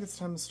I think it's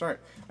time to start.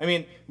 I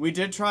mean, we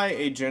did try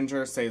a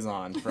ginger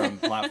saison from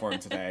Platform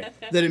today.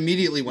 That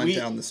immediately went We-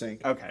 down the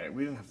sink. Okay,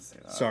 we didn't have to say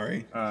that. Sorry.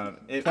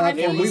 It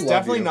Platform, was we love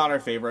definitely you. not our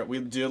favorite. We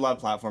do love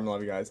Platform,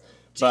 love you guys,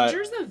 but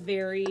Ginger's a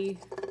very...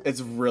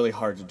 it's really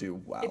hard to do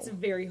well. It's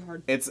very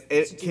hard It to do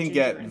can ginger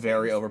get in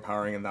very things.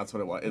 overpowering, and that's what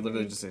it was. It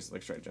literally just tastes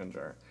like straight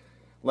ginger.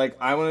 Like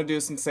I want to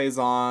do some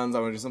saisons. I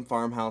want to do some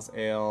farmhouse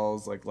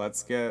ales. Like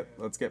let's get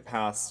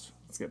past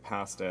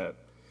it.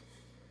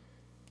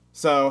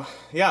 So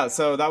yeah,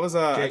 so that was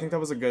I think that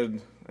was a good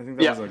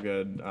Yeah. was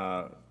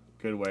a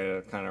good way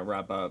to kind of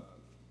wrap up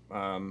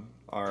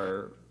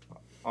our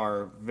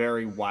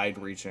very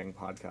wide-reaching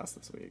podcast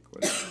this week.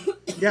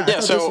 Yeah. Yeah,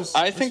 thought so this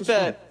I was think fun.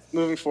 that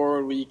moving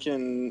forward, we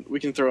can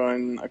throw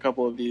in a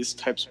couple of these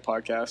types of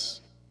podcasts,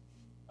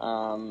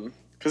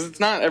 because it's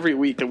not every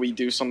week that we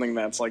do something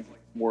that's like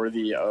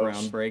worthy of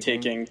Groundbreaking.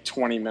 taking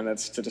 20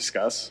 minutes to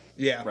discuss.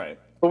 Yeah. Right.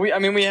 But we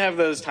have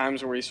those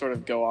times where we sort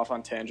of go off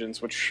on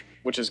tangents, which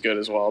is good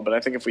as well. But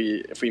I think if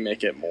we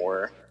make it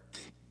more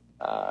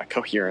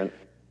coherent,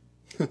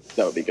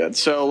 that would be good.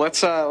 So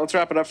let's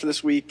wrap it up for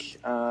this week.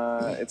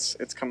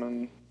 It's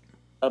coming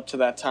up to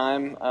that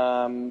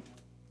time.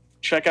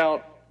 Check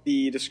out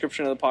the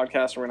description of the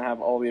podcast. We're gonna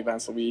have all the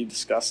events that we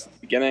discussed at the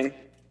beginning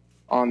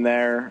on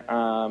there.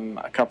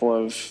 A couple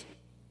of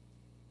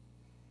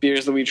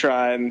beers that we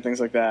tried and things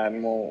like that,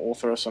 and we'll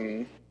throw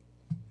some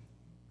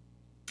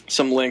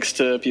links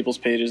to people's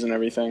pages and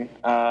everything.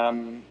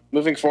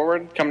 Moving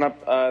forward, coming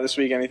up this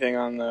week, anything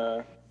on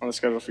the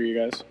schedule for you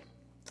guys?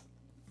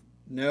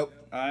 Nope.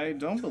 I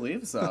don't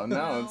believe so.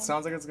 No, it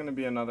sounds like it's going to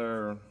be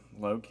another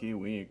low-key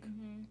week.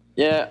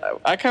 Yeah,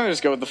 I kind of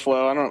just go with the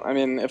flow. I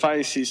mean, if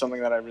I see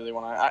something that I really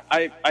want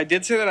to... I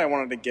did say that I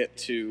wanted to get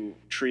to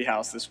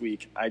Treehouse this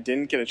week. I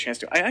didn't get a chance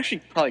to. I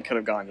actually probably could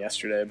have gone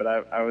yesterday, but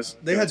I was...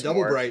 They doing had some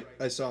Double work. Bright,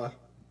 I saw.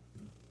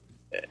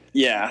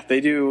 Yeah, they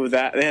do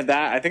that. They had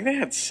that. I think they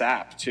had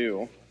sap,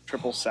 too.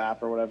 Triple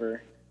sap or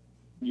whatever,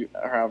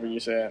 or however you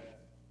say it.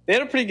 They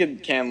had a pretty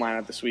good can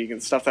lineup this week,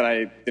 and stuff that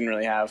I didn't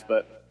really have,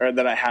 or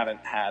that I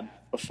haven't had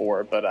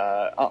before. But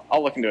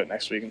I'll look into it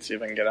next week and see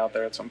if I can get out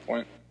there at some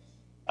point.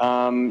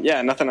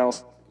 Yeah, nothing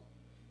else.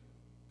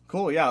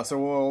 Cool, yeah, so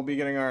we'll be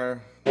getting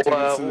our We'll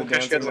tickets to the catch you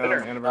guys Dancing later.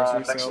 Mountain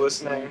anniversary Thanks sale. for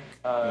listening.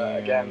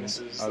 Again, this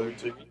is other-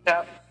 the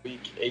ReCCap,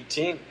 week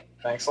 18.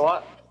 Thanks a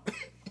lot.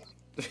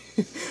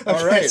 All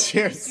Okay, right.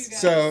 cheers.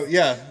 So,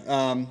 yeah,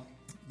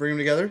 bring them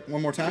together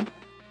one more time.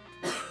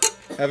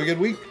 Have a good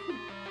week.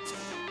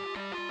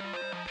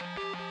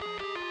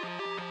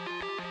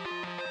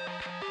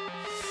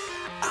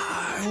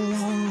 I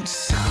won't